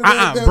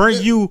motherfucker.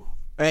 Bring you.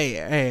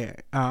 Hey,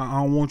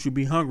 I don't want you to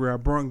be hungry. I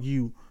bring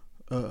you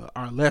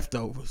are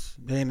leftovers.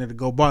 They ended to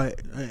go buy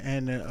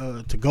and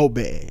to go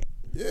bad.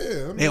 Yeah,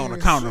 I mean, They on the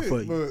counter shit,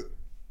 for you.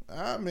 But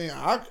I mean,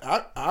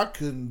 I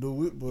couldn't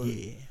do it, but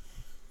Yeah.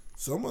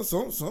 some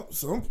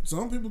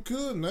people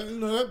could. And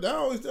that I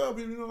always tell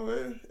people,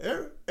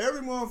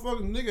 every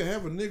motherfucking nigga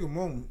have a nigga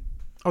moment.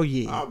 Oh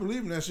yeah. I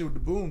believe in that shit with the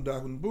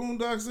Boondocks. When the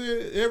Boondocks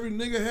said every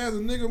nigga has a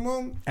nigga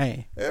moment,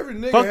 Hey. every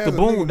nigga Fuck has the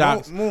a nigga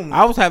Boondocks. moment.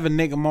 I was having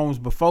nigga moments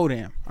before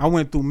them. I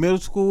went through middle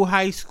school,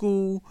 high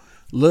school,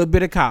 a little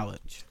bit of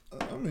college.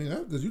 I mean,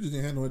 that's because you just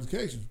didn't have no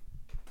education.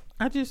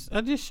 I just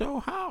show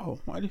how.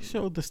 I just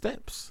showed the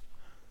steps.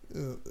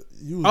 You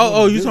You was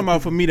talking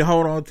about for me to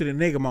hold on to the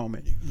nigga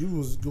moment? You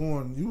was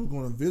going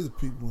to visit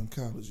people in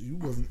college. You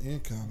wasn't in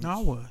college. No,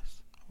 I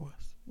was.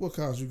 What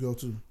college you go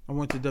to? I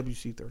went to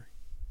WC3.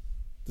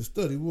 To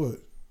study what?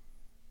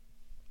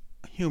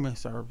 Human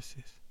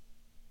services.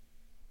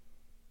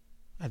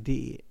 I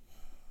did.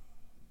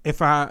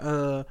 If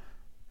I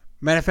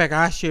matter of fact,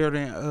 I shared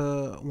in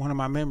one of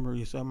my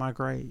memories of my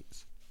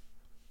grades.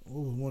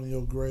 What was one of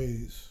your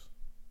grades?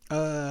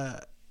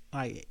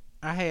 Like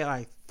I had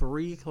like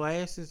 3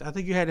 classes. I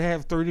think you had to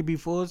have 3 to be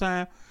full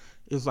time.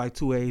 It was like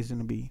 2 A's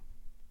and a B.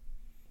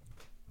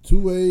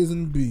 2 A's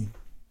and a B.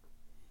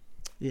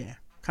 Yeah,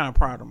 kind of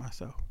proud of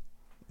myself.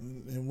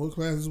 And what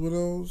classes were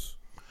those?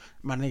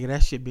 My nigga,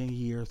 that shit been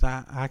years.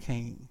 I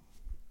can't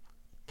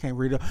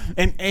read it.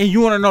 And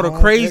you want to know the Home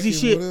crazy ec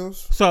and shit? what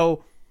else?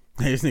 So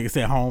this nigga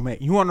said home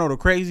ec. You want to know the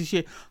crazy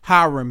shit?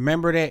 How I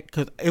remember that?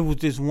 Because it was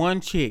this one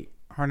chick.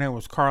 Her name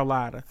was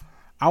Carlotta.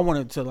 I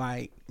wanted to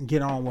like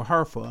get on with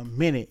her for a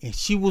minute, and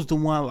she was the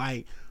one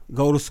like,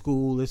 go to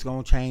school. It's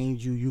gonna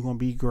change you. You gonna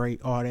be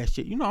great. All that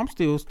shit. You know, I'm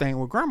still staying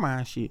with grandma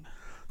and shit.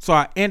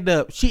 So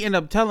she ended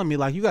up telling me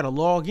like, you gotta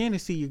log in to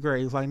see your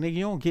grades. Like, nigga,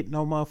 you don't get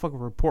no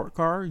motherfucking report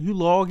card. You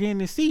log in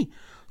to see.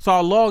 So I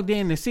logged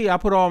in to see. I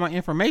put all my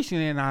information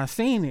in. And I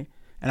seen it,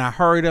 and I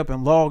hurried up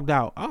and logged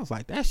out. I was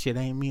like, that shit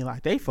ain't me.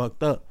 Like, they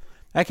fucked up.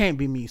 That can't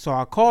be me. So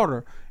I called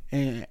her,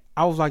 and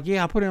I was like,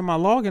 yeah, I put in my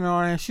login and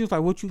all that. And she was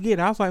like, what you get?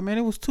 I was like, man,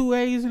 it was 2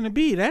 A's and a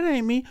B. That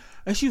ain't me.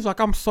 And she was like,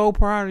 I'm so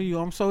proud of you.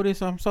 I'm so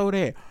this, I'm so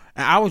that.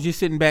 And I was just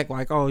sitting back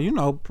like, oh,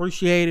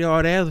 appreciate it,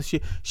 all that other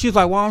shit. She was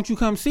like, why don't you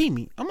come see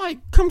me? I'm like,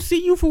 come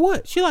see you for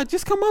what? She like,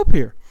 just come up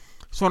here.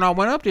 So when I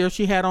went up there,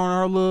 she had on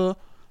her little,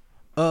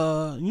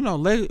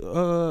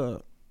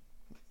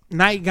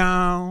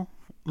 nightgown,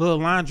 little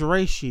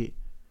lingerie shit.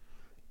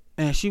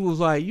 And she was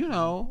like,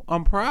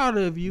 I'm proud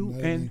of you.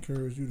 They And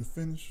encourage you to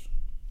finish.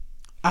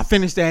 I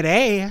finished that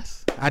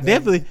ass. I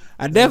definitely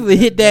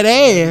hit that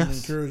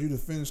ass. Encourage you to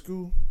finish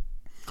school.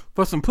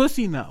 For some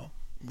pussy, no.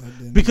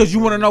 Because you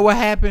want to know what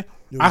happened?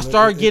 I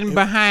started getting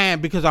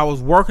behind because I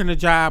was working a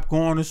job,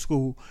 going to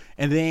school,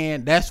 and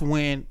then that's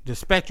when the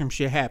Spectrum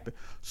shit happened.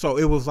 So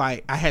it was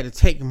like I had to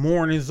take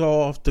mornings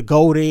off to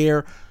go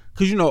there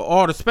because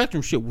all the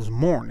Spectrum shit was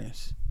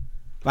mornings.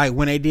 Like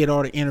when they did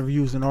all the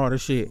interviews and all the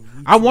shit.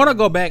 I want to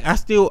go back. I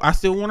still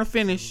want to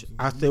finish.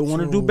 I still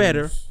want to do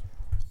better.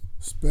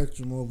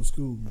 Spectrum over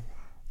school.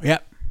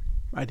 Yep,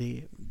 I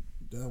did.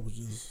 That was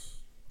just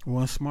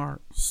One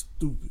smart.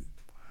 stupid.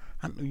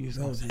 I knew you was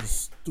That gonna was say.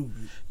 just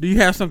stupid. Do you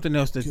have something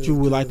else that you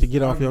would like to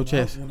get off your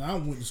chest? When I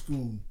went to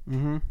school,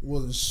 Mm-hmm.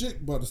 wasn't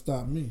shit about to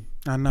stop me.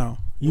 I know.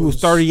 You was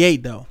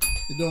 38 though.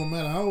 It don't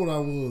matter how old I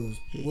was.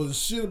 Wasn't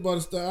shit about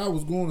to stop. I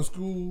was going to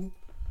school.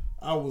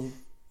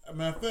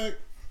 Matter of fact,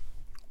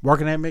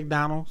 Working at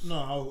McDonald's. no,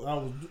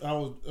 I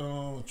was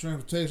a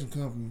transportation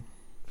company.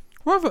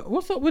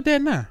 What's up with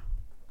that now?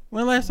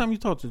 When last time you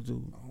talked to the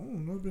dude? I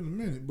don't know, it's been a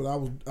minute, but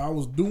I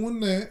was doing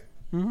that,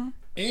 Mm-hmm.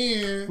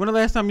 and When the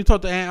last time you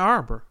talked to Ann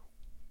Arbor?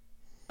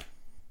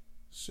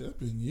 shit, it's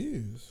been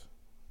years.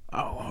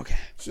 Oh, okay.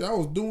 Shit, I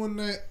was doing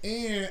that,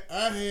 and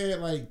I had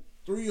like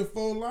 3 or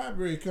 4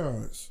 library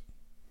cards.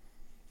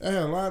 I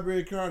had a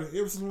library card in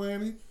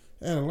Ypsilanti.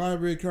 I had a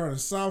library card in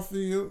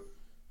Southfield.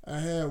 I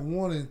had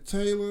one in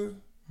Taylor.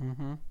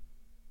 Mm-hmm.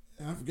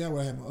 And I forgot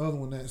what I had my other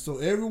one at. So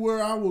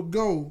everywhere I would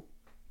go,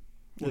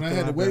 when With I the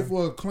had to wait library.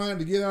 for a client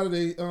to get out of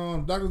their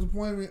doctor's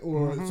appointment,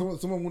 or Mm-hmm.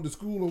 someone went to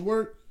school or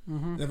work,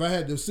 Mm-hmm. if I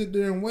had to sit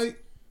there and wait,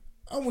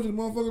 I went to the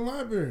motherfucking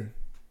library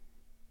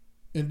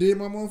and did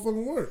my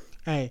motherfucking work.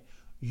 Hey,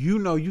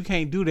 you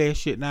can't do that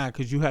shit now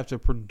because you have to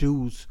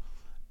produce.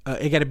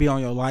 It got to be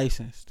on your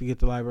license to get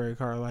the library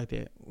card like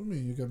that. What do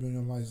you mean you got to be on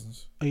your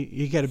license?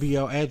 You got to be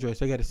your address.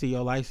 They got to see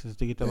your license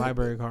to get the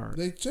library card.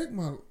 They check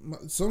my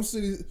some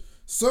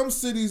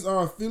cities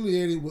are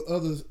affiliated with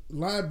other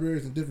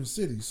libraries in different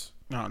cities.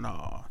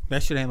 No,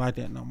 that shit ain't like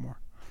that no more.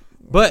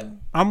 But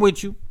I'm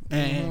with you,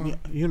 and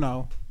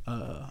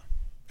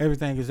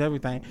everything is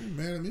everything. You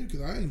mad at me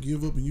because I didn't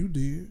give up and you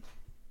did.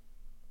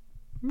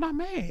 I'm not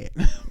mad.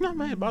 I'm not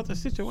mad about the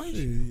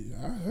situation.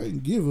 Shit, I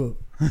didn't give up.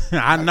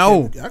 I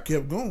know. I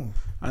kept going.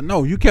 I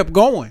know. You kept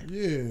going.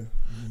 Yeah,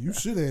 you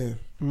should have.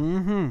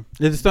 Mm-hmm.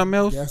 Is there something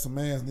else? Got some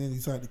ass and then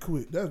decided to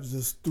quit. That was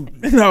just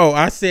stupid. No,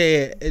 I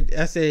said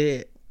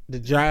the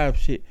job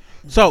shit.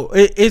 So,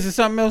 is there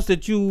something else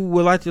that you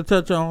would like to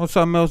touch on, or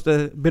something else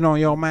that's been on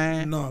your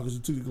mind? No, because you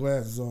took your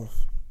glasses off.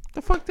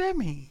 The fuck that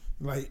mean?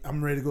 Like,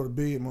 I'm ready to go to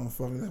bed,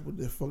 motherfucker. That's what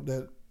the fuck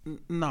that.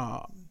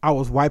 No, I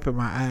was wiping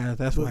my eyes.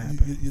 That's what But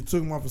happened. you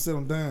took him off and set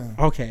him down.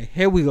 Okay,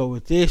 here we go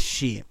with this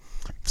shit.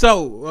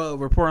 So,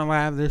 reporting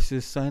live, this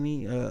is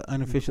Sonny,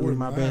 unofficially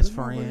my best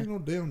friend. Ain't no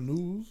damn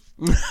news.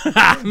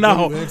 I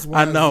know.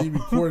 WXYZ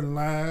reporting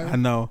live. I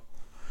know.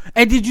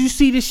 And did you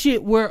see the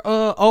shit where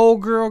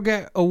old girl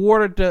got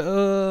awarded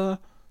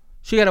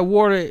she got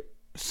awarded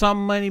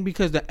some money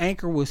because the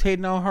anchor was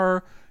hitting on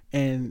her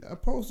and I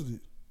posted it.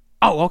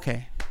 oh,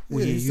 okay. Well,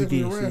 Yeah, yeah, he you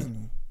sexually did see. harassing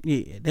her.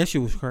 Yeah, that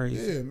shit was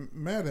crazy. Yeah,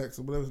 Maddox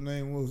or whatever his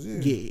name was. Yeah.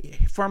 Yeah,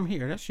 from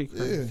here, that shit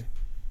crazy. Yeah.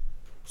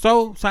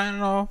 So,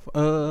 signing off,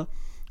 do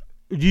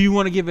you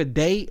want to give a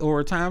date or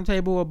a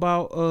timetable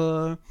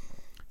about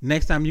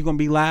next time you're going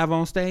to be live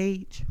on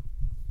stage?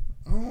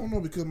 I don't know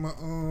because my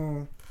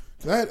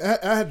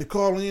I had to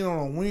call in on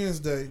a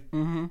Wednesday,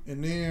 Mm-hmm.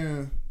 and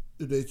then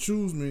if they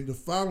choose me, the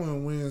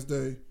following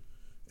Wednesday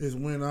is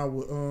when I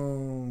would